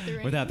without the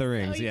rings. Without the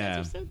rings, you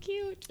guys are so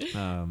cute.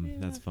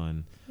 That's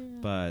fun.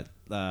 But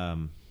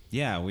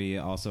we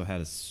also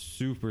had a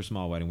super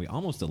small wedding. We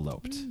almost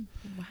eloped.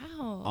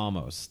 Wow.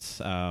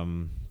 Almost.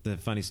 The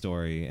funny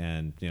story,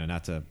 and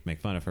not to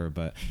make fun of her,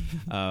 but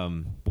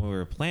when we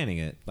were planning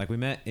it, like we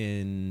met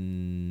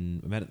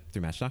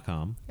through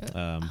Match.com.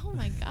 Oh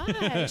my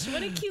gosh,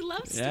 what a cute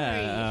love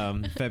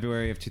story!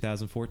 February of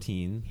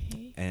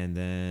 2014, and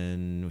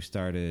then we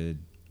started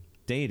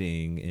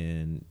dating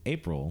in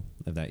April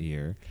of that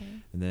year,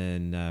 and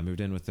then moved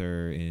in with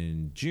her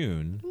in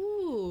June.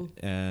 Ooh,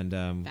 and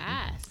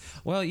fast.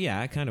 Well,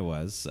 yeah, it kind of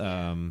was.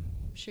 I'm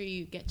sure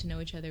you get to know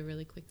each other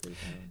really quickly,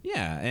 though.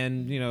 Yeah,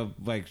 and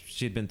like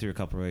she'd been through a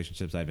couple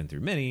relationships, I'd been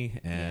through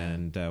many,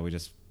 and we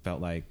just felt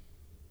like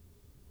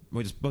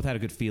we just both had a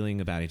good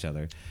feeling about each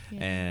other.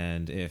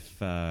 And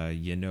if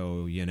you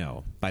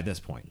know by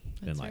this point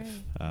in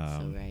life. That's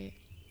so right.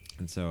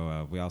 And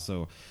so we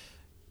also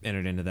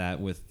entered into that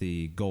with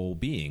the goal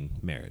being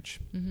marriage.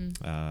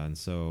 And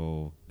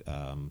so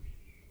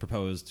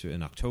proposed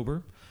in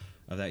October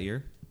of that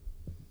year,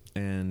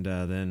 and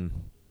then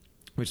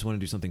we just want to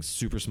do something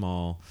super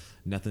small,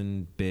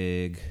 nothing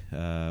big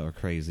or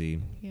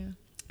crazy.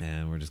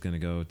 And we're just going to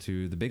go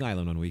to the Big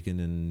Island one weekend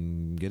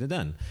and get it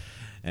done.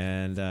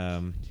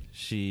 And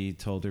she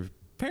told her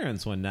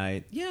parents one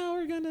night,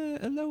 we're going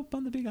to elope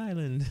on the Big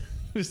Island.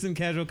 Just in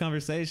casual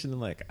conversation. I'm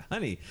like,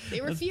 honey.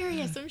 They were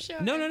furious, I'm sure.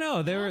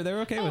 No. They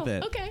were okay with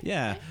it. Okay.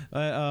 Yeah.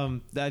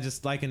 I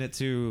just liken it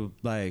to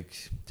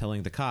like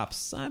telling the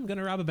cops, I'm going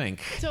to rob a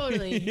bank.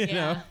 Totally.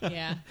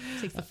 Yeah.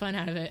 Takes the fun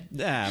out of it.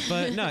 Yeah.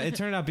 But no, it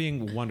turned out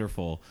being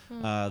wonderful.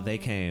 They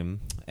came,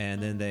 and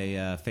then they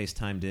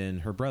FaceTimed in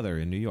her brother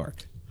in New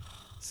York.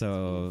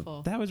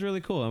 So that was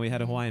really cool. And we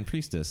had a Hawaiian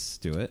priestess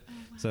do it. Oh,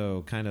 wow.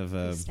 So kind of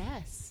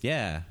priestess.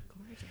 Yeah.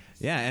 Gorgeous.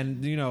 Yeah.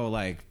 And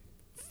like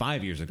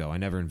 5 years ago, I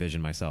never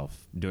envisioned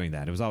myself doing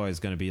that. It was always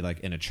going to be like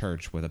in a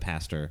church with a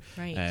pastor,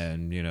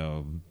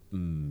 and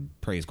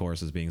praise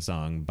choruses being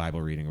sung,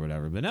 Bible reading or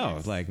whatever. But no,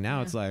 like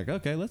now it's like,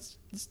 okay, let's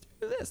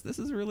do this. This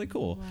is really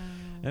cool. Wow.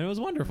 And it was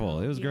wonderful.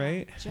 It was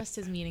great. Just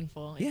as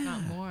meaningful, if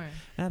not more.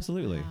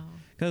 Absolutely.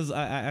 Because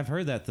I've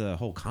heard that the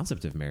whole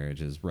concept of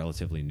marriage is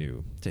relatively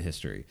new to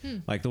history.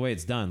 Like the way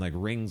it's done, like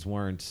rings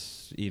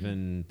weren't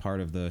even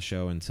part of the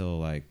show until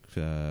like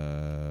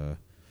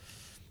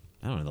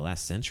I don't know, the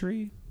last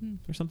century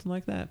or something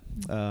like that.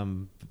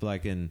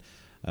 Like in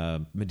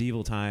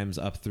medieval times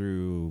up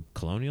through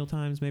colonial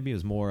times. Maybe it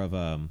was more of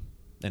an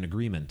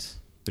agreement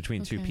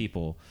between two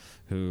people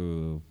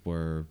who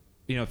were,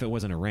 if it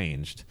wasn't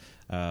arranged,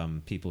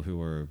 people who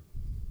were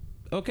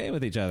okay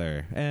with each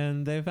other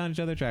and they found each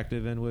other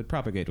attractive and would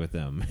propagate with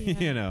them.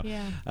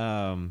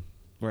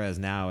 Whereas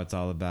now it's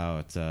all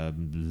about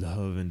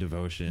love and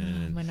devotion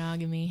and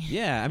monogamy.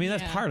 Yeah, I mean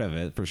that's part of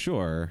it for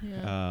sure.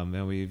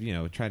 And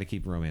we've try to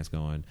keep romance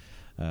going,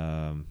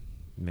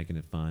 making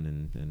it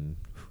fun and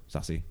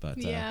saucy.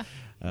 But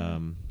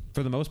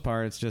for the most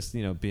part, it's just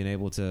being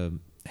able to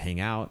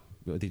hang out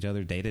with each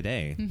other day to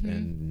day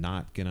and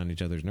not get on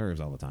each other's nerves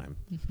all the time.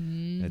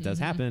 It does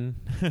happen.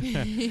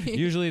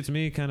 Usually it's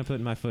me kind of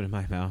putting my foot in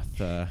my mouth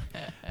to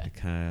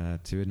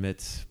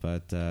admit,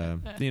 but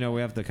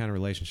we have the kind of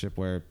relationship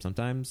where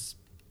sometimes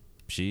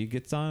she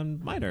gets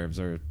on my nerves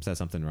or says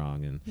something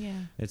wrong, and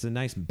it's a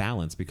nice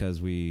balance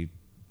because we,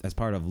 as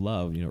part of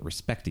love,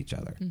 respect each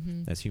other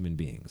as human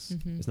beings.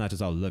 It's not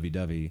just all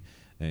lovey-dovey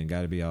and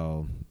got to be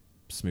all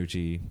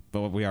smoochy,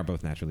 but we are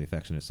both naturally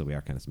affectionate, so we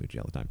are kind of smoochy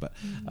all the time. But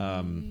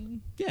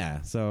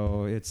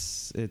so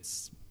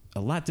it's a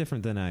lot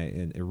different than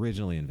I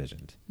originally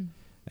envisioned,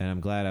 and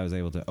I'm glad I was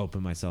able to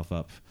open myself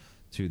up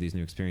to these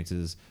new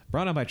experiences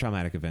brought on by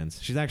traumatic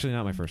events. She's actually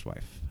not my first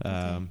wife.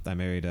 I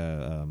married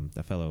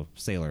a fellow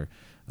sailor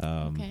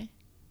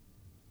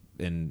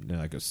in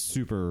like a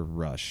super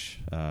rush,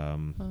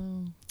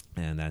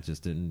 and that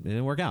just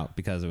didn't work out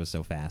because it was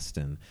so fast.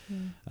 And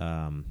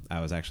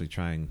I was actually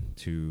trying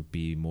to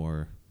be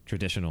more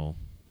traditional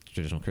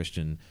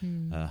Christian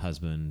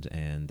husband,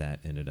 and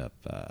that ended up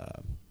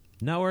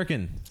not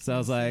working. So I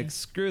was like,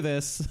 screw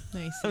this.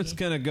 I'm just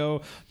gonna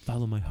go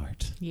follow my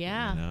heart.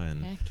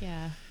 Heck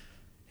yeah.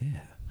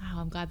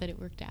 Wow, I'm glad that it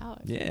worked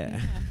out.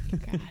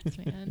 Congrats,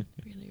 man.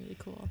 Really, really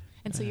cool.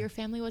 And so your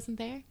family wasn't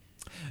there?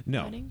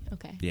 No. Wedding?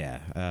 Okay. Yeah.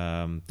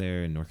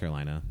 They're in North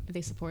Carolina. Are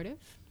they supportive?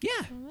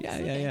 Yeah.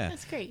 Yeah.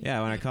 That's great.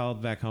 Yeah. When I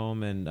called back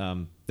home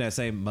and that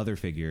same mother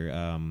figure,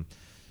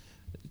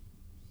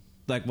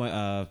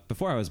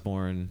 before I was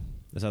born,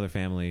 this other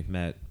family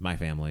met my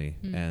family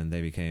and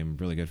they became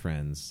really good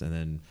friends. And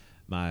then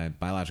my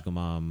biological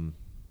mom,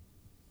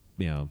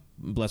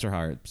 bless her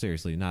heart,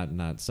 seriously,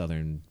 not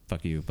Southern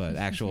fuck you, but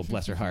actual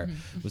bless her heart,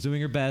 was doing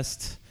her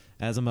best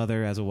as a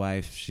mother, as a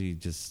wife. She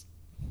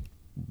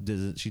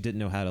didn't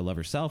know how to love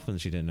herself, and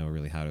she didn't know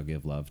really how to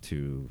give love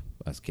to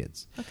us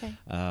kids. Okay.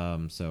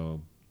 But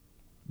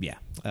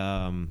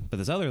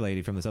this other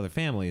lady from this other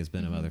family has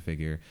been a mother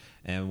figure,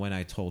 and when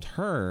I told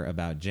her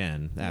about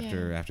Jen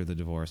after the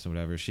divorce and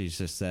whatever, she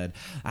just said,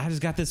 I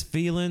just got this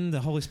feeling, the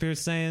Holy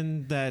Spirit's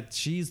saying that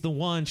she's the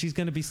one, she's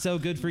going to be so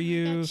good for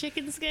you. That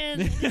chicken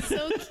skin, it's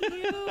so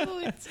cute.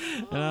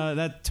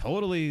 That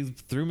totally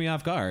threw me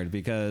off guard,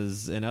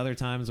 because in other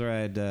times where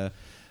I'd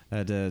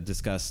had to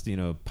discuss,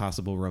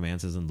 possible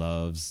romances and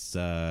loves.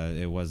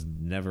 It was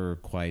never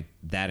quite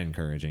that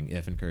encouraging,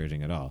 if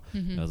encouraging at all.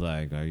 I was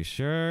like, are you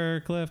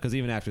sure, Cliff? Because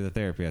even after the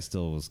therapy, I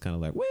still was kind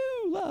of like, woo,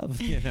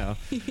 love,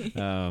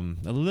 a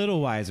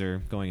little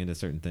wiser going into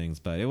certain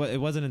things. But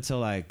it wasn't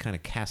until I kind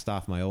of cast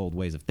off my old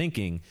ways of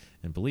thinking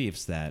and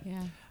beliefs that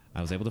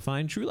I was able to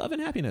find true love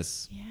and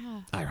happiness. Yeah.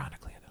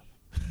 Ironically enough.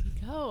 There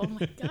you go. Oh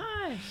my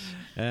gosh.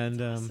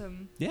 And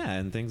awesome.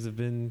 And things have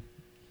been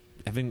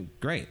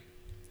great.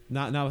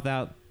 Not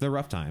without the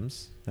rough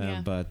times,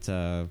 but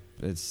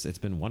it's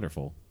been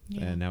wonderful.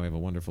 Yeah. And now we have a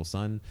wonderful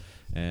son,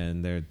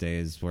 and there are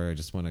days where I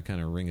just want to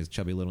kind of wring his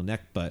chubby little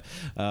neck. But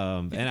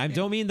and I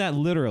don't mean that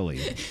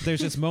literally. There's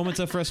just moments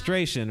of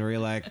frustration where you're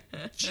like,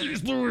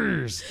 "Jeez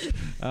Louise!"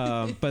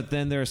 But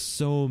then there are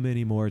so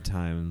many more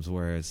times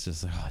where it's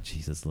just like, "Oh,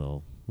 Jesus,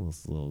 little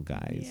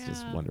guy is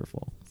just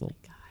wonderful."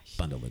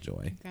 Bundle of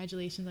joy.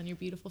 Congratulations on your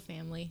beautiful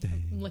family.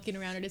 I'm looking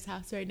around at his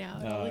house right now.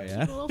 All the cute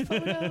little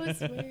photos.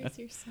 Where is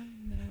your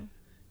son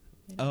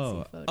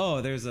now?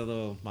 There's a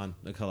little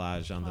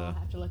collage on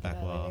the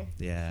back wall.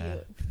 Yeah.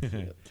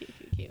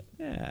 Cute.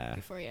 Yeah.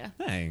 Good for you.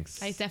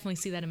 Thanks. I definitely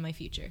see that in my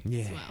future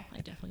as well.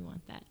 I definitely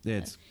want that.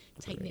 It's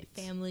tight-knit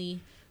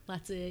family.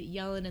 Lots of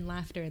yelling and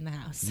laughter in the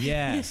house.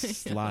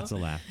 Yes. Lots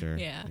of laughter.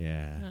 Yeah.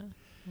 Yeah.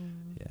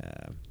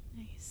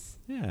 Nice.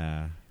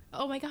 Yeah.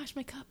 Oh my gosh,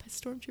 my cup has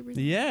stormtroopers.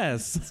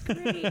 Yes. That's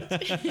great.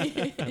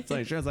 It's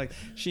like, sure,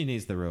 she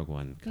needs the Rogue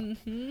One cup.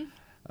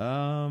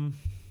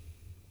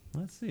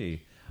 Let's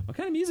see. What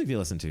kind of music do you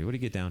listen to? What do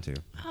you get down to?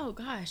 Oh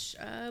gosh.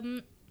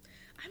 I'm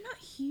not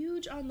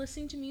huge on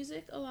listening to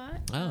music a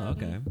lot. Oh,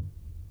 okay.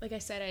 Like I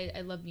said,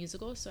 I love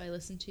musicals, so I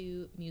listen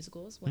to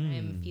musicals when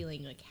I'm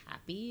feeling like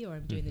happy or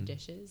I'm doing the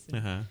dishes.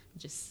 And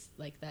just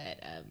like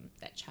that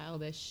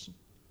childish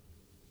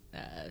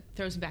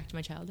throws me back to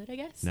my childhood, I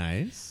guess.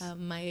 Nice.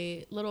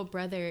 My little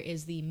brother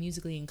is the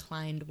musically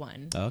inclined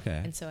one.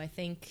 Okay. And so I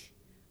think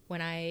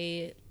when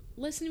I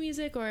listen to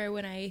music or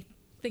when I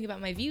think about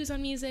my views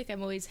on music,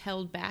 I'm always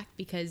held back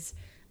because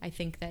I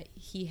think that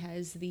he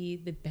has the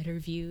better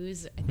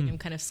views. I think I'm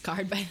kind of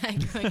scarred by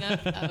that growing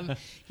up.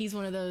 He's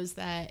one of those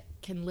that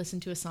can listen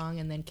to a song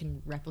and then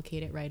can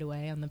replicate it right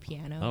away on the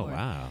piano. Oh,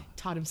 wow.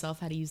 Taught himself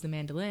how to use the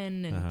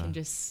mandolin and can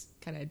just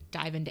kind of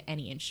dive into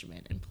any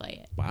instrument and play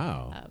it.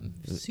 Wow.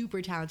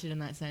 Super talented in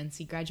that sense.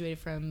 He graduated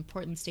from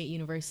Portland State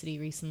University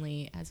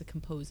recently as a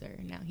composer.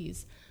 Now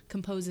he's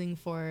composing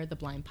for the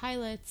Blind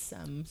Pilots,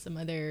 some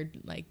other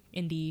like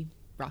indie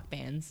rock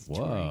bands.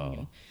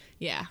 Whoa.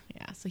 Yeah.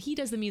 So he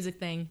does the music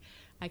thing.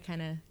 I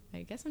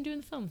guess I'm doing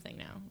the film thing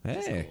now.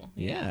 Which Hey, is cool.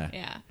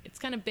 Yeah. It's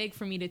kind of big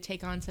for me to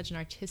take on such an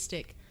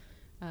artistic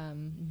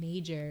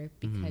major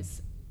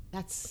because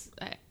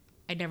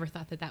I never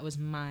thought that was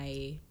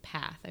my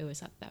path. I always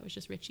thought that was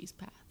just Richie's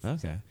path. Okay.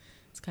 So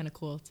it's kind of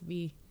cool to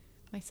be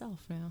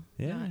myself now.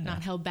 Yeah.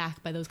 Not held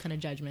back by those kind of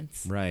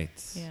judgments. Right.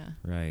 Yeah.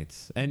 Right.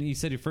 And you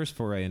said your first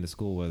foray into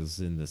school was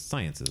in the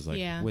sciences.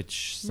 Like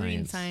which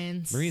science?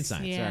 Marine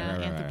science. Yeah.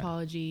 Right.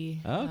 Anthropology.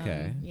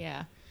 Okay.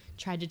 Yeah.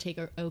 Tried to take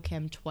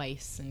OChem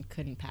twice and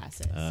couldn't pass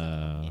it.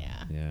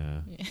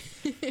 Yeah.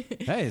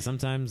 Hey,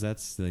 sometimes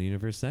that's the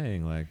universe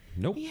saying like,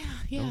 nope,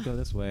 don't go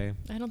this way.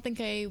 I don't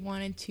think I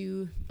wanted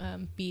to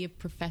be a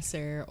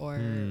professor or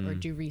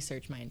do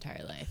research my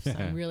entire life. So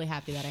I'm really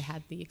happy that I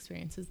had the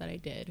experiences that I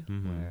did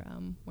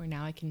where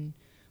now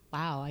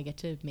I get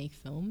to make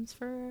films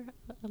for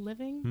a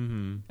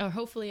living. Or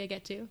hopefully I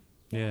get to.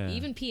 Yeah.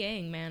 Even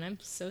PAing, man. I'm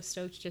so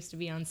stoked just to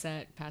be on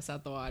set, pass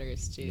out the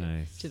waters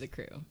to the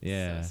crew.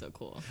 Yeah. So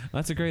cool. Well,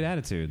 that's a great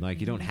attitude. Like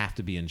you don't have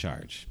to be in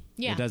charge.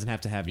 Yeah. It doesn't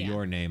have to have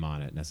your name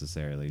on it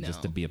necessarily. No.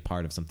 Just to be a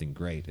part of something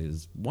great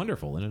is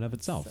wonderful in and of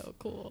itself. So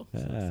cool.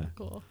 Yeah. So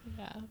cool.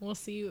 Yeah. We'll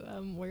see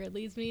where it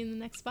leads me in the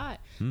next spot.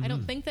 I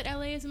don't think that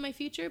LA is in my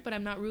future, but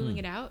I'm not ruling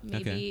it out.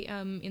 Maybe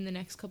in the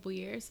next couple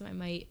years, I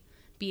might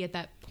be at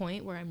that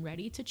point where I'm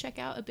ready to check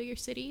out a bigger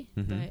city.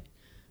 But,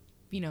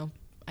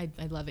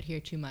 I love it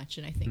here too much,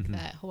 and I think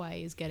that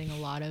Hawaii is getting a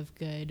lot of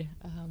good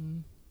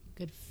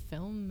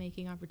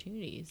filmmaking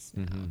opportunities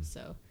now.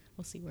 So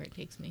we'll see where it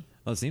takes me.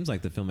 Well, it seems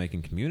like the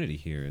filmmaking community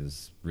here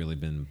has really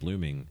been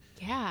blooming.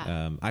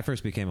 Yeah. I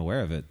first became aware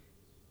of it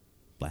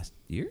last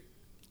year.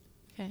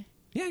 Okay.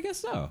 Yeah, I guess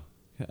so.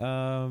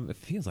 It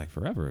feels like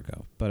forever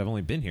ago, but I've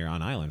only been here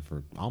on island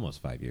for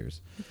almost 5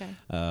 years. Okay.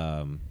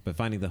 But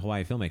finding the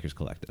Hawaii Filmmakers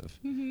Collective,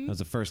 that was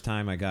the first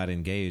time I got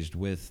engaged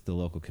with the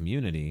local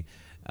community.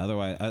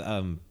 Otherwise,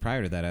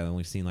 prior to that, I'd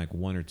only seen like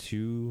one or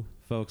two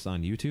folks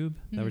on YouTube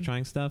that were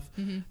trying stuff.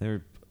 They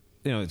were,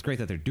 it's great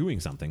that they're doing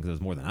something because it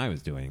was more than I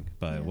was doing,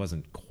 but it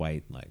wasn't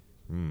quite like,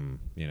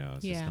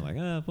 it's just kind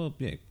of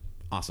like,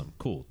 awesome,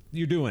 cool,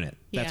 you're doing it.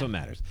 That's what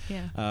matters.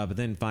 Yeah. But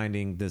then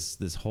finding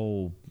this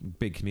whole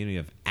big community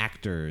of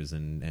actors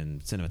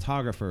and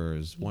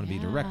cinematographers, wannabe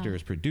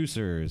directors,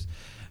 producers,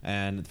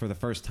 and for the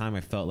first time,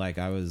 I felt like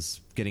I was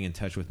getting in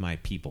touch with my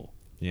people.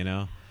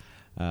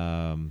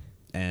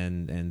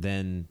 And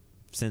then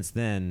since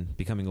then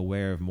becoming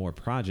aware of more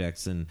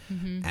projects, and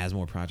as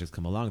more projects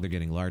come along, they're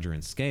getting larger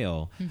in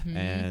scale.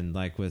 And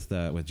like with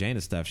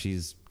Jana's stuff,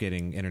 she's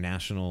getting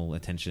international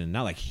attention,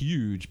 not like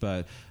huge,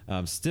 but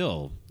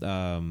still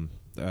the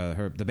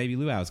Baby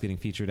Luau is getting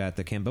featured at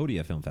the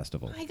Cambodia Film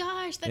Festival. Oh my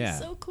gosh, that's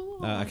so cool.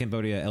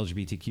 Cambodia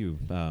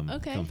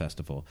LGBTQ film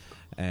festival.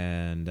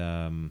 And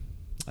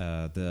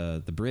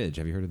the Bridge,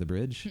 have you heard of the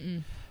Bridge?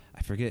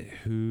 I forget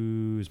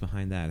who's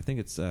behind that. I think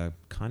it's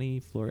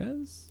Connie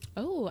Flores.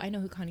 Oh, I know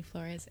who Connie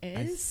Flores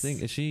is.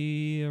 Is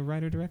she a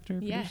writer, director,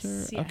 producer?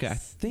 Yes. Okay, I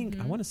think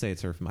I want to say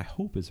it's her film. I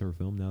hope it's her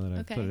film now that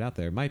I put it out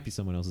there. It might be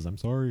someone else's. I'm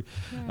sorry.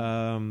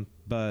 Yeah.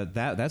 But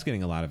that's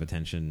getting a lot of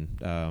attention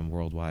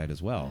worldwide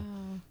as well.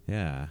 Wow.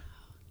 Yeah.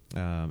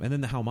 And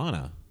then the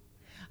Haumana.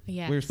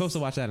 Yes. We were supposed to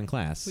watch that in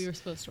class. We were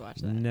supposed to watch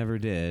that. Never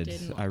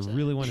did. I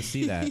really want to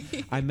see that.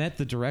 I met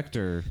the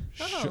director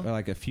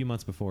like a few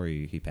months before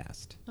he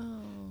passed. Oh.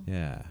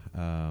 Yeah.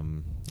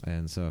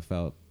 And so I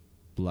felt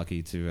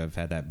lucky to have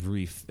had that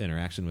brief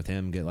interaction with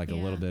him, get like a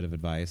little bit of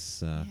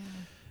advice, and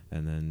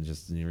then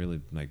just really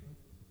like,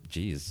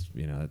 geez,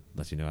 it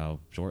lets you know how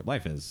short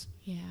life is.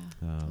 Yeah,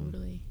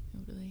 totally.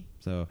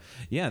 So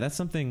yeah, that's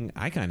something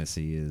I kind of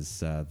see is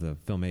the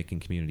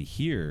filmmaking community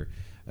here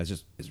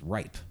is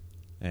ripe.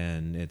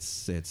 And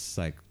it's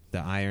like the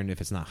iron,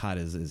 if it's not hot,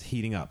 is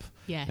heating up.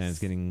 Yes. And it's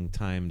getting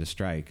time to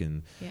strike.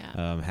 And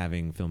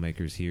having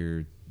filmmakers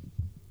here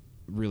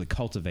really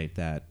cultivate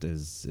that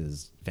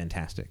is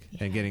fantastic.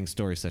 Yeah. And getting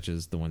stories such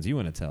as the ones you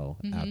want to tell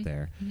out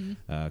there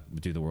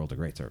do the world a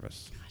great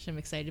service. Gosh, I'm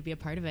excited to be a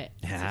part of it.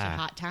 Yeah. It's such a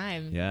hot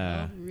time.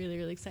 Yeah. Really,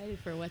 really excited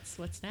for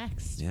what's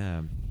next.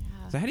 Yeah.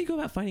 So how do you go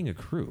about finding a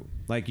crew?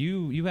 Like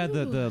you had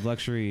the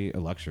luxury, I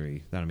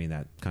don't mean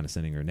that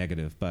condescending or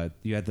negative, but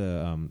you had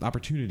the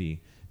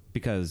opportunity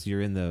because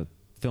you're in the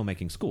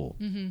filmmaking school.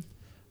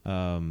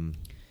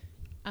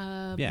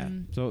 Yeah.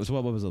 So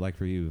what was it like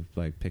for you,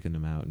 like picking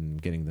them out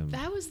and getting them?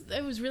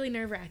 It was really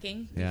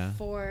nerve-wracking. Yeah.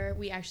 Before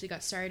we actually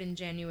got started in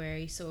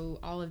January, so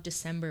all of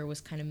December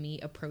was kind of me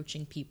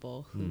approaching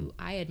people who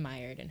I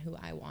admired and who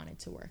I wanted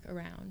to work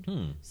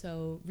around.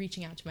 So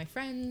reaching out to my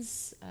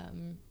friends.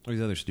 Are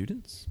these other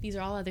students? These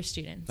are all other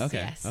students. Okay.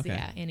 Yes. Okay.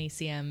 Yeah. In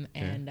ACM,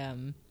 sure.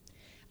 And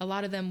a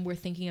lot of them were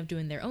thinking of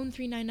doing their own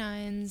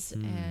 399s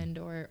and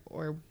or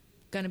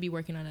going to be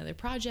working on other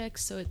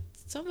projects. So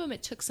some of them,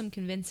 it took some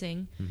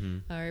convincing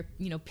or,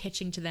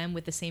 pitching to them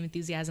with the same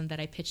enthusiasm that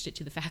I pitched it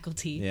to the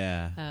faculty.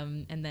 Yeah.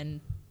 And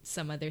then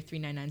some other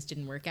 399s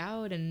didn't work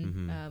out.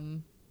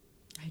 And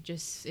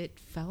it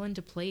fell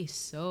into place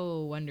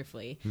so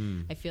wonderfully.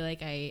 I feel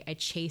like I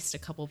chased a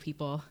couple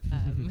people.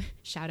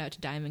 Shout out to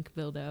Diamond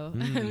Cabildo.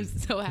 I'm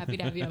so happy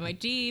to have you on my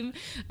team.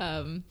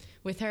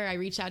 With her, I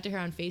reached out to her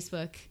on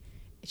Facebook.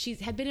 She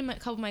had been in a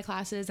couple of my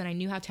classes, and I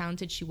knew how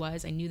talented she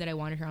was. I knew that I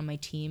wanted her on my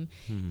team.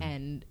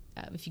 And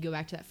if you go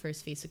back to that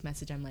first Facebook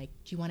message, I'm like,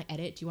 do you want to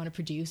edit? Do you want to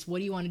produce? What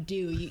do you want to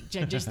do?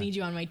 I just need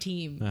you on my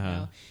team. You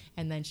know?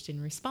 And then she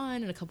didn't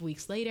respond. And a couple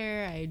weeks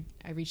later,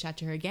 I reached out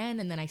to her again.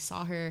 And then I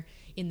saw her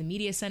in the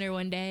media center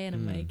one day. And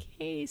I'm like,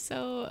 hey,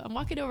 so I'm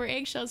walking over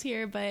eggshells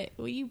here, but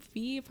will you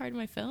be a part of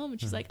my film?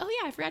 And she's like, oh,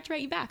 yeah, I forgot to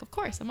write you back. Of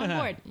course, I'm on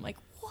board. I'm like,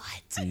 what?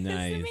 Nice.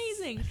 That's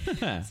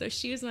amazing. So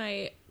she was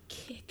my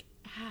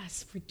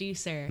kick-ass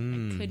producer.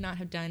 I could not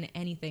have done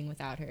anything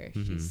without her.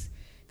 She's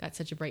got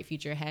such a bright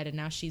future ahead, and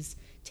now she's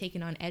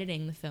taken on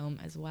editing the film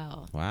as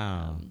well.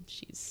 Wow.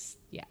 She's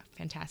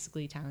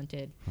fantastically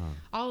talented.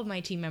 All of my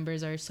team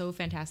members are so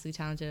fantastically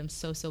talented. I'm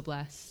so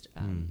blessed.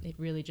 It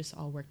really just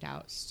all worked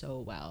out so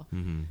well.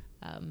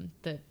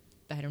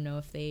 I don't know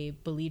if they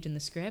believed in the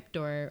script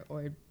or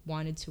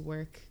wanted to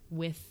work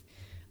with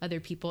other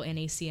people in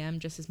ACM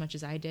just as much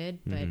as I did,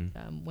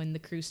 but when the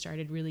crew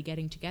started really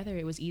getting together,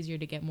 it was easier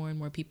to get more and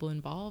more people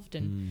involved.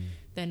 And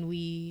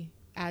then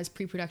as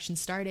pre-production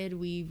started,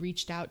 we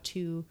reached out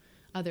to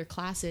other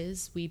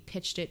classes. We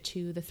pitched it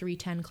to the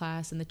 310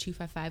 class and the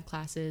 255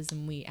 classes,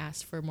 and we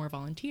asked for more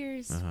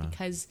volunteers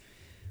because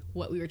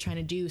what we were trying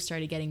to do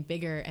started getting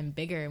bigger and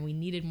bigger, and we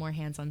needed more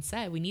hands on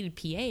set. We needed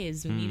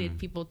PAs. We needed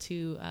people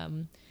to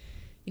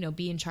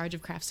be in charge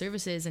of craft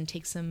services and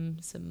take some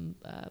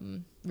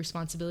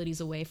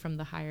responsibilities away from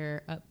the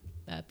higher up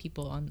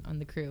people on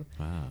the crew.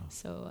 Wow.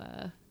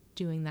 So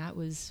doing that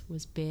was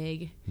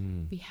big.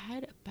 We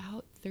had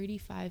about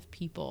 35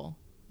 people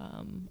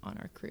on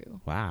our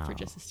crew. Wow. For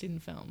just a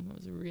student film. I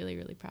was really,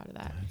 really proud of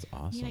that. That's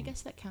awesome. I mean, I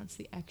guess that counts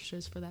the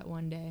extras for that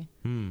one day.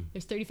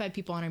 There's 35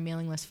 people on our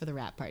mailing list for the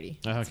rap party.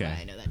 That's why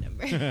I know that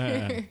number.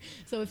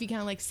 So if you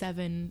count like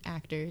 7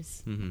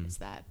 actors, it's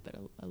that, but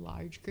a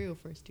large crew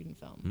for a student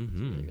film. I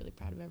was really, really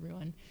proud of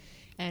everyone.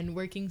 And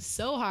working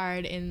so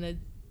hard in the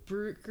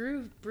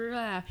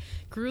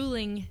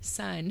grueling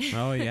sun.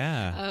 Oh,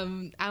 yeah.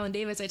 Alan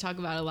Davis I talk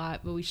about a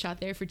lot, but we shot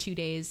there for 2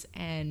 days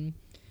and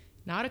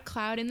not a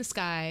cloud in the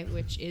sky,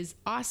 which is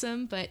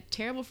awesome, but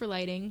terrible for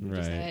lighting.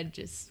 Right.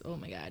 Oh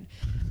my God.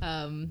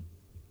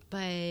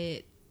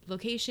 But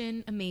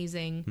location,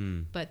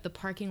 amazing. But the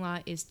parking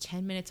lot is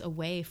 10 minutes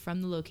away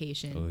from the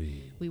location.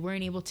 Oy. We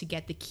weren't able to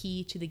get the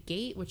key to the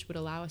gate, which would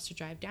allow us to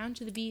drive down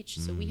to the beach.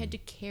 So we had to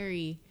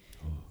carry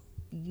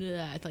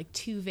like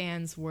 2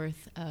 vans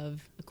worth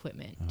of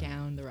equipment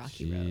down the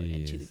rocky road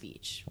and to the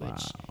beach,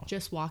 which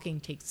just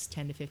walking takes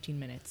 10 to 15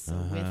 minutes. So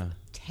with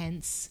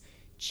tents,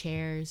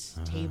 chairs,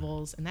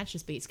 tables, and that's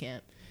just base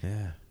camp.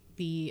 Yeah.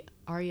 The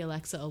Arri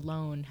Alexa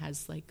alone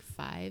has like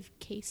 5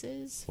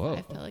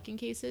 Pelican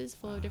cases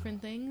full of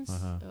different things.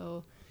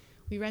 So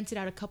we rented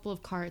out a couple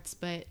of carts,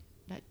 but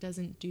that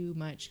doesn't do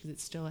much because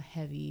it's still a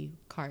heavy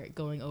cart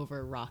going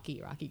over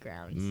rocky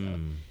ground. So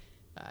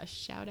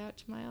shout out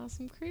to my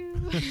awesome crew.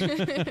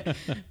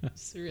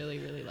 It's really,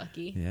 really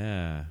lucky.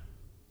 Yeah.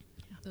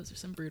 Those are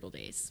some brutal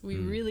days. We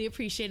really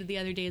appreciated the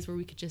other days where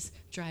we could just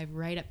drive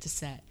right up to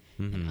set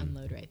and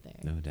unload right there.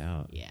 No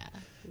doubt. Yeah.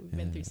 We've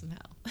been through some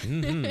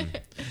hell.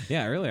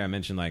 Yeah. Earlier I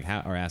mentioned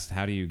asked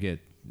how do you get,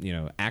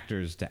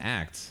 actors to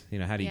act?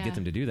 How do you get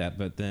them to do that?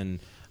 But then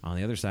on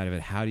the other side of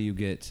it, how do you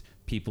get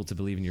people to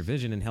believe in your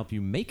vision and help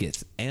you make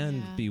it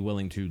and be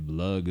willing to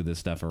lug the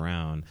stuff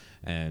around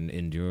and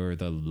endure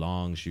the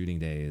long shooting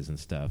days and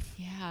stuff?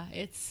 Yeah.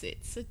 It's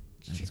a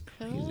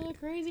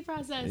crazy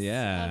process.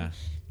 Yeah.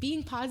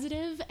 Being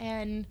positive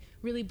and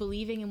really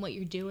believing in what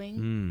you're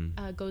doing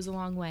goes a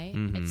long way.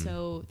 And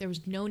so there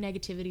was no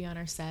negativity on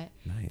our set.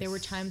 Nice. There were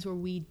times where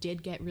we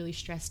did get really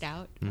stressed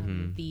out.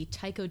 The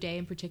Taiko Day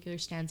in particular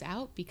stands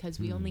out because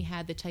we only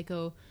had the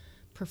Taiko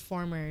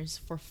performers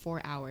for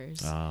 4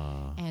 hours.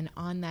 And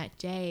on that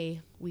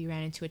day, we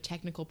ran into a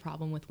technical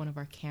problem with one of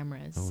our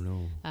cameras. Oh,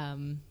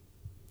 no.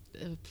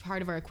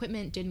 Part of our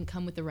equipment didn't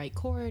come with the right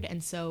cord,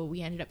 and so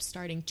we ended up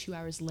starting 2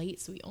 hours late,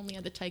 so we only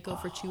had the Taiko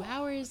for 2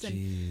 hours, and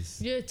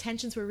the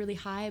tensions were really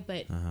high,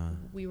 but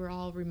we were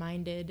all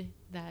reminded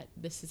that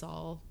this is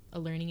all a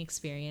learning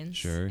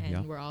experience,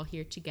 and we're all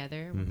here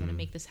together. We're going to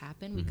make this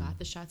happen. We got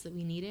the shots that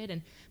we needed,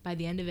 and by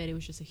the end of it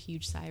was just a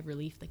huge sigh of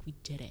relief, like we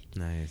did it.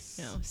 Nice.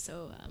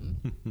 So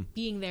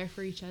being there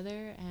for each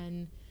other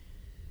and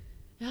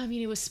I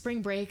mean, it was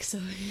spring break, so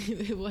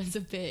it was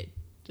a bit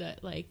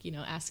like,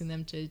 asking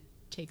them to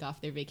take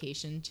off their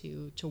vacation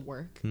to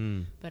work.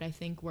 But I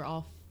think we're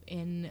all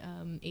in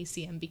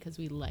ACM because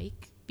we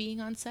like being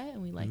on set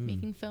and we like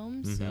making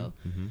films. So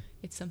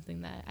it's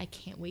something that I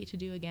can't wait to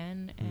do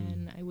again,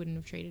 and I wouldn't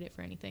have traded it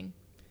for anything.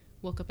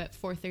 Woke up at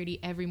 4:30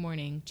 every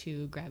morning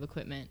to grab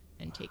equipment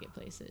and take it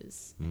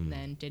places, and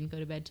then didn't go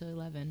to bed till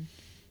 11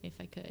 if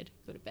I could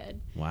go to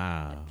bed.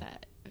 Wow.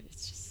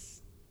 It's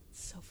just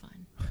so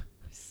fun.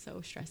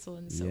 So stressful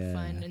and so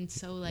fun, and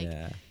so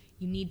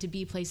you need to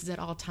be places at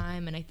all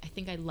time. And I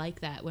think I like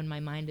that when my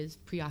mind is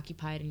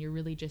preoccupied and you're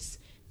really just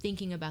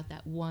thinking about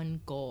that one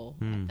goal,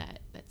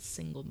 that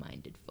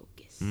single-minded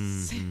focus.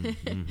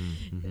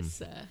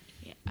 This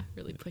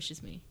really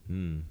pushes me.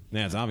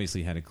 Yeah, it's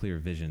obviously had a clear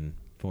vision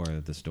for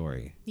the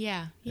story.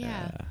 Yeah.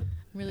 I'm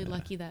really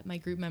lucky that my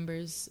group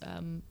members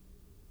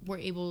were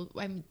able.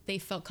 They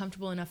felt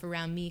comfortable enough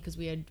around me because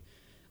we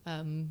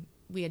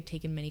had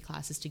taken many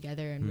classes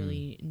together and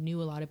really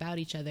knew a lot about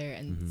each other,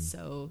 and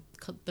so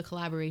the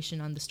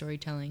collaboration on the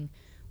storytelling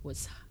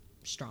was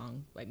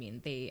strong. I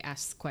mean, they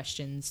asked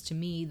questions to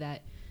me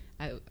that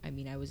I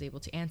was able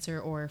to answer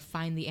or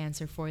find the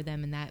answer for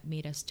them, and that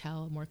made us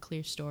tell a more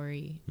clear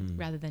story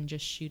rather than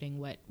just shooting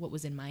what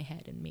was in my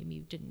head and maybe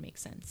didn't make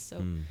sense.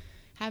 So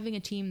having a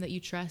team that you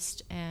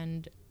trust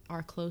and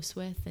are close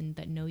with and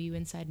that know you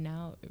inside and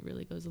out, it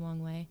really goes a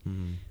long way.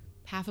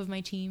 Half of my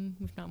team,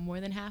 if not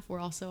more than half, were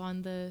also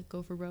on the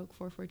Go for Broke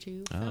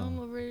 442 film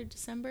over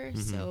December.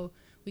 So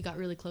we got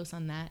really close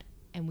on that,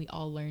 and we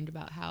all learned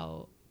about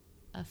how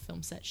a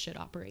film set should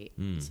operate.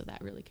 So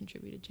that really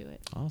contributed to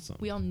it. Awesome.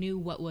 We all knew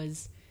what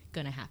was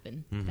going to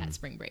happen that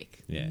spring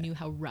break. Yeah. We knew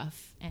how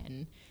rough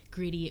and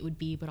gritty it would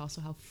be, but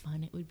also how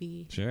fun it would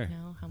be. Sure.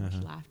 How much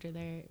laughter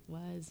there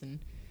was. And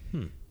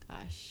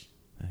gosh.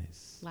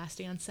 Nice. Last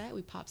day on set,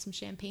 we popped some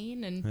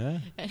champagne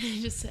and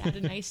just had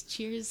a nice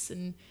cheers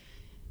and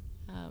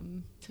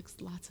took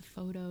lots of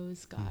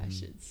photos.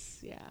 Gosh,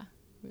 it's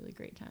really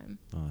great time.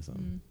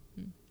 Awesome.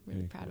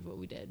 Really proud of what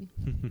we did.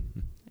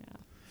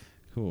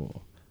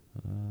 Cool.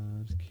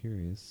 Just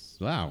curious.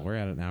 Wow, we're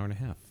at an hour and a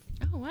half.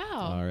 Oh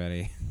wow!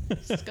 Already.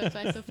 It just goes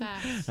by so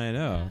fast. I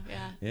know.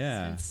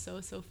 Yeah. It's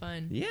so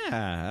fun. Yeah,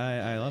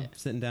 I love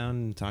sitting down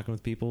and talking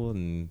with people,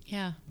 and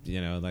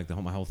like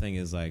my whole thing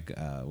is like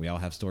we all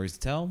have stories to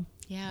tell.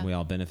 Yeah. We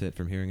all benefit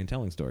from hearing and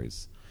telling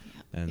stories.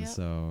 And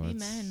so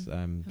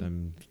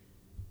I'm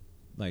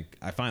like,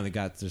 I finally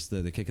got just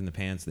the kick in the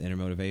pants, the inner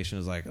motivation. I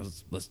was like,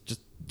 let's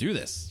just do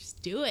this.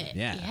 Just do it.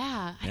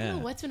 Yeah. I don't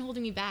know what's been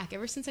holding me back.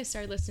 Ever since I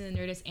started listening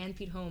to Nerdist and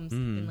Pete Holmes, I've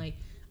been like,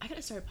 I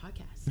gotta start a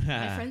podcast.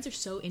 My friends are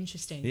so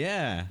interesting.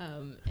 Yeah.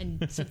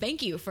 And so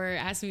thank you for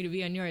asking me to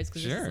be on yours,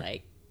 because it's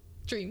like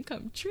dream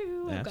come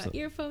true. I've got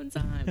earphones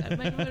on. I've got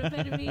my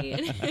motivated me.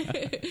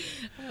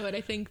 But I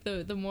think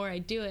the more I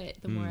do it,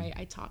 the more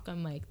I talk,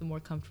 I'm like, the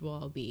more comfortable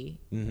I'll be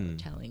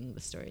telling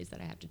the stories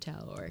that I have to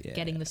tell, or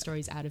getting the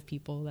stories out of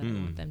people that I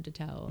want them to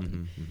tell.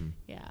 And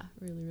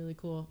really, really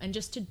cool. And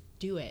just to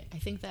do it, I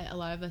think that a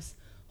lot of us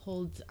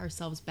hold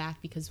ourselves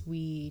back because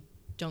we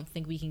don't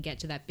think we can get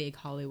to that big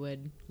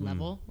Hollywood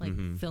level, like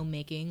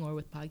filmmaking or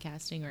with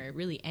podcasting or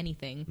really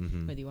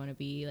anything, whether you want to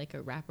be like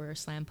a rapper or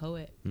slam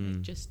poet.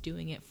 Like just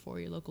doing it for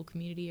your local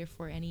community or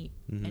for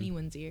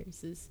anyone's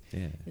ears is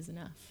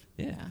enough.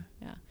 Yeah.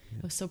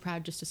 I was so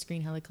proud just to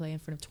screen Hella Clay in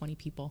front of 20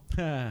 people.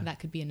 That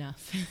could be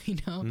enough,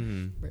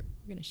 We're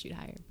gonna shoot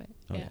higher, but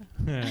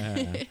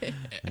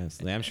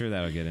Absolutely. I'm sure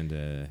that'll get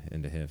into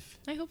HIF.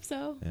 I hope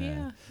so.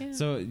 Yeah.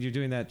 So you're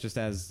doing that just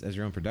as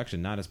your own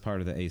production, not as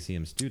part of the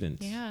ACM student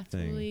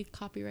thing. Totally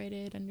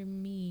copyrighted under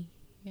me.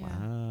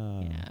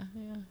 Wow.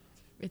 Yeah.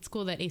 It's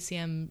cool that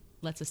ACM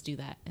lets us do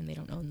that, and they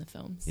don't own the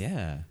films.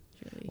 Yeah.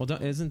 Really well,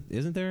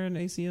 isn't there an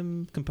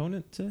ACM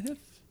component to HIF?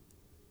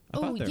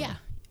 Yeah.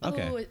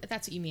 Okay. Oh,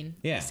 that's what you mean.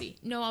 Yeah. I see.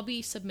 No, I'll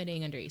be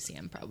submitting under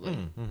ACM probably.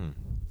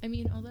 I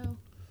mean, although,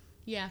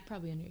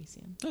 probably under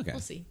ACM. Okay.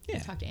 We'll see. Yeah.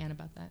 I'll talk to Ann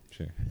about that.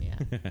 Sure. Yeah.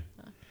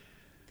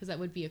 Because that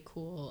would be a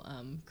cool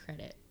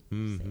credit.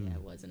 Say I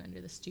wasn't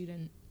under the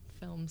student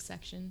film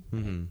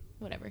section.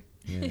 Whatever.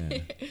 Yeah.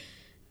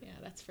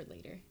 That's for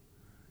later.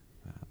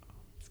 Wow.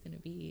 It's gonna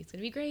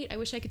be great. I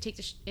wish I could take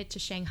it to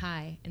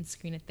Shanghai and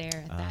screen it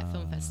there at that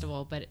film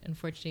festival, but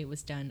unfortunately it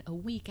was done a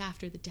week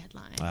after the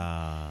deadline.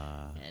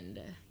 And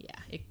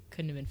it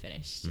couldn't have been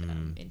finished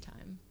in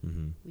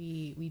time.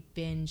 We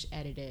binge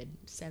edited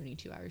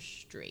 72 hours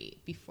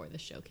straight before the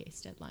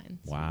showcase deadline.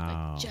 So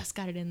wow. we just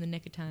got it in the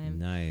nick of time.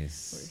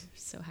 Nice. We're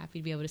so happy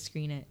to be able to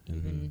screen it,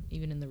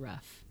 even in the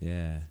rough.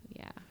 Yeah.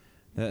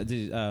 Was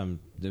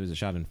it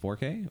shot in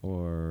 4K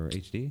or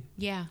HD?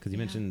 Yeah. Because you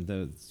mentioned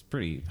it's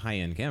pretty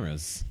high-end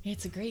cameras.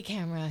 It's a great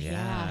camera.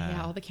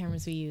 Yeah. All the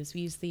cameras we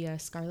use the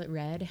Scarlet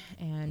Red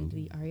and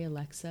the Arri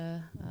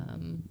Alexa.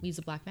 We use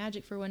the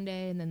Blackmagic for one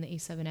day, and then the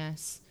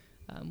A7S,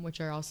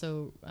 which are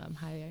also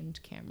high-end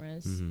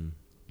cameras.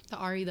 The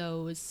Arri,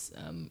 though, was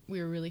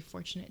we were really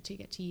fortunate to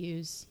get to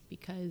use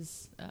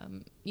because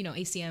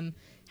ACM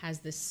has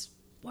this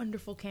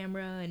wonderful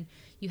camera, and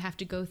you have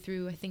to go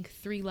through, I think,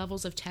 3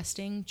 levels of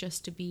testing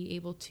just to be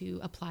able to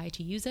apply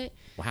to use it.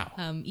 Wow.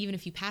 Even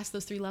if you pass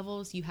those 3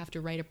 levels, you have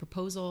to write a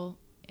proposal,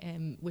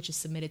 which is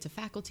submitted to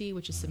faculty,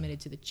 which is submitted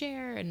to the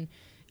chair, and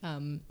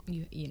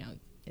you know,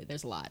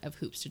 there's a lot of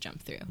hoops to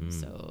jump through.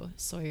 So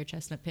Sawyer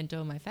Chestnut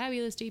Pinto, my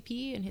fabulous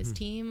JP, and his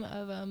team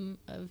of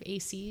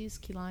ACs,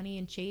 Keelani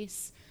and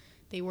Chase,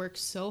 they worked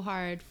so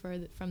hard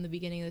from the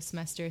beginning of the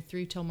semester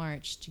through till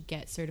March to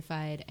get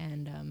certified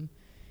and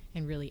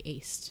really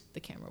aced the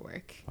camera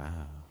work.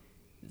 Wow.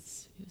 It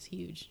was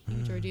huge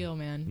ordeal,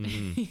 man.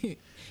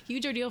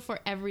 Huge ordeal for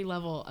every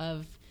level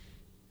of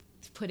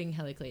putting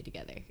Heliclade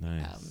together.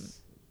 Nice.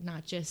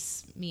 Not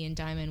just me and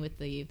Diamond with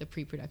the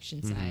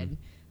pre-production side,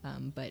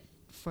 but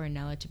for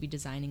Anella to be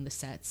designing the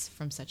sets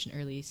from such an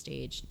early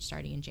stage,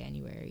 starting in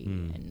January,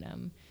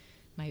 and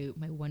my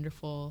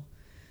wonderful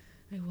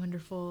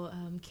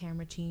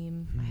camera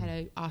team. I had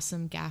an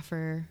awesome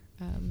gaffer,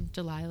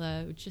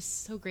 Delilah. It was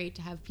just so great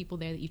to have people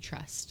there that you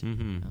trust. You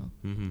know?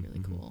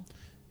 Really cool.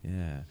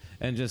 Yeah,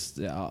 and just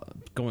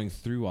going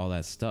through all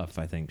that stuff,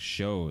 I think,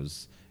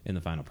 shows in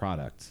the final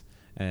product.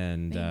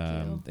 And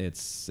it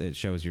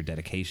shows your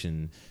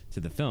dedication to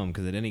the film,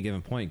 because at any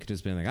given point you could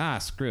just be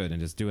like, screw it, and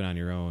just do it on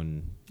your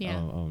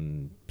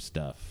own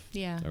stuff,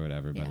 or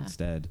whatever. But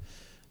instead,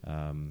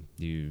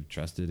 you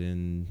trusted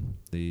in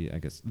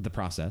the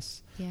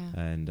process,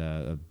 and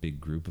a big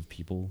group of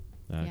people,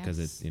 because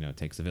it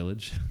takes a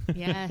village,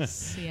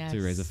 to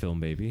raise a film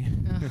baby.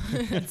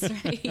 That's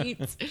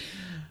right.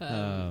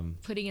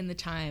 Putting in the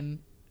time.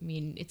 I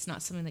mean, it's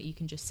not something that you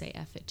can just say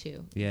F it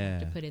to. You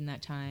have to put in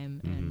that time.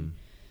 And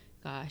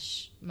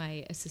gosh,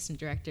 my assistant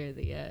director,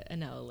 the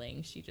Anella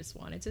Ling, she just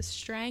wanted to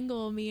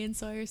strangle me and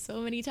Sawyer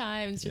so many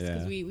times, just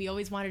because we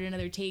always wanted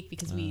another take,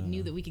 because we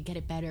knew that we could get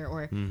it better,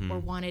 or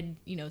wanted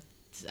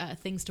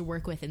things to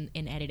work with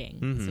in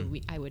editing. So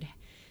I would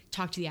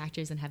talk to the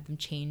actors and have them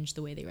change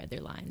the way they read their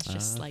lines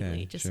just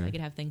slightly, so I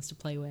could have things to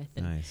play with.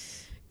 And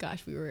nice.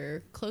 Gosh, we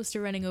were close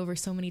to running over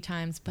so many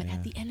times, but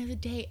at the end of the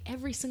day,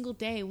 every single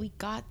day, we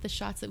got the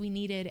shots that we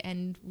needed,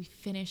 and we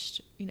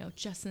finished,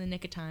 just in the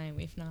nick of time,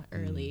 if not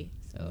early.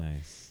 So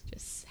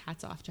just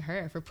hats off to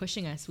her for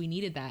pushing us. We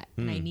needed that,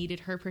 and I needed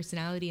her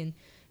personality and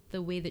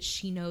the way that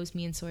she knows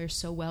me and Sawyer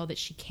so well, that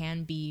she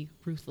can be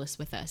ruthless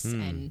with us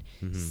and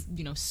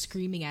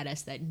screaming at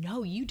us that,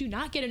 no, you do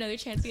not get another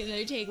chance to get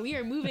another take. We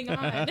are moving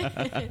on.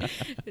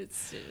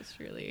 It's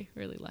really,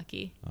 really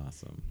lucky.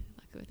 Awesome.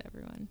 Lucky with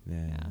everyone.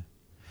 Yeah.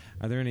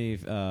 Are there any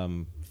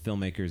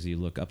filmmakers you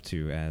look up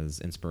to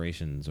as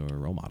inspirations or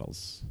role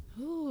models?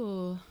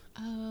 Ooh,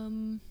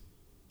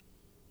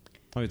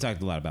 we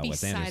talked a lot about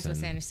Wes Anderson. Besides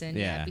Wes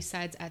Anderson,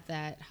 besides at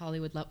that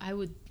Hollywood level, I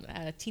would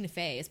Tina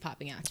Fey is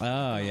popping out.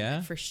 Oh yeah,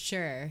 for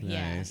sure.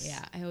 Nice.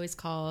 Yeah. I always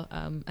call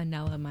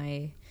Anella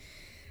my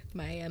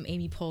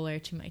Amy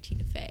Poehler to my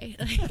Tina Fey.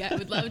 Like, I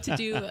would love to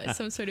do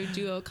some sort of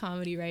duo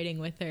comedy writing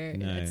with her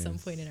at some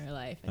point in our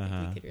life. I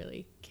think we could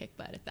really kick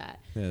butt at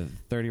that.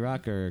 30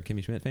 Rock or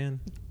Kimmy Schmidt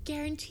fan?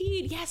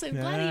 Guaranteed. Yes, I'm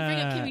glad that you bring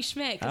up Kimmy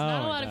Schmidt, because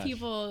not a lot of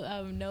people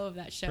know of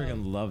that show.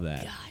 Freaking love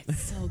that. God,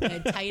 it's so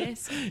good.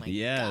 Titus. Oh my God.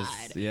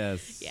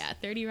 Yes. Yeah,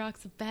 30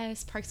 Rock's the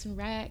best. Parks and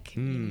Rec.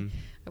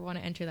 I want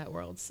to enter that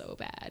world so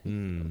bad.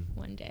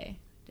 One day.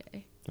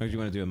 Or do you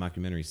want to do a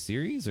mockumentary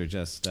series, or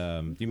just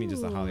you mean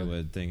just the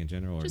Hollywood thing in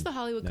general? Or just the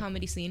Hollywood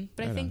comedy scene.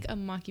 But I think a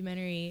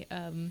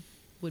mockumentary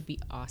would be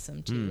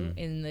awesome too.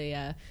 In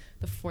the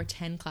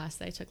 410 class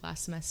that I took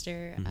last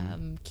semester,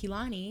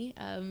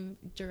 Keelani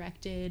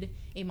directed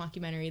a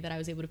mockumentary that I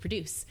was able to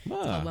produce. It's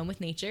called One with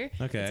Nature.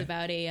 Okay. It's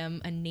about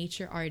a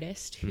nature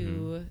artist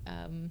who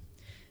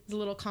is a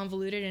little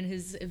convoluted in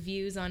his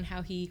views on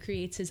how he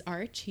creates his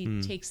art.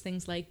 He takes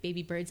things like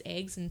baby birds'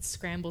 eggs and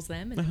scrambles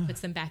them and then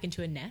puts them back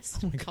into a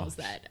nest. He calls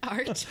that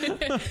art.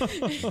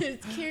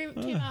 It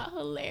came out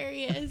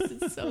hilarious.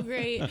 It's so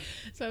great.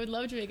 So I would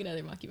love to make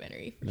another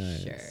mockumentary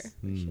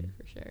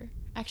for sure.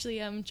 Actually,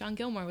 John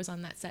Gilmore was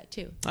on that set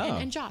too.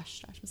 And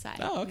Josh Masai.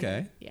 Oh,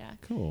 okay. Yeah.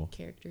 Cool.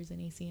 Characters in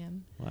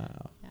ACM.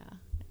 Wow. Yeah.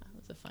 It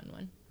was a fun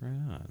one.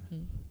 Right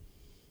on.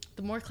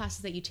 The more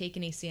classes that you take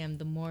in ACM,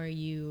 the more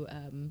you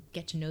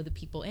get to know the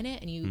people in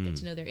it, and you get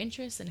to know their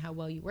interests and how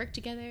well you work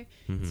together.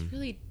 It's a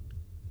really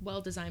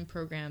well-designed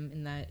program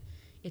in that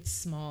it's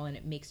small and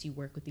it makes you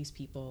work with these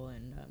people,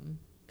 and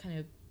kind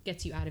of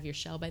gets you out of your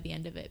shell by the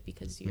end of it,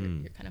 because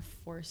you're kind of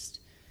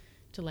forced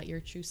to let your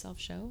true self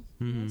show.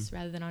 Yes,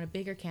 rather than on a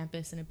bigger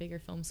campus and a bigger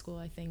film school,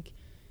 I think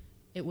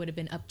it would have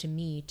been up to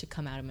me to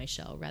come out of my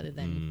shell rather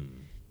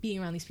than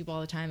being around these people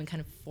all the time and kind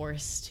of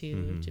forced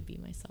to be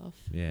myself.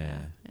 Yeah.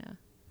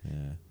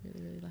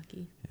 Really, really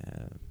lucky.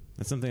 Yeah,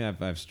 that's something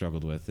I've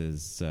struggled with,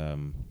 is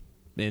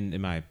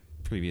in my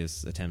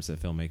previous attempts at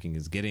filmmaking,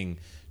 is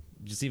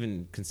just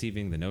even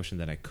conceiving the notion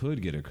that I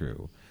could get a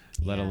crew,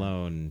 let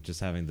alone just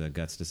having the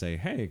guts to say,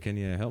 hey, can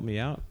you help me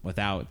out,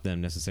 without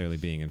them necessarily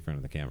being in front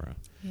of the camera.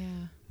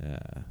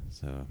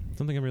 So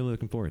something I'm really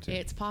looking forward to.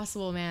 It's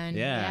possible, man.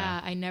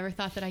 I never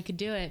thought that I could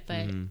do it,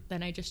 but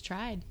then I just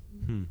tried.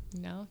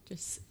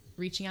 Just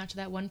reaching out to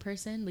that one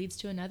person leads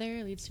to another,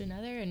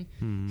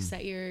 and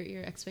set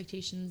your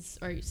expectations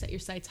or set your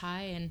sights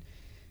high,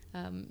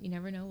 and you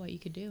never know what you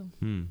could do.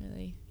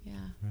 Really, yeah.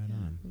 Right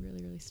on. I'm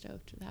really, really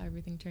stoked with how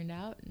everything turned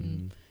out,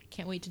 and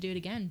can't wait to do it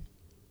again.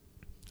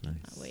 Nice.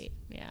 Can't wait.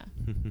 Yeah.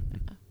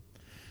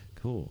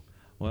 Cool.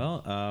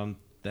 Well,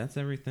 that's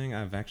everything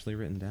I've actually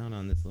written down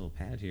on this little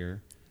pad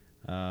here.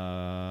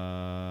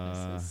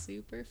 This is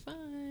super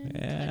fun.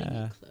 Yeah. Cutting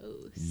it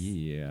close.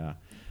 Yeah.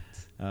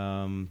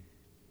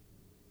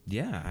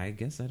 Yeah, I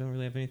guess I don't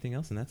really have anything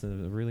else, and that's a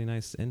really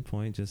nice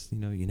endpoint. Just, you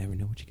never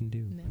know what you can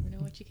do. Never know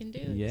what you can do.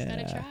 Yeah, Just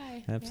gotta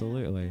try.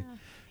 Absolutely. Yeah.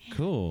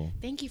 Cool.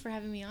 Thank you for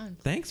having me on.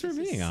 Thanks for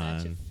being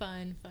on. Such a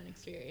fun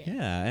experience.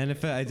 Yeah, and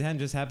if I hadn't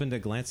just happened to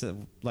glance at,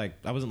 I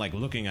wasn't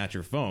looking at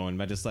your phone,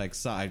 but just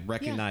I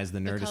recognized the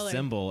Nerdist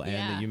symbol,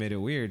 and you made a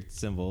weird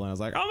symbol, and I was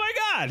like, oh my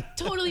God!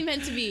 Totally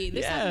meant to be.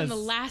 This happened on the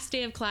last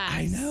day of class.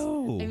 I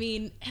know. I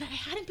mean, and I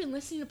hadn't been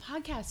listening to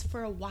podcasts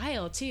for a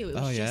while too. It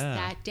was just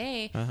that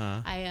day.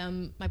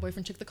 My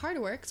boyfriend took the car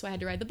to work, so I had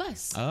to ride the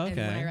bus. Oh, okay. And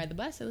when I ride the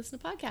bus, I listen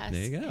to podcasts.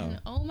 There you go. And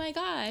oh my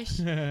gosh,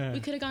 we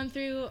could have gone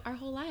through our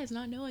whole lives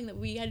not knowing that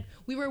we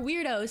were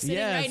weirdos sitting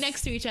right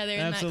next to each other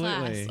in that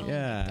class. Oh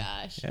my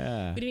gosh.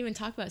 Yeah. We didn't even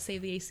talk about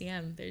Save the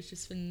ACM. There's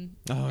just been.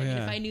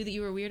 If I knew that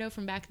you were a weirdo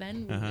from back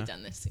then, we would have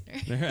done this sooner.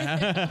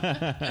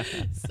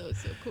 So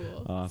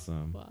cool.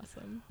 Awesome.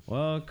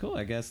 Well, cool.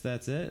 I guess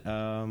that's it.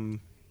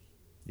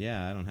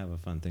 Yeah, I don't have a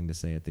fun thing to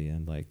say at the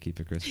end, like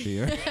keep it crispy.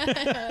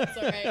 That's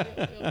all right.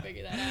 We'll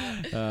figure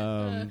that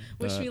out.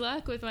 Wish me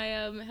luck with my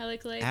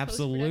Helicalay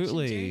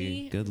absolutely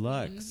journey. Good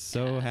luck.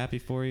 So happy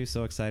for you.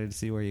 So excited to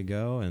see where you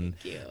go. And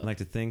I'd like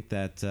to think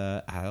that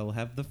I'll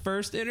have the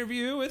first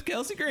interview with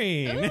Kelsie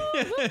Greene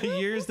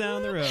years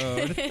down the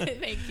road.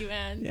 Thank you,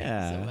 man.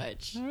 Yeah. Thank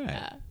you so much. All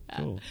right.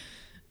 Cool.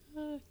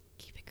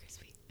 Keep it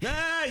crispy.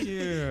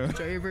 You.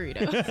 Enjoy your burrito.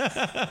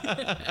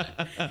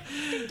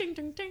 Ding, ding,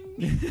 ding,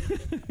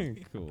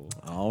 ding. Cool.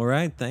 All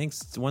right.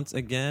 Thanks once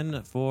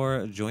again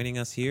for joining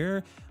us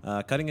here.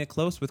 Cutting It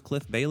Close with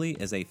Cliff Bailey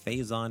is a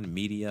Phazon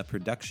Media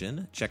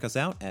production. Check us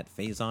out at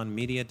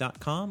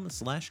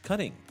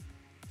phazonmedia.com/cutting.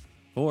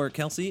 For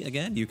Kelsie,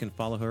 again, you can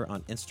follow her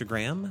on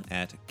Instagram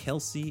at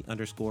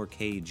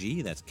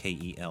Kelsie_KG. That's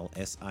KELSIE_KG.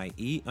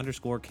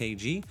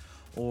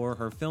 Or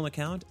her film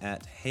account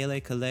at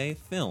Helicalay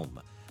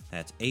Film.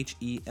 That's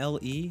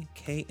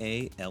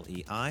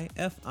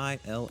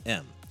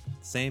HELEKALEIFILM.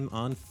 Same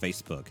on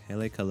Facebook,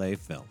 Helicalay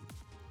Film.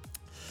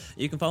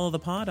 You can follow the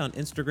pod on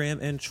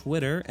Instagram and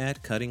Twitter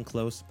at Cutting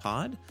Close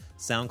Pod,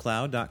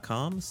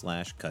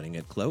 SoundCloud.com/Cutting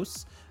It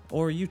Close,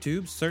 or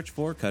YouTube, search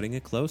for Cutting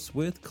It Close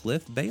with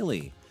Cliff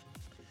Bailey.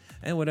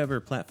 And whatever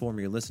platform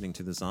you're listening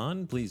to this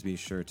on, please be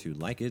sure to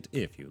like it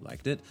if you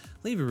liked it,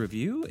 leave a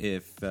review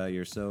if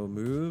you're so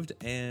moved,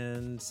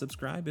 and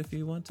subscribe if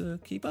you want to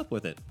keep up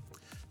with it.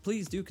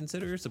 Please do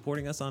consider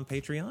supporting us on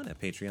Patreon at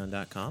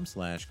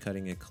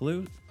patreon.com/Cutting It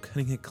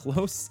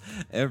Close.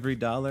 Every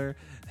dollar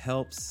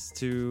helps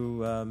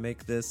to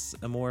make this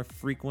a more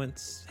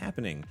frequent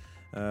happening.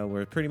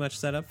 We're pretty much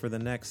set up for the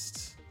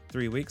next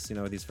 3 weeks.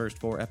 These first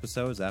 4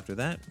 episodes. After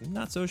that,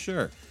 not so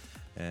sure.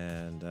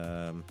 And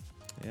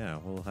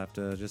we'll have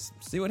to just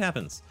see what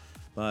happens.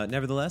 But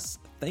nevertheless,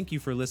 thank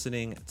you for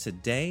listening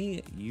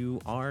today.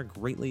 You are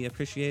greatly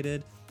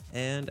appreciated.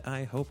 And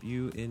I hope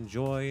you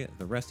enjoy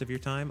the rest of your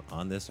time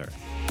on this earth.